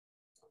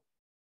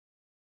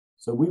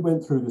 So we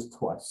went through this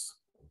twice,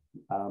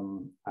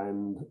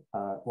 and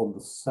on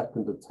the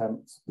second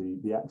attempt,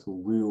 the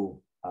actual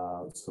real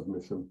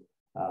submission,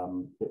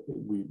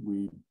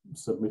 we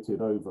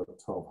submitted over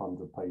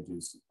 1,200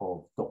 pages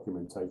of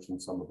documentation.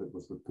 Some of it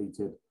was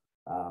repeated,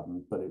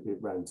 but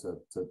it ran to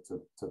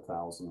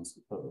thousands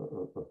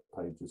of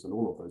pages, and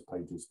all of those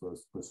pages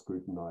were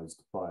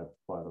scrutinized by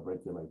the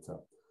regulator.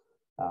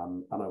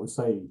 And I would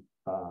say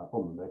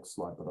on the next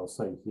slide, but I'll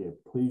say here,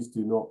 please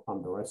do not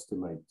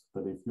underestimate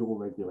that if your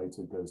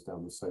regulator goes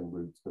down the same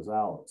route as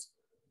ours,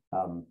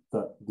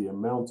 that the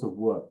amount of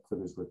work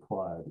that is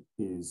required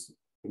is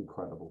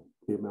incredible.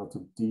 The amount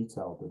of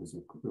detail that is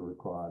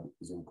required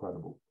is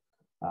incredible.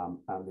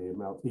 And the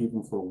amount,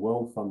 even for a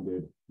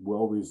well-funded,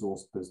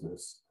 well-resourced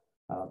business,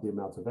 the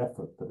amount of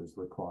effort that is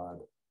required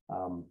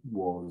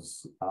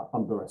was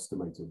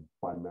underestimated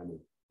by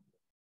many.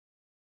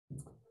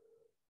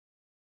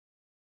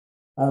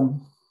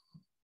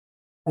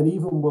 And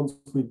even once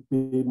we've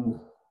been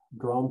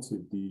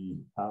granted the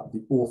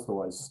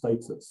authorized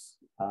status,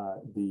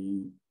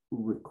 the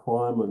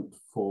requirement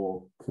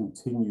for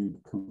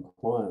continued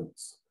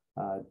compliance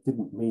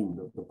didn't mean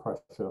that the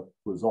pressure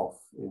was off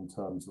in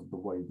terms of the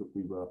way that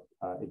we were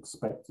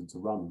expected to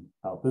run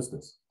our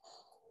business.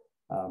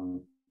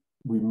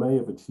 We may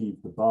have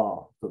achieved the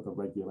bar that the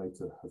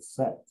regulator has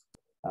set,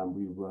 and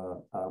we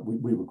were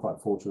quite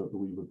fortunate that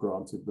we were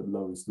granted the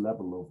lowest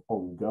level of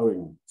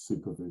ongoing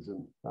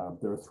supervision.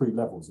 There are 3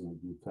 levels in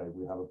the UK.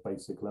 We have a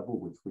basic level,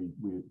 which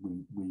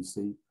we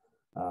see.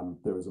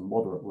 There is a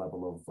moderate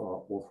level of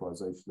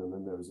authorization, and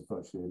then there is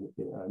virtually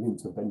an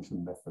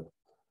intervention method.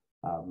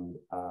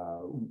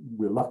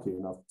 We're lucky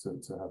enough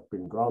to have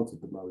been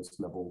granted the lowest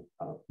level,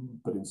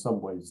 but in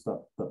some ways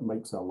that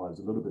makes our lives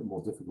a little bit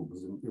more difficult,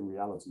 because in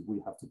reality we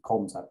have to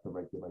contact the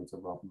regulator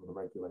rather than the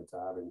regulator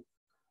having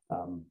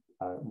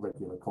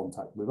regular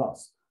contact with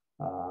us.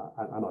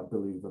 And I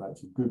believe that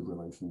actually good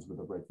relations with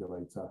the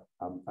regulator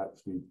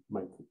actually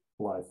make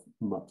life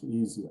much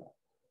easier.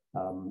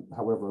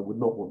 However, I would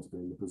not want to be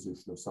in the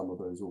position of some of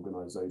those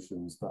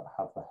organisations that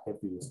have the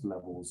heaviest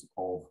levels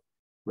of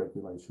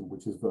regulation,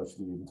 which is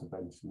virtually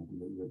intervention.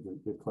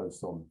 You're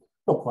close on,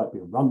 not quite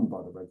being run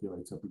by the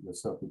regulator, but you're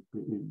certainly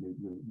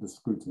the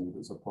scrutiny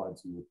that's applied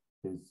to you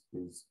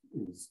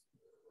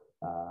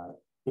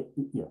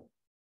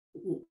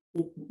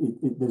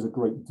there's a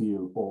great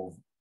deal of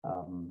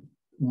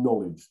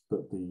knowledge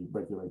that the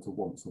regulator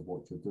wants of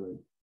what you're doing.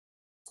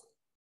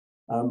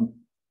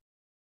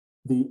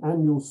 The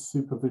annual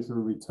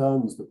supervisory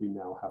returns that we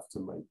now have to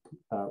make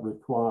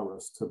require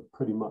us to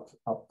pretty much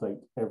update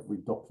every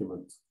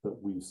document that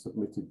we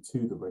submitted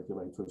to the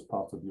regulator as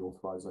part of the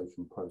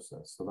authorization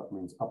process. So that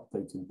means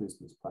updating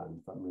business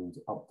plans, that means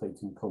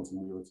updating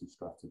continuity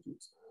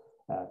strategies.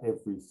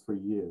 Every 3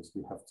 years,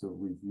 we have to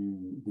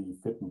review the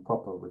fit and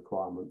proper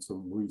requirements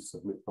and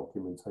resubmit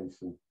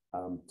documentation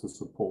to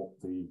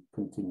support the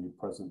continued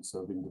presence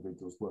of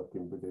individuals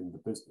working within the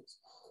business.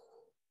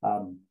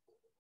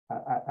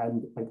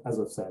 And as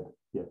I've said,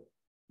 yeah,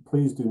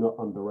 please do not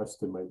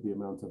underestimate the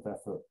amount of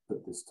effort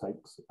that this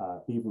takes,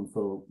 even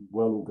for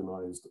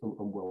well-organized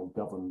and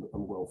well-governed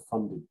and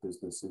well-funded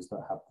businesses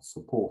that have the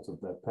support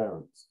of their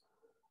parents.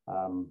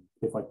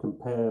 If I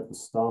compare the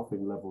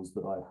staffing levels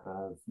that I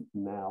have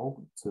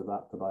now to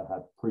that I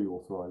had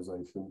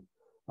pre-authorization,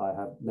 I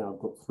have now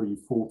got 3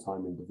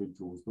 full-time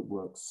individuals that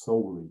work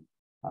solely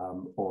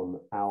on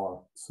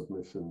our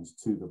submissions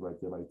to the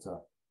regulator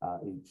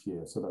each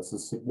year. So that's a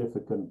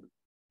significant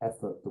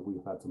effort that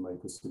we've had to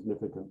make, a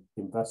significant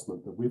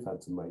investment that we've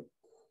had to make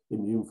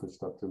in the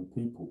infrastructure and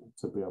people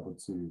to be able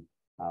to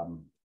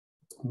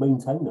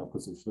maintain our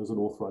position as an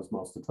authorized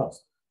master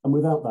trust. And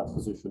without that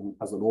position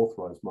as an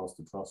authorized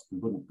master trust, we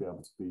wouldn't be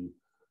able to be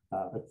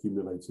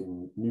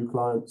accumulating new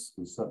clients.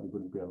 We certainly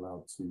wouldn't be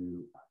allowed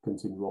to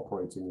continue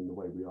operating in the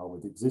way we are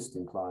with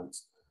existing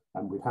clients,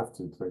 and we'd have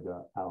to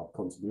trigger our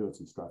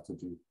continuity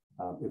strategy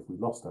if we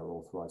lost our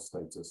authorized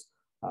status.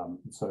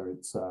 So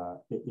it's a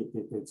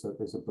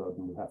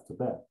burden we have to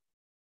bear.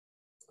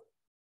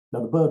 Now,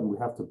 the burden we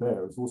have to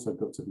bear has also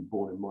got to be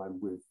borne in mind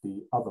with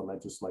the other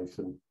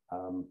legislation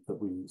that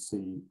we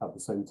see at the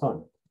same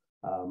time.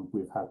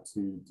 We've had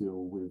to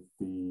deal with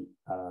the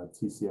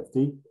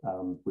TCFD,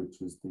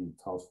 which is the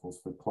Task Force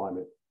for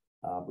Climate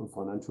and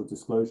Financial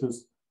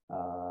Disclosures.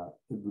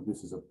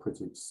 This is a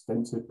pretty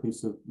extensive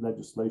piece of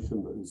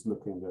legislation that is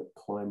looking at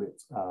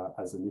climate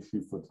as an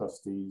issue for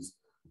trustees,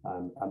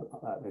 and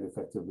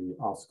effectively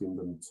asking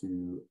them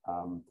to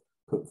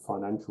put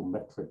financial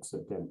metrics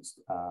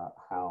against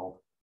how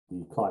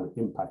the climate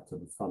impact of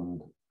the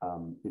fund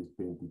is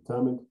being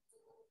determined.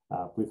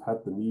 We've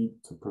had the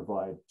need to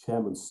provide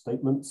chairman's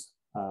statements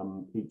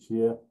each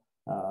year.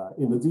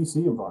 In the DC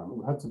environment,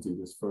 we've had to do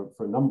this for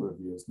a number of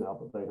years now,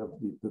 but they have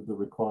the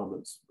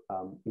requirements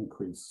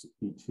increase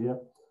each year.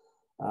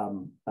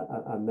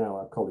 And now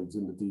our colleagues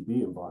in the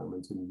DB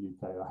environment in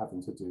the UK are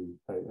having to do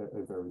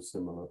a very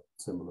similar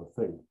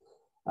thing.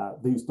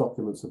 These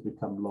documents have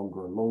become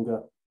longer and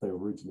longer. They were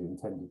originally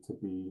intended to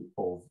be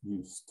of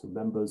use to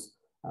members.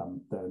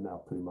 They're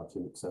now pretty much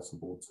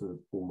inaccessible to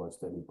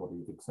almost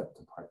anybody except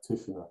a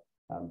practitioner,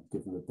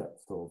 given the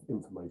depth of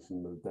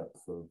information, the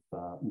depth of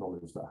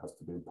knowledge that has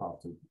to be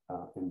imparted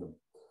in them.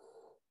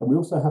 And we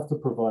also have to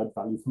provide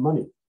value for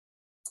money.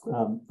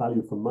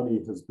 Value for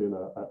money has been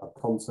a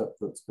concept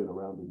that's been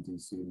around in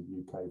DC and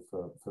the UK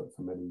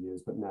for many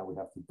years, but now we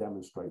have to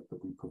demonstrate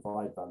that we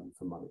provide value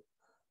for money.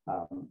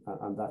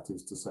 And that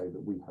is to say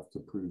that we have to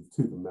prove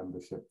to the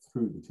membership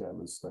through the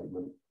chairman's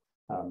statement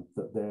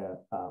that their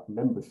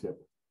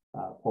membership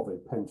of a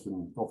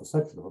pension, of a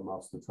section of a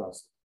master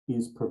trust,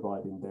 is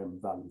providing them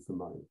value for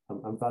money.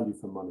 And value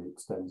for money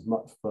extends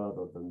much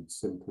further than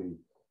simply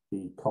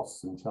the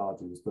costs and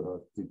charges that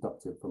are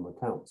deducted from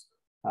accounts,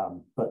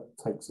 but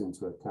takes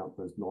into account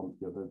those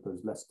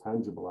those less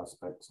tangible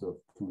aspects of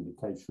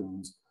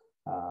communications,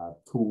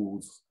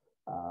 tools,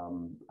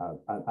 and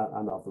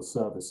other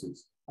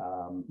services,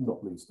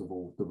 not least of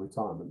all the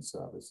retirement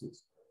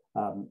services.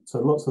 So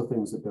lots of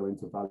things that go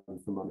into value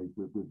for money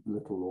with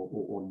little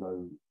or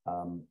no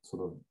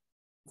sort of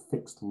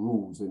fixed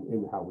rules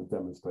in how we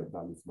demonstrate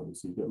value for money.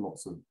 So you get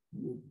lots of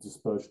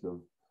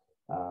dispersion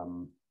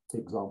of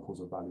examples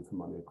of value for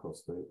money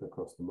across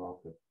the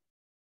market.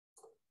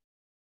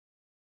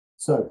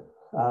 So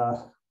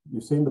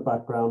you've seen the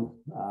background,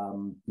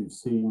 you've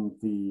seen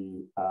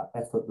the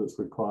effort that's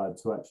required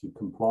to actually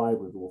comply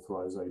with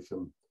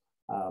authorization,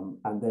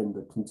 and then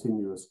the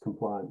continuous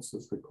compliance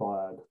that's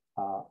required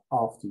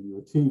after you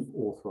achieve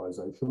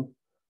authorization,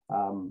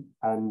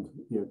 and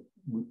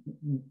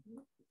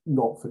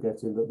not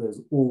forgetting that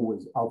there's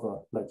always other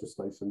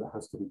legislation that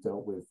has to be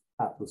dealt with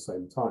at the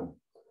same time.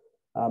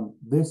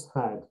 This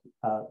had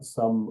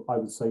some, I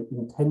would say,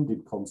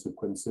 intended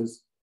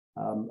consequences,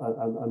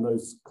 and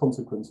those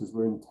consequences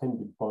were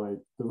intended by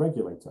the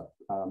regulator.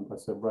 I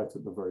said right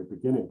at the very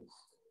beginning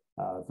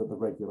that the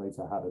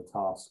regulator had a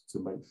task to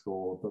make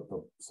sure that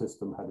the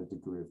system had a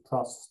degree of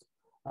trust,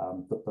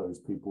 that those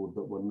people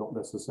that were not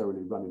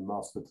necessarily running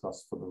master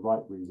trusts for the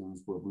right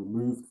reasons were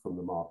removed from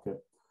the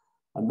market,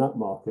 and that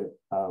market,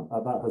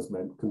 that has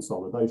meant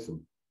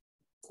consolidation.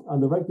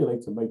 And the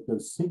regulator made no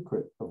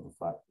secret of the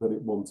fact that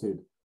it wanted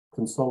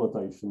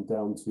consolidation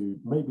down to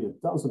maybe a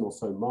dozen or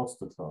so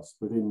master trusts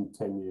within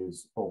 10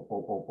 years of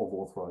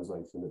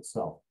authorization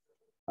itself.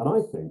 And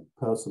I think,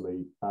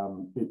 personally,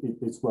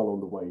 it's well on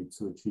the way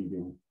to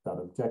achieving that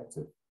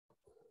objective.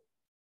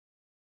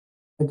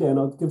 Again,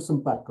 I'll give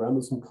some background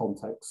and some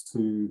context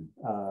to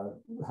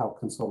how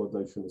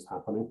consolidation is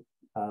happening.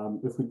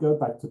 If we go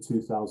back to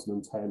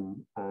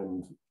 2010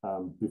 and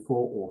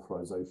before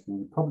authorization,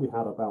 you probably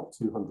had about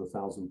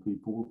 200,000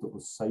 people that were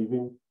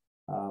saving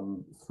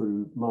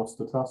through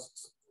master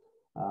trusts.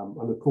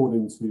 And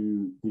according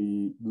to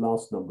the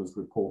last numbers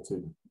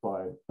reported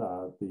by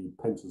the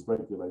pensions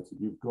regulator,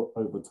 you've got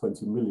over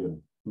 20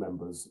 million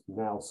members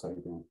now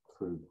saving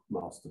through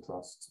master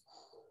trusts.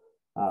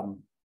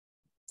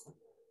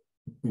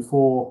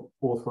 Before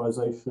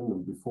authorization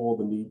and before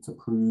the need to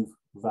prove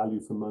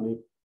value for money,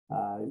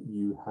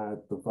 you had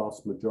the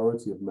vast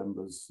majority of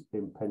members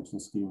in pension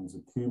schemes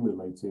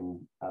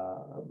accumulating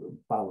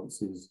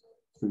balances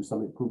through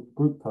something called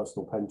group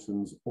personal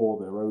pensions or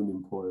their own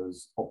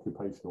employer's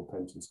occupational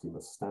pension scheme, a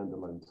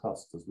standalone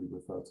trust as we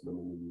refer to them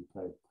in the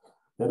UK.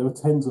 Now, there were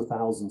tens of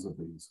thousands of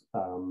these. I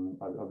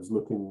was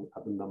looking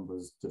at the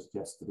numbers just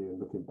yesterday and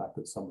looking back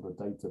at some of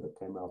the data that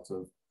came out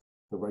of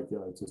the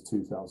regulator's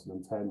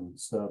 2010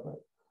 survey.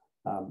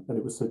 And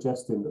it was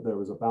suggesting that there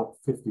was about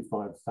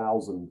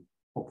 55,000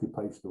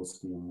 occupational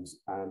schemes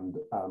and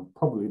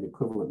probably an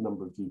equivalent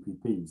number of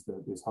GPPs.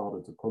 That it's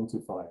harder to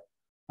quantify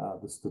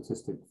the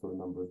statistic for the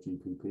number of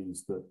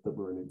GPPs that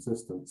were in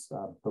existence,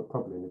 but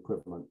probably an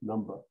equivalent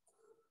number.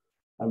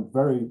 And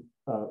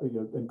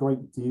a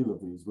great deal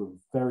of these were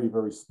very,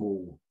 very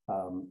small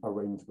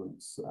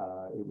arrangements.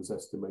 It was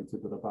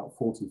estimated that about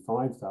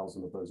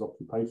 45,000 of those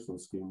occupational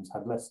schemes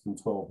had less than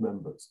 12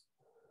 members.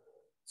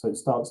 So it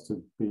starts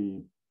to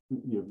be,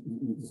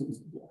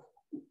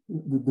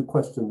 the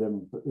question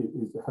then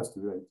has to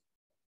be,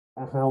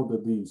 how do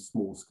these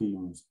small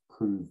schemes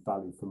prove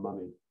value for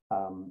money?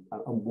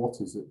 And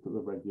what is it that the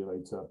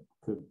regulator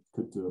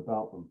could do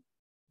about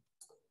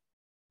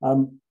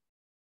them?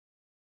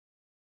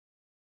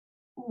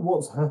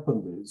 What's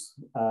happened is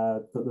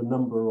that the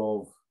number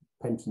of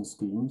pension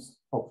schemes,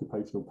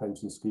 occupational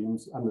pension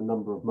schemes, and the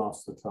number of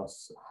master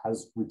trusts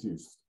has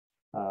reduced,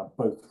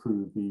 both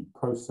through the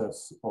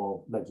process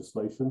of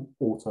legislation,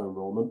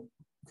 auto-enrollment.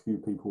 Few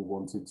people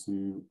wanted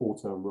to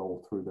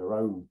auto-enroll through their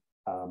own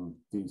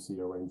DC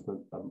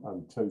arrangement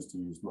and chose to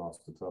use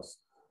master trusts,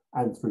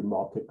 and through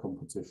market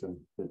competition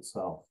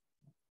itself.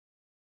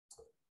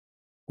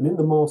 And in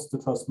the master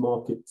trust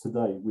market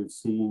today, we've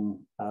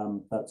seen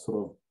that sort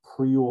of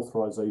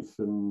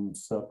pre-authorization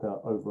circa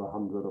over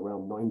 100,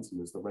 around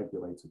 90 as the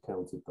regulator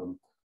counted them,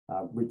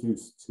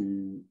 reduced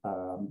to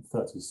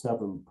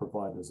 37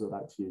 providers that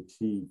actually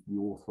achieved the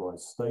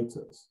authorized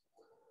status.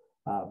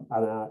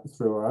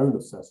 Through our own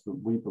assessment,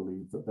 we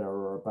believe that there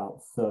are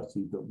about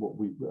 30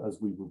 that as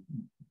we would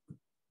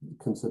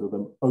consider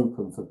them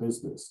open for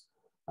business,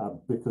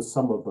 because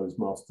some of those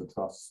master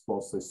trusts,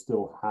 whilst they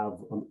still have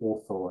an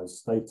authorized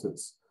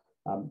status,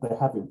 they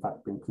have in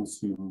fact been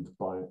consumed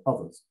by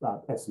others.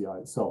 SEI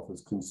itself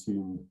has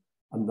consumed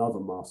another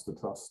master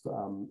trust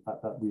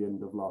at the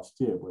end of last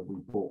year, where we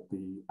bought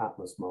the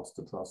Atlas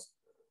Master Trust,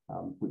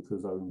 which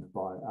was owned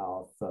by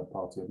our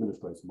third-party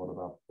administrator, one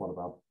of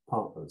our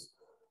partners.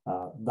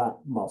 That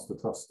master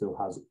trust still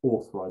has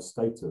authorized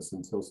status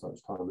until such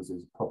time as it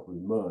is properly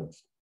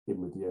merged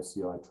in with the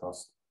SEI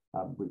trust,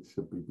 which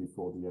should be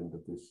before the end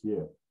of this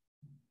year.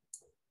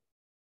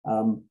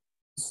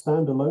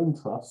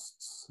 Standalone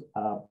trusts,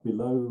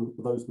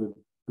 those with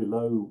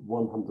below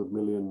 £100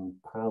 million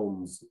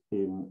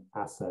in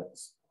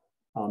assets,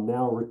 are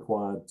now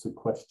required to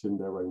question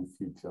their own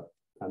future,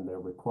 and they're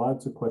required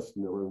to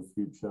question their own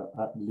future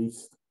at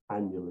least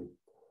annually.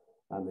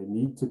 And they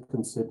need to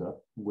consider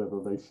whether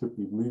they should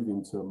be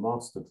moving to a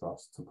master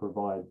trust to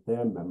provide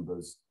their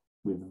members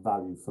with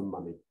value for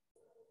money.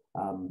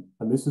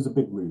 And this is a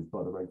big move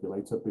by the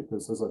regulator,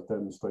 because, as I've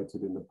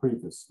demonstrated in the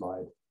previous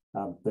slide,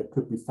 there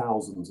could be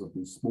thousands of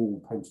these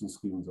small pension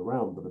schemes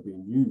around that are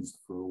being used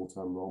for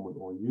auto-enrollment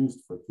or used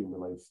for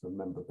accumulation of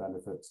member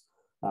benefits,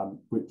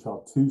 which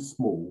are too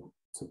small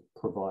to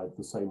provide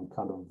the same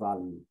kind of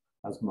value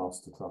as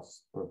master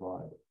trusts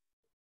provide.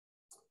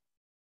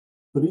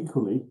 But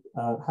equally,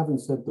 having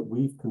said that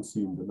we've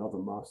consumed another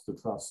master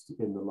trust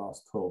in the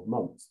last 12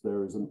 months,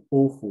 there is an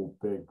awful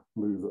big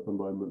move at the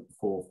moment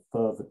for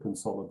further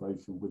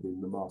consolidation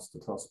within the master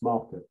trust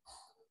market.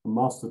 The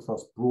master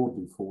trusts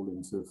broadly fall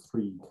into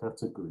three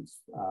categories,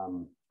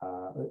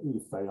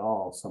 if they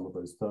are some of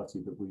those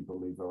 30 that we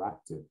believe are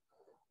active.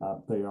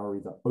 They are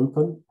either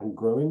open and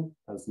growing,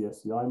 as the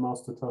SEI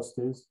Master Trust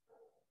is.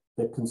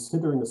 They're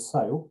considering a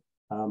sale,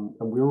 and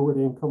we're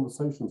already in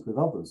conversations with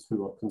others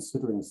who are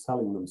considering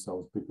selling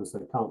themselves because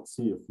they can't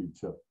see a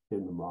future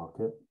in the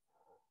market.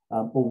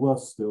 Or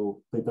worse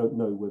still, they don't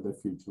know where their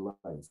future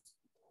lies.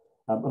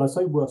 And I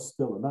say worse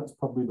still, and that's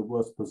probably the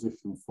worst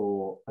position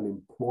for an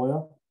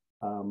employer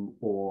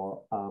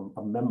or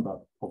a member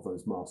of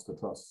those master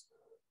trusts,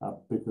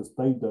 because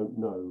they don't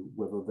know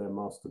whether their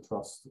master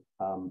trust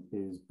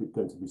is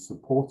going to be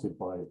supported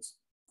by its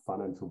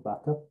financial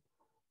backer,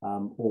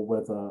 or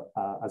whether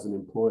as an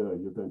employer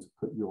you're going to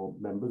put your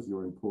members,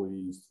 your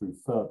employees, through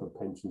further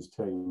pensions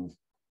change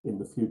in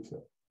the future.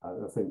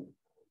 I think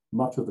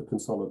much of the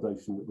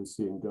consolidation that we're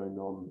seeing going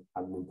on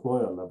at an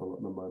employer level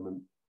at the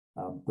moment,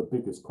 the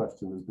biggest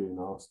question that's being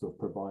asked of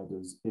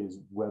providers is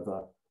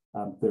whether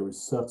there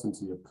is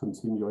certainty of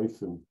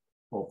continuation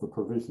of the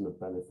provision of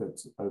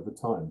benefits over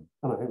time.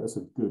 And I think that's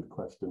a good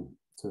question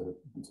to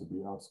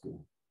be asking.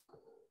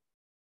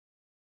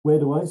 Where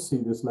do I see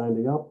this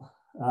landing up?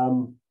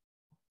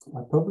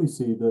 I probably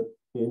see that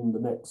in the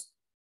next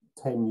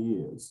 10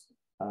 years,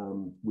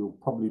 we'll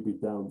probably be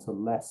down to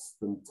less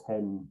than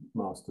 10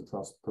 master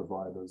trust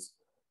providers,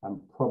 and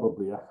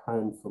probably a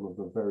handful of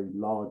the very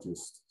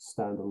largest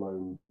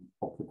standalone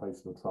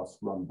occupational trusts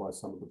run by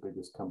some of the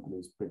biggest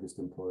companies, biggest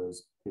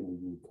employers in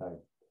the UK.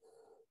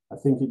 I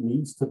think it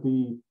needs to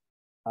be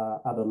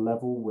at a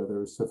level where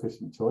there is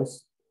sufficient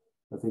choice.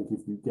 I think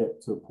if you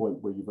get to a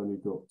point where you've only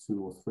got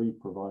 2 or 3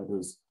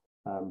 providers,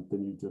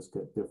 then you just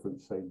get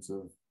different shades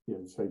of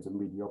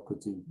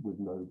mediocrity with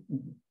no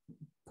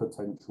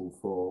potential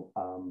for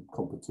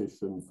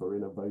competition, for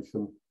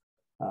innovation.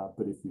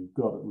 But if you've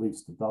got at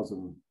least a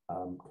dozen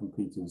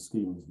competing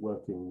schemes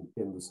working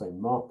in the same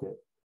market,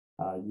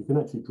 you can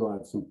actually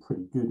drive some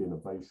pretty good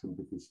innovation,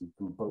 because you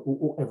can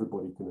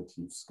everybody can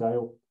achieve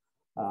scale,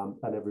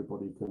 and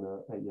everybody can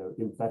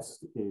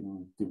invest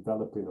in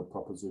developing a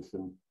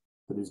proposition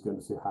that is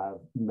going to have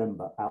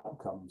member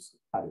outcomes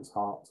at its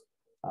heart,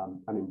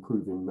 and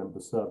improving member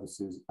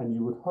services. And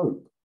you would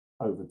hope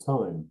over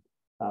time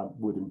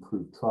would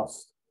improve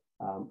trust,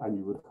 and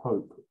you would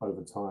hope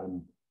over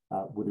time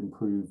would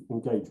improve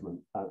engagement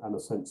and a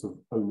sense of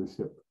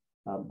ownership,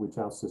 which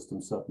our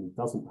system certainly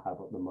doesn't have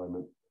at the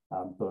moment.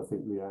 But I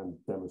think Leanne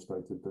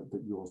demonstrated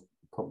that yours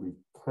probably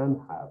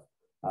can have,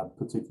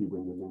 particularly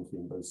when you're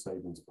linking those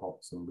savings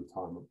pots and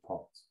retirement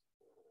pots.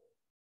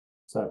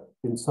 So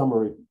in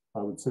summary,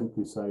 I would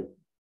simply say,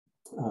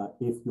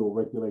 if your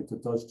regulator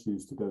does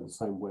choose to go the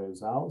same way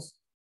as ours,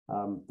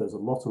 there's a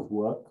lot of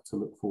work to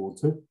look forward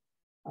to.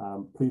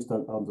 Please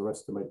don't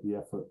underestimate the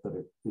effort that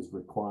it is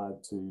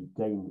required to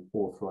gain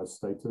authorized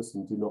status,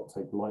 and do not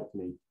take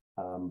lightly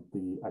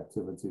the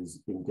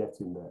activities in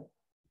getting there.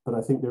 But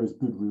I think there is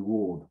good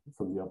reward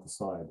from the other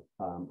side.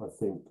 I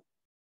think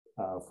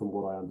from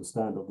what I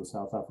understand of the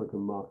South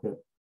African market,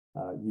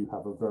 you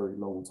have a very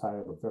long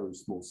tail of very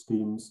small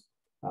schemes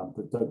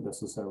that don't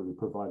necessarily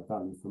provide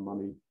value for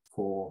money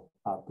for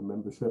the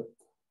membership.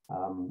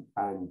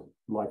 And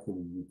like in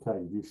the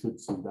UK, you should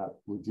see that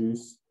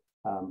reduce.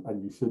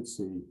 And you should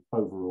see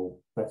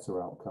overall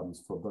better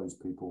outcomes for those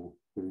people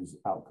whose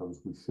outcomes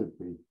we should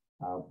be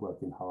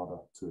working harder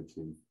to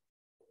achieve.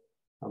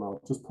 And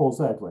I'll just pause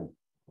there, Dwayne.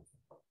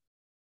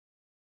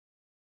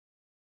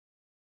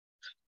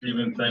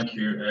 Stephen, thank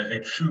you. A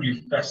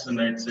truly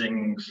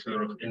fascinating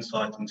sort of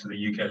insight into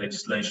the UK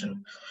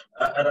legislation.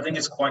 And I think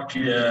it's quite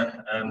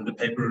clear, the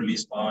paper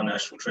released by our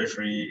National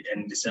Treasury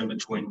in December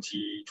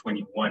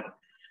 2021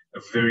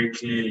 very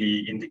clearly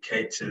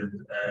indicated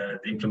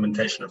the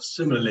implementation of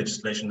similar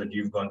legislation that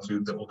you've gone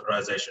through, the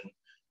authorization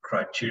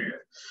criteria.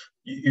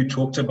 You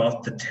talked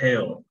about the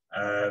tail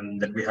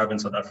that we have in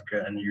South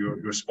Africa, and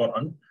you're spot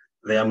on.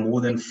 There are more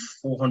than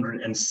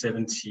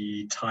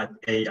 470 type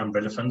A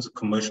umbrella funds,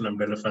 commercial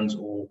umbrella funds,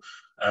 or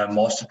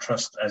master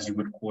trust, as you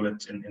would call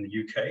it in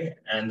the UK.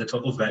 And the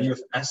total value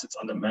of assets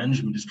under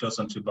management is close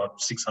to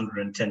about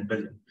 610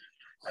 billion.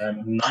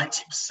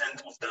 90%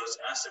 of those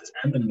assets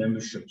and the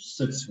membership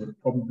sits with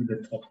probably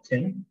the top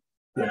 10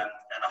 and a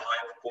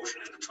higher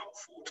proportion in the top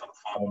 4, top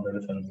 5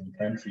 umbrella funds in the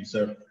country.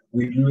 So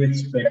we do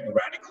expect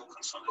radical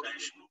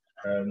consolidation.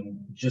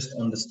 Just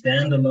on the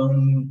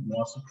standalone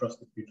master trust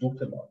that we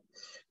talked about,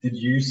 did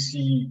you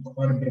see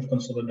quite a bit of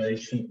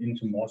consolidation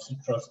into master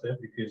trust there?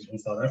 Because in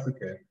South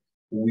Africa,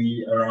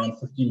 we around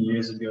 15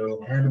 years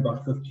ago had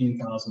about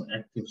 15,000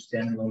 active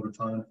standalone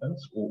retirement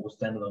funds, or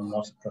standalone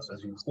master trusts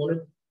as you would call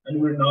it, and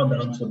we're now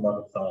down to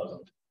about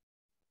 1,000.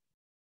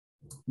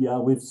 Yeah,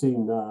 we've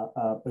seen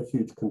a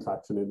huge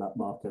contraction in that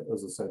market.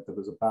 As I said, there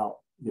was about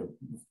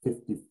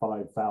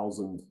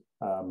 55,000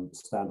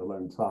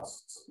 standalone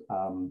trusts.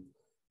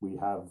 We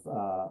have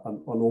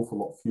an awful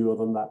lot fewer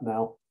than that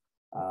now.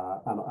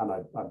 And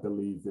I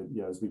believe that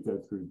as we go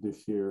through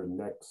this year and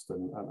next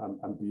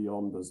and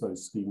beyond, as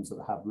those schemes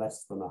that have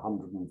less than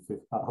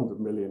 100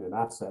 million in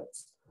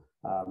assets,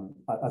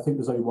 I think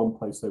there's only one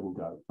place they will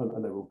go,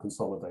 and they will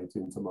consolidate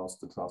into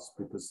master trust,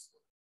 because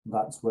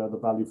that's where the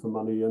value for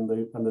money and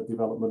the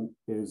development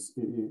is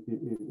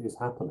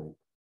happening.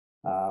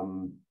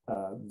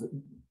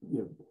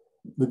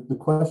 The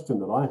question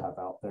that I have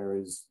out there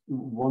is,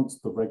 once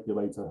the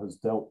regulator has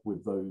dealt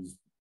with those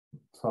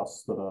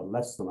trusts that are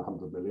less than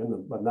 100 million,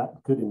 and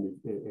that could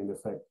in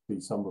effect be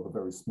some of the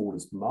very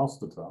smallest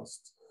master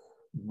trusts,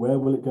 where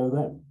will it go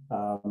then?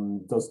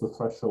 Does the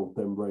threshold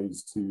then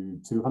raise to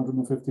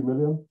 250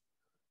 million,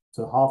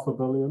 to 500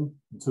 million,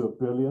 to 1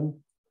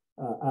 billion?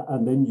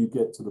 And then you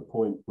get to the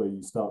point where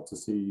you start to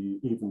see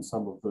even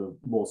some of the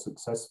more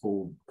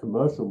successful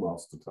commercial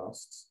master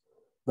trusts,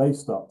 they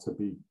start to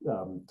be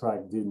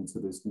dragged into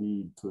this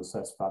need to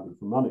assess value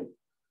for money.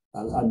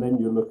 And then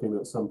you're looking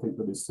at something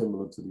that is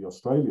similar to the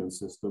Australian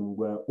system,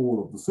 where all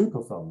of the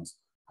super funds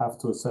have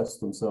to assess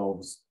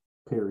themselves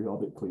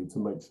periodically to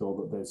make sure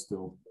that they're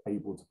still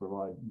able to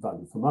provide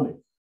value for money.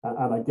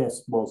 And I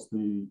guess whilst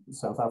the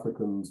South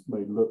Africans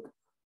may look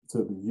to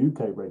the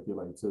UK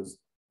regulators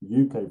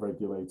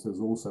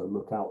also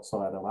look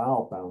outside of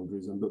our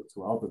boundaries and look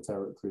to other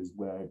territories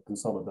where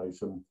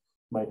consolidation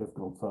may have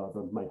gone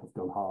further, may have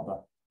gone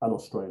harder, and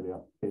Australia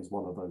is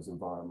one of those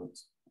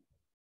environments.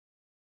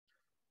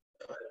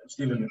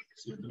 Stephen,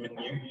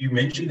 you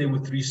mentioned there were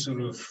three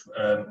sort of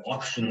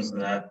options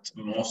that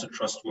master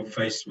trusts were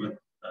faced with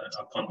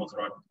upon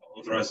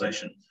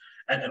authorization.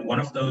 And one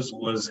of those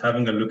was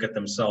having a look at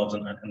themselves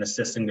and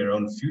assessing their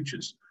own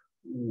futures.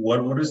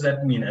 What does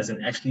that mean, as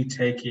in actually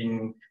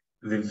taking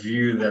the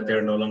view that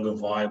they're no longer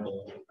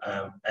viable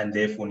and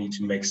therefore need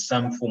to make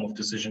some form of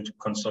decision to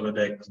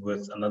consolidate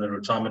with another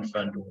retirement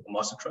fund or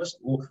master trust,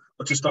 or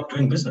to stop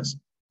doing business?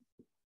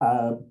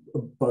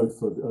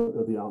 Both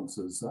are the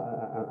answers,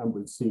 and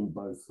we've seen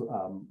both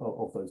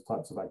of those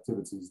types of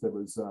activities. There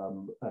was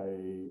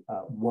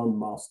one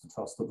master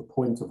trust at the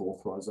point of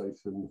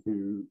authorization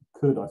who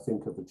could, I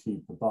think, have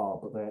achieved the bar,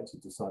 but they actually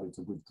decided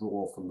to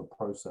withdraw from the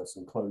process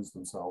and close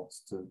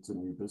themselves to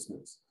new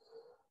business.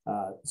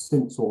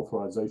 Since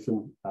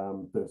authorization,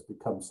 there's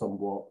become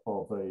somewhat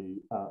of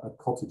a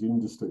cottage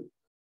industry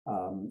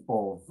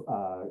of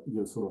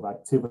sort of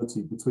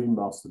activity between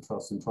master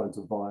trusts in trying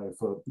to vie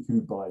for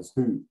who buys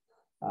who.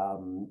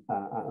 And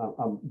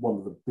one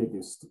of the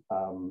biggest,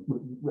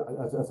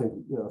 I think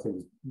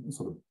it's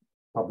sort of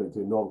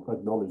publicly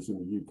acknowledged in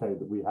the UK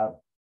that we have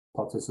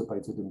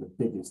participated in the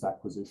biggest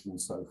acquisition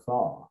so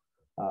far,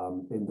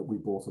 in that we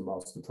bought a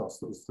master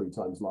trust that was 3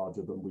 times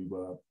larger than we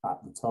were at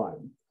the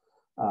time.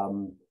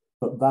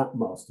 But that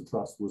master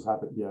trust was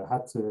had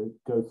to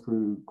go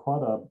through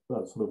quite a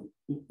sort of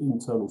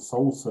internal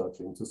soul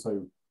searching to say,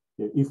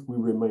 if we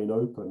remain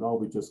open, are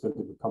we just going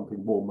to be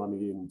pumping more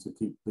money in to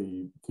keep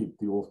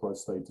the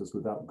authorized status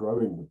without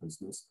growing the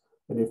business?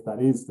 And if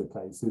that is the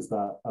case, is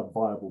that a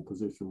viable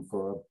position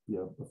for a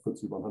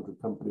FTSE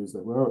 100 company as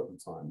they were at the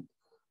time?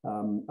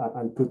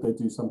 And could they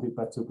do something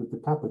better with the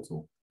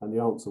capital? And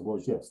the answer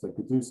was yes, they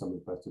could do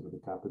something better with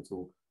the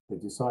capital. They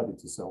decided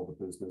to sell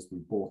the business. We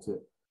bought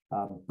it.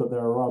 But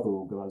there are other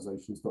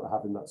organisations that are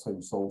having that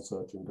same soul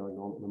searching going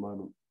on at the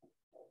moment.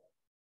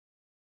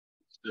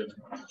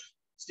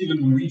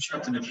 Stephen, when we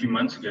chatted a few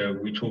months ago,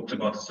 we talked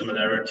about the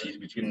similarities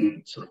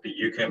between sort of the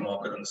UK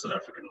market and the South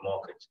African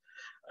market.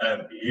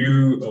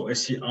 you or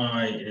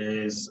SCI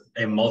is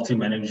a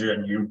multi-manager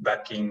and you're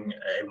backing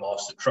a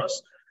master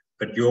trust,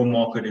 but your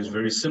market is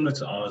very similar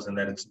to ours in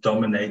that it's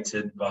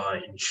dominated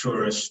by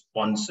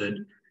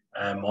insurer-sponsored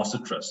master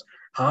trusts.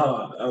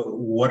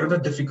 What are the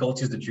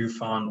difficulties that you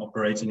found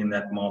operating in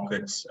that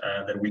market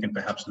that we can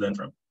perhaps learn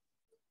from?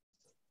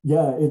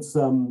 Yeah, it's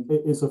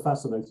a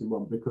fascinating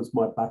one, because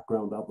my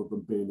background, other than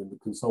being in the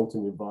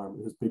consulting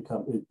environment, has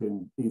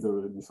been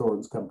either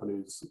insurance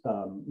companies,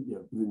 you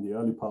know, in the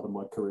early part of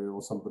my career,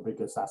 or some of the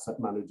biggest asset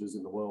managers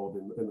in the world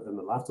in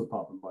the latter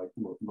part of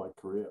my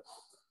career,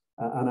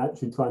 and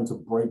actually trying to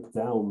break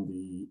down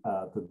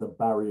the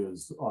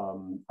barriers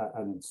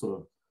and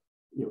sort of,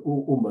 you know,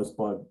 almost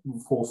by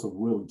force of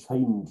will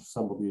change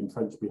some of the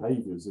entrenched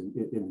behaviours in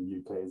the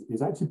UK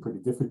is actually pretty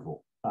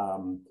difficult.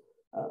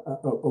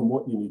 And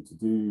what you need to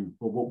do,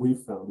 or what we've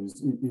found,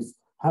 is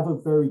have a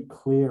very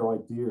clear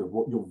idea of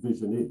what your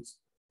vision is.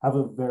 Have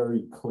a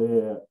very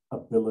clear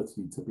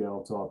ability to be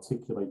able to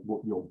articulate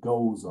what your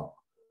goals are,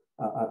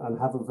 and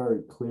have a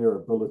very clear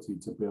ability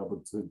to be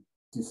able to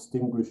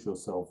distinguish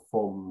yourself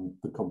from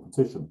the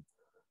competition,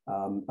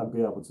 and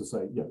be able to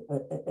say, yeah,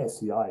 at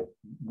SCI,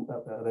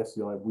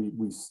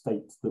 we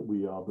state that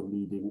we are the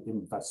leading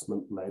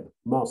investment-led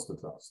master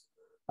trust,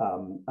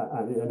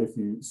 and if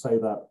you say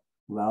that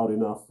loud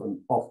enough and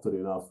often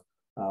enough,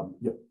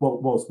 yeah,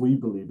 whilst we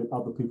believe it,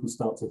 other people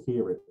start to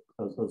hear it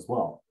as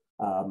well.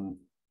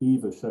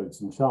 Eva showed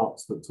some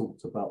charts that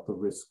talked about the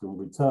risk and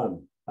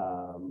return,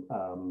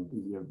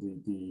 you know,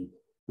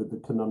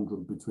 the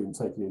conundrum between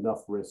taking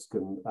enough risk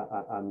and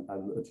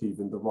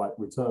achieving the right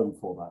return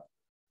for that.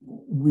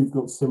 We've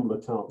got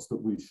similar charts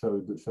that we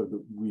showed that show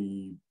that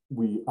we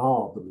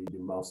are the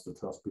leading master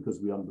trust, because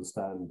we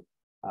understand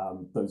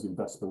those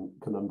investment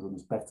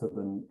conundrums better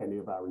than any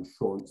of our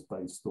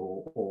insurance-based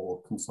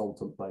or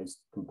consultant-based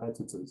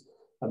competitors.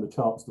 And the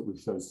charts that we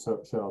show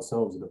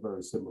ourselves in a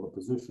very similar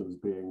position as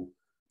being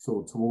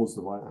sort of towards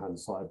the right-hand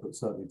side, but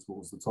certainly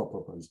towards the top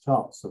of those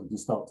charts. So we can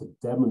start to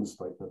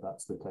demonstrate that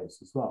that's the case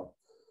as well.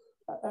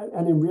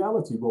 And in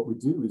reality, what we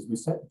do is we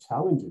set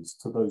challenges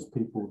to those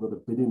people that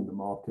have been in the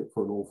market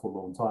for an awful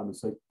long time and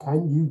say,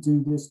 can you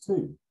do this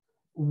too?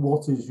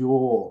 What is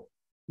your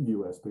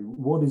USP?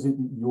 What is it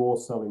that you're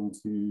selling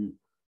to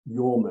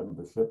your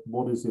membership?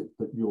 What is it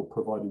that you're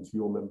providing to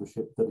your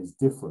membership that is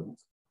different?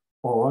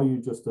 Or are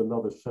you just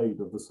another shade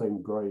of the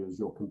same grey as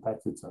your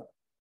competitor,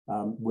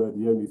 where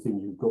the only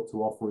thing you've got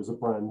to offer is a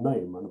brand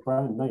name, and a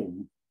brand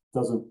name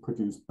doesn't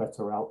produce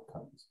better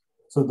outcomes?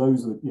 So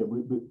those are, you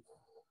know,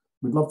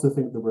 we'd love to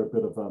think that we're a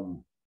bit of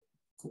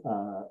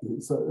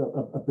it's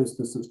a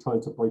business that's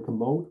trying to break a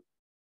mold,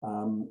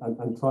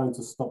 and trying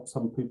to stop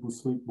some people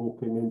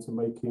sleepwalking into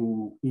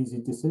making easy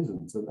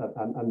decisions,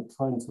 and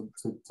trying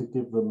to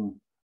give them,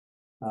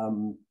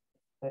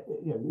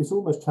 you know, it's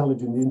almost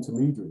challenging the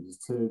intermediaries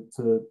to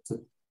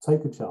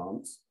take a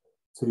chance,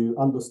 to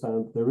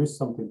understand there is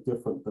something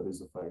different that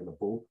is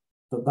available,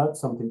 that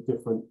something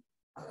different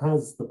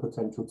has the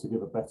potential to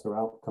give a better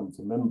outcome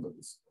to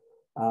members.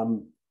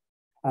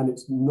 And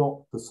it's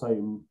not the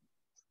same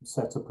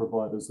set of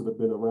providers that have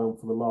been around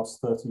for the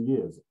last 30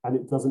 years, and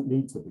it doesn't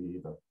need to be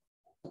either.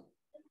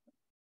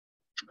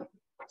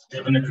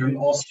 Stephen, I couldn't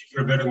ask you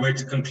for a better way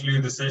to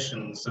conclude the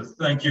session. So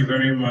thank you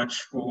very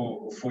much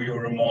for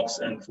your remarks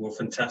and for a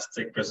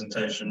fantastic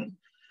presentation.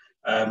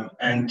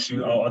 And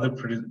to our other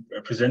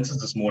presenters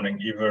this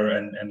morning, Eva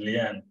and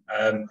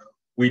Leanne.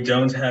 We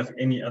don't have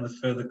any other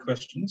further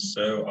questions,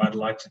 so I'd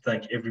like to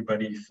thank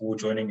everybody for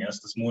joining us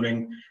this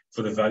morning,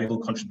 for the valuable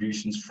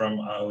contributions from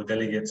our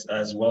delegates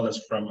as well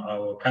as from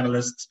our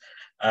panelists.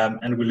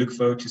 And we look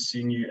forward to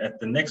seeing you at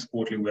the next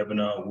quarterly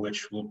webinar,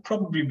 which will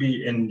probably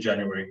be in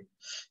January.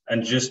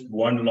 And just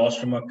one last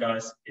remark,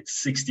 guys,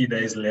 it's 60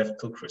 days left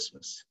till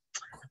Christmas.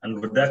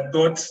 And with that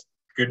thought,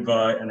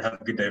 goodbye and have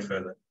a good day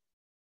further.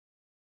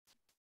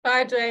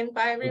 Bye, Dwayne.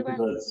 Bye,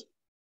 everyone.